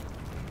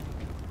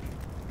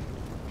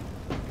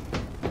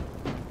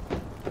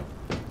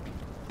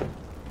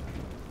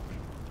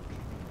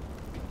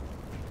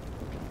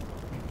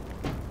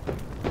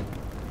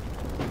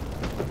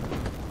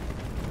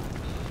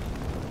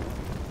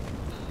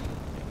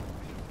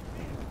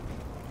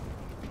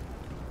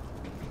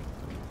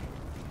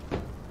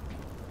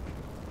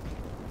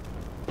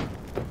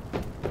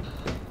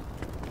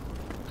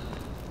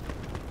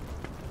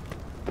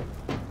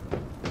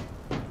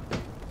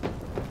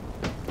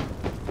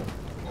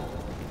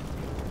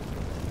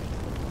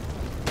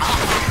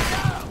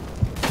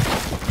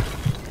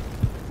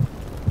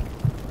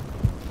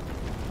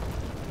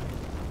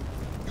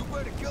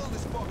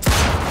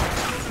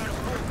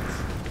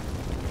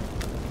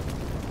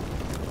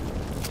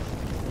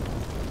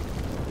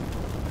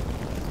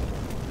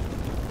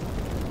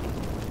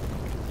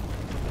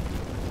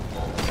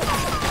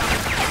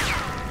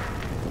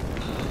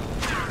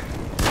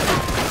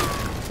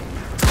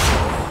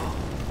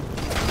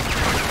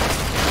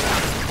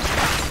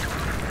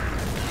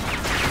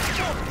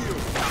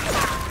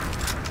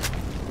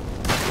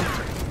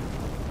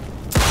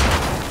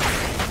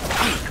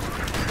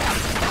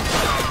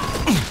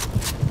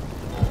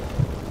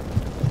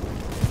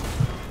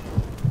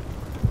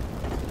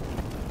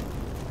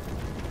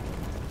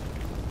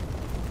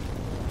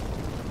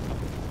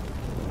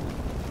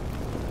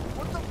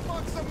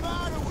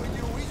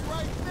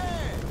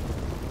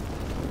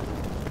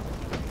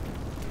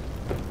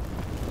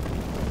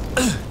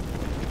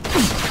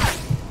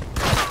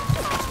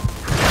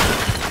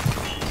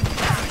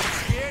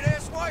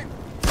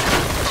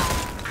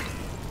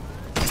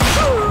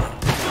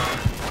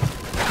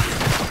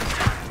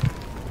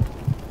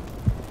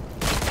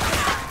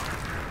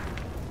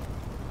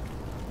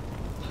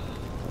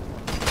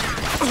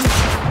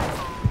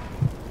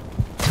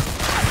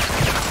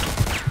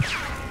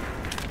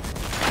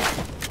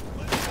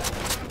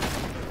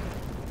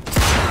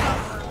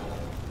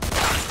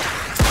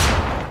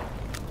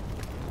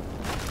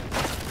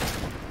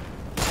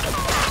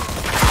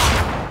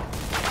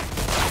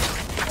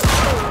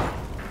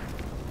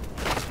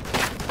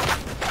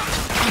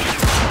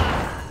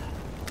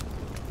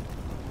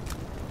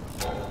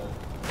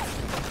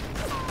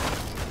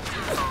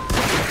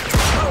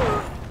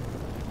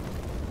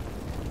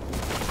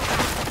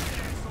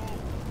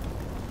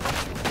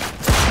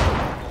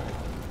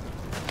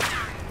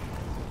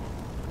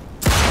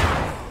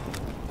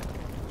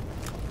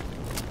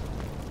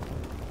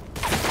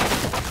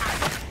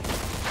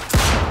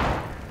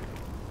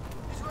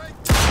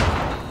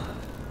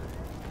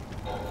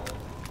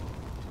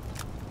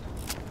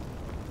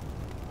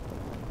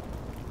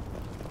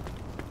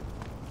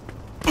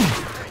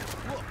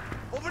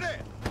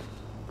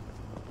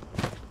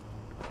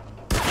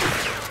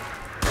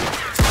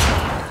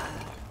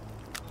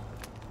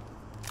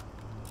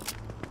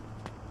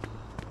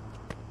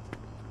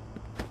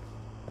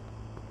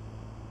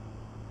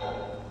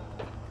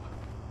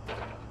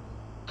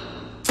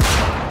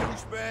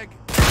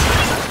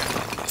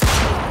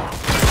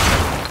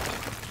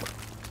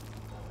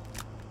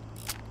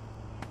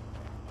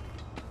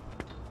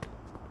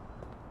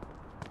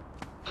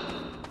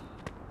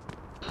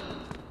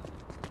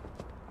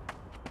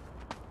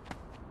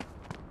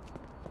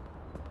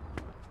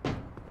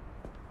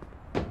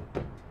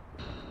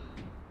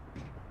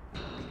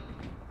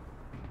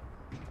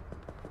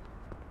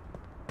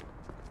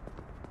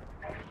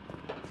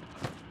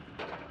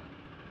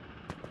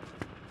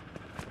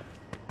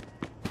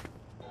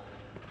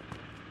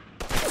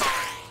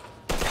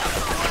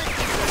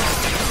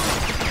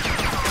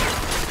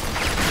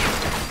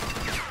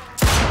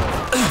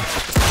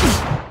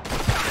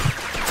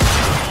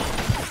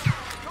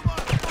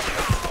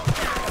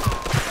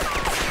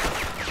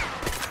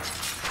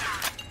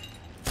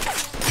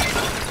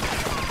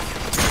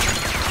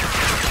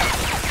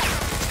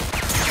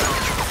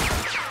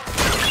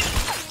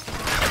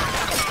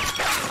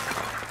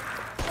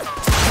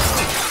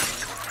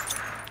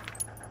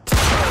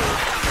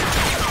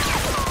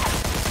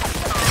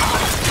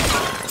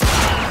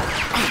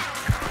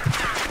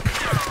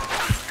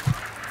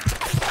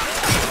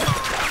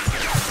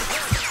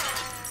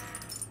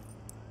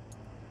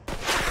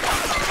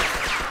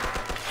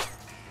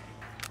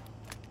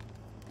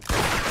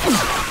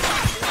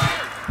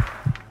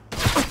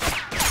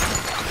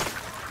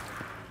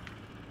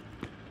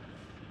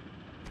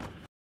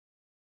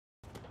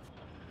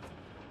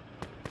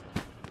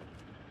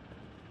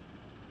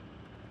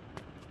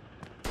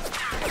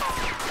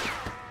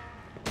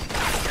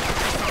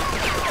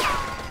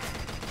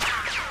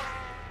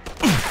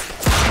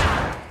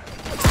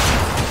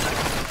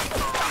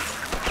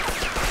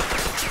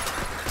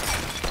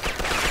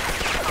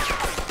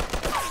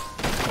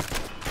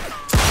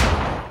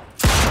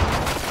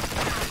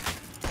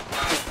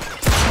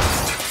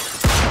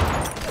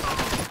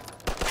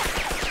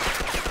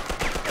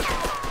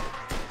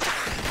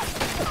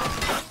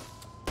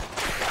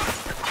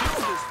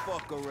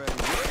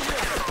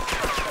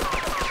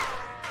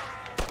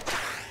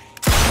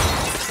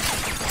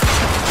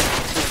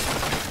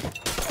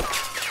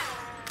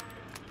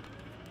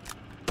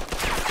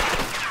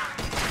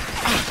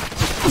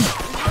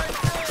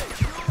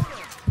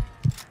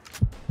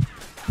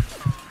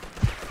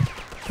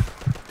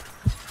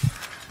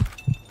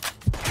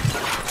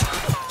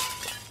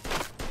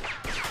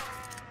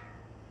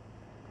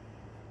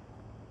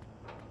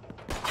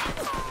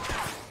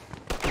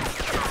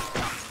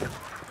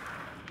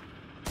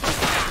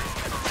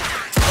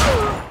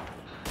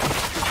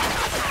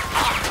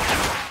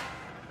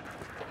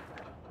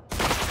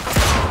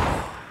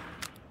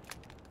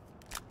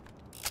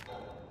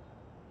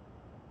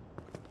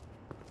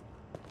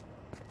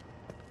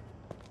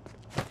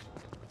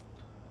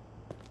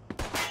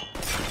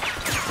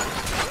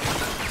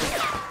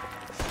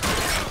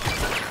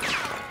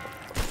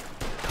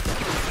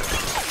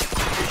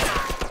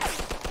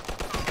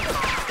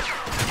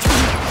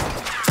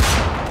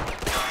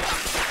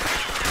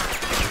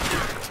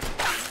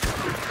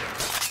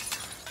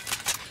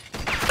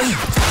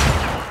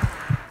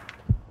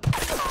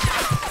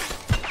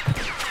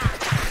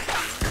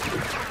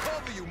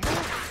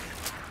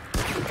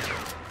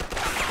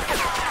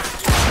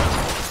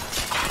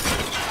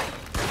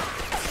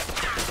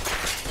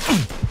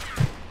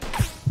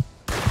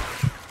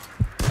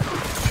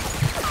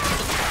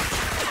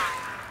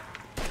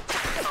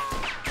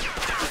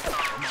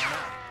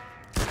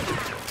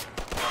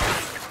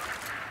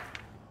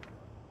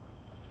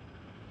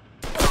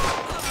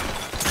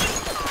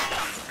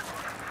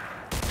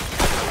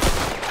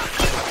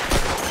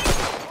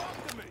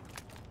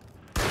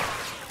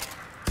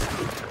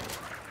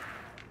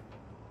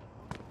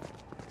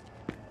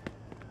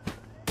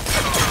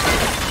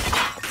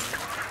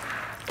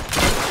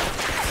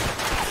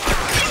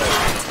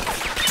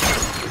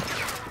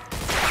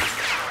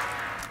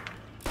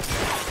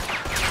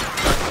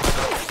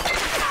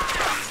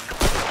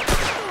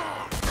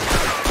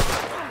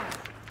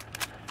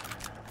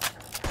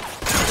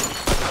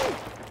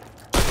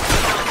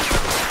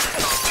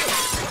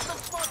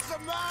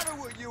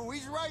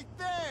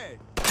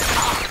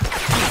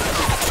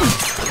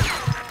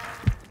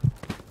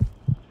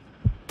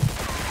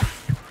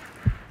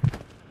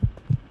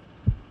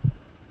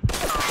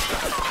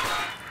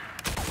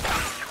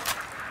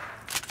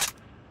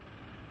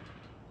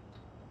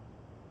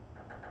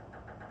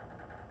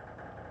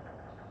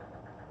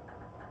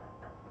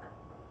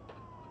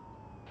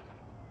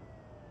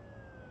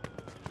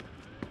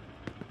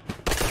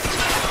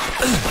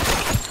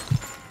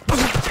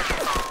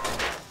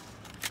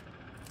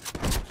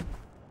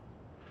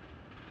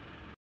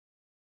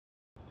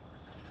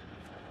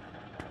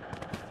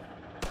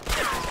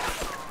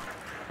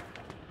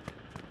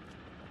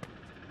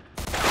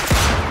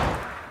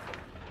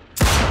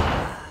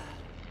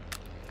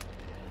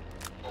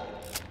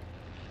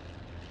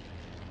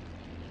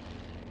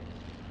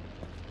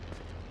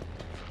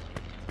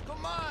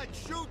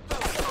 shoot them!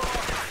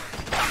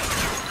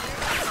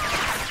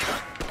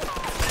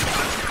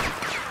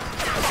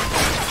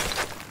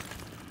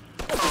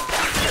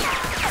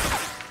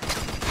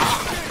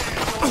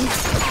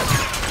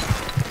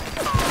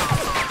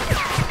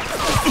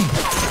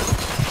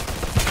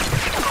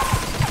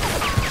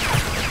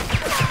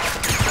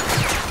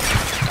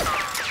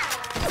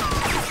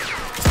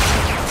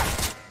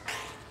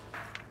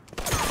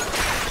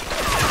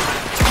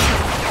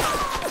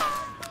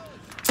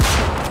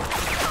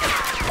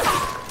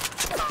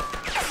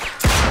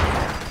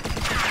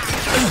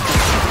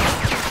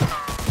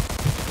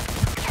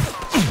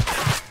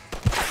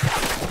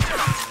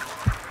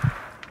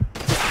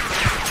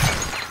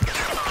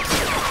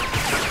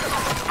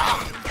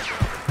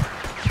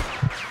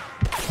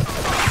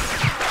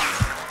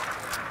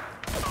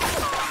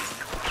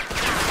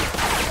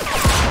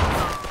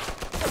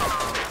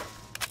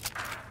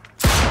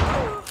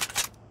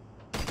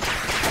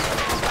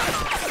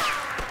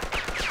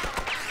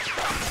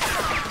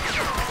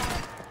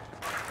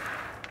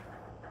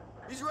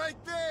 He's right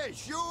there!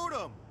 Shoot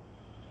him!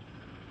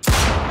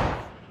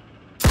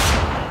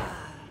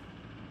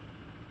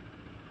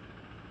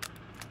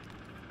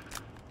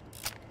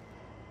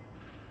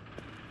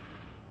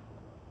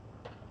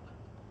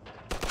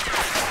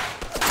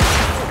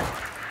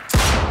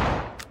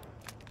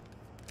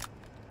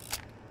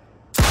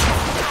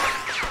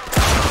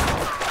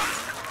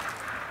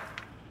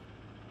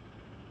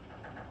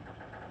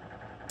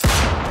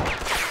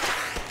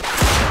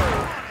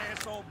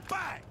 Asshole,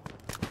 back!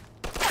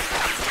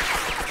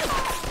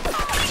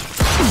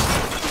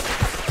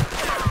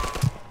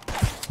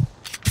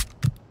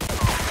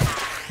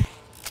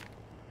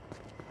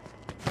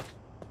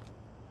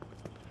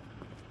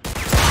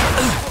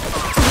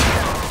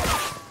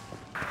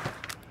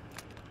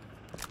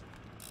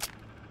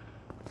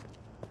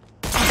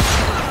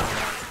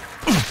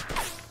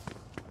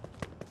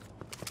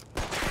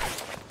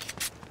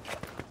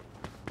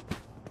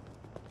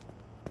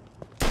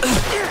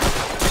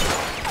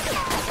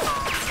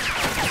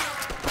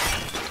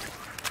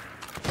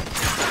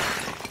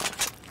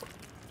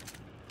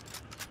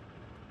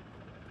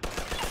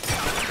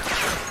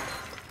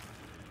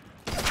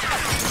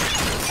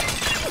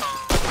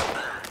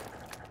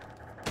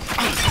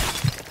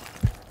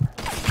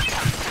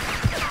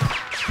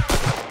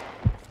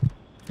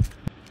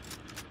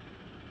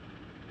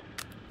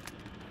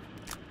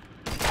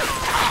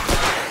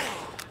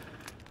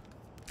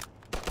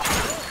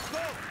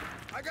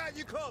 I got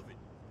you covered.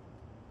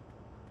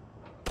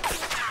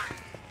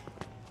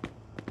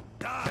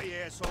 Die,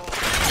 asshole.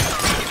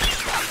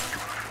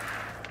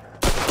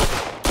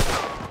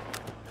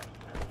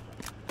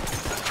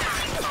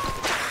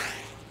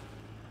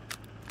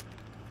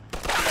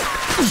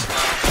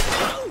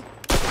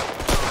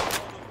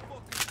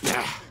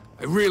 Nah,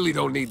 I really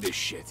don't need this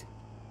shit.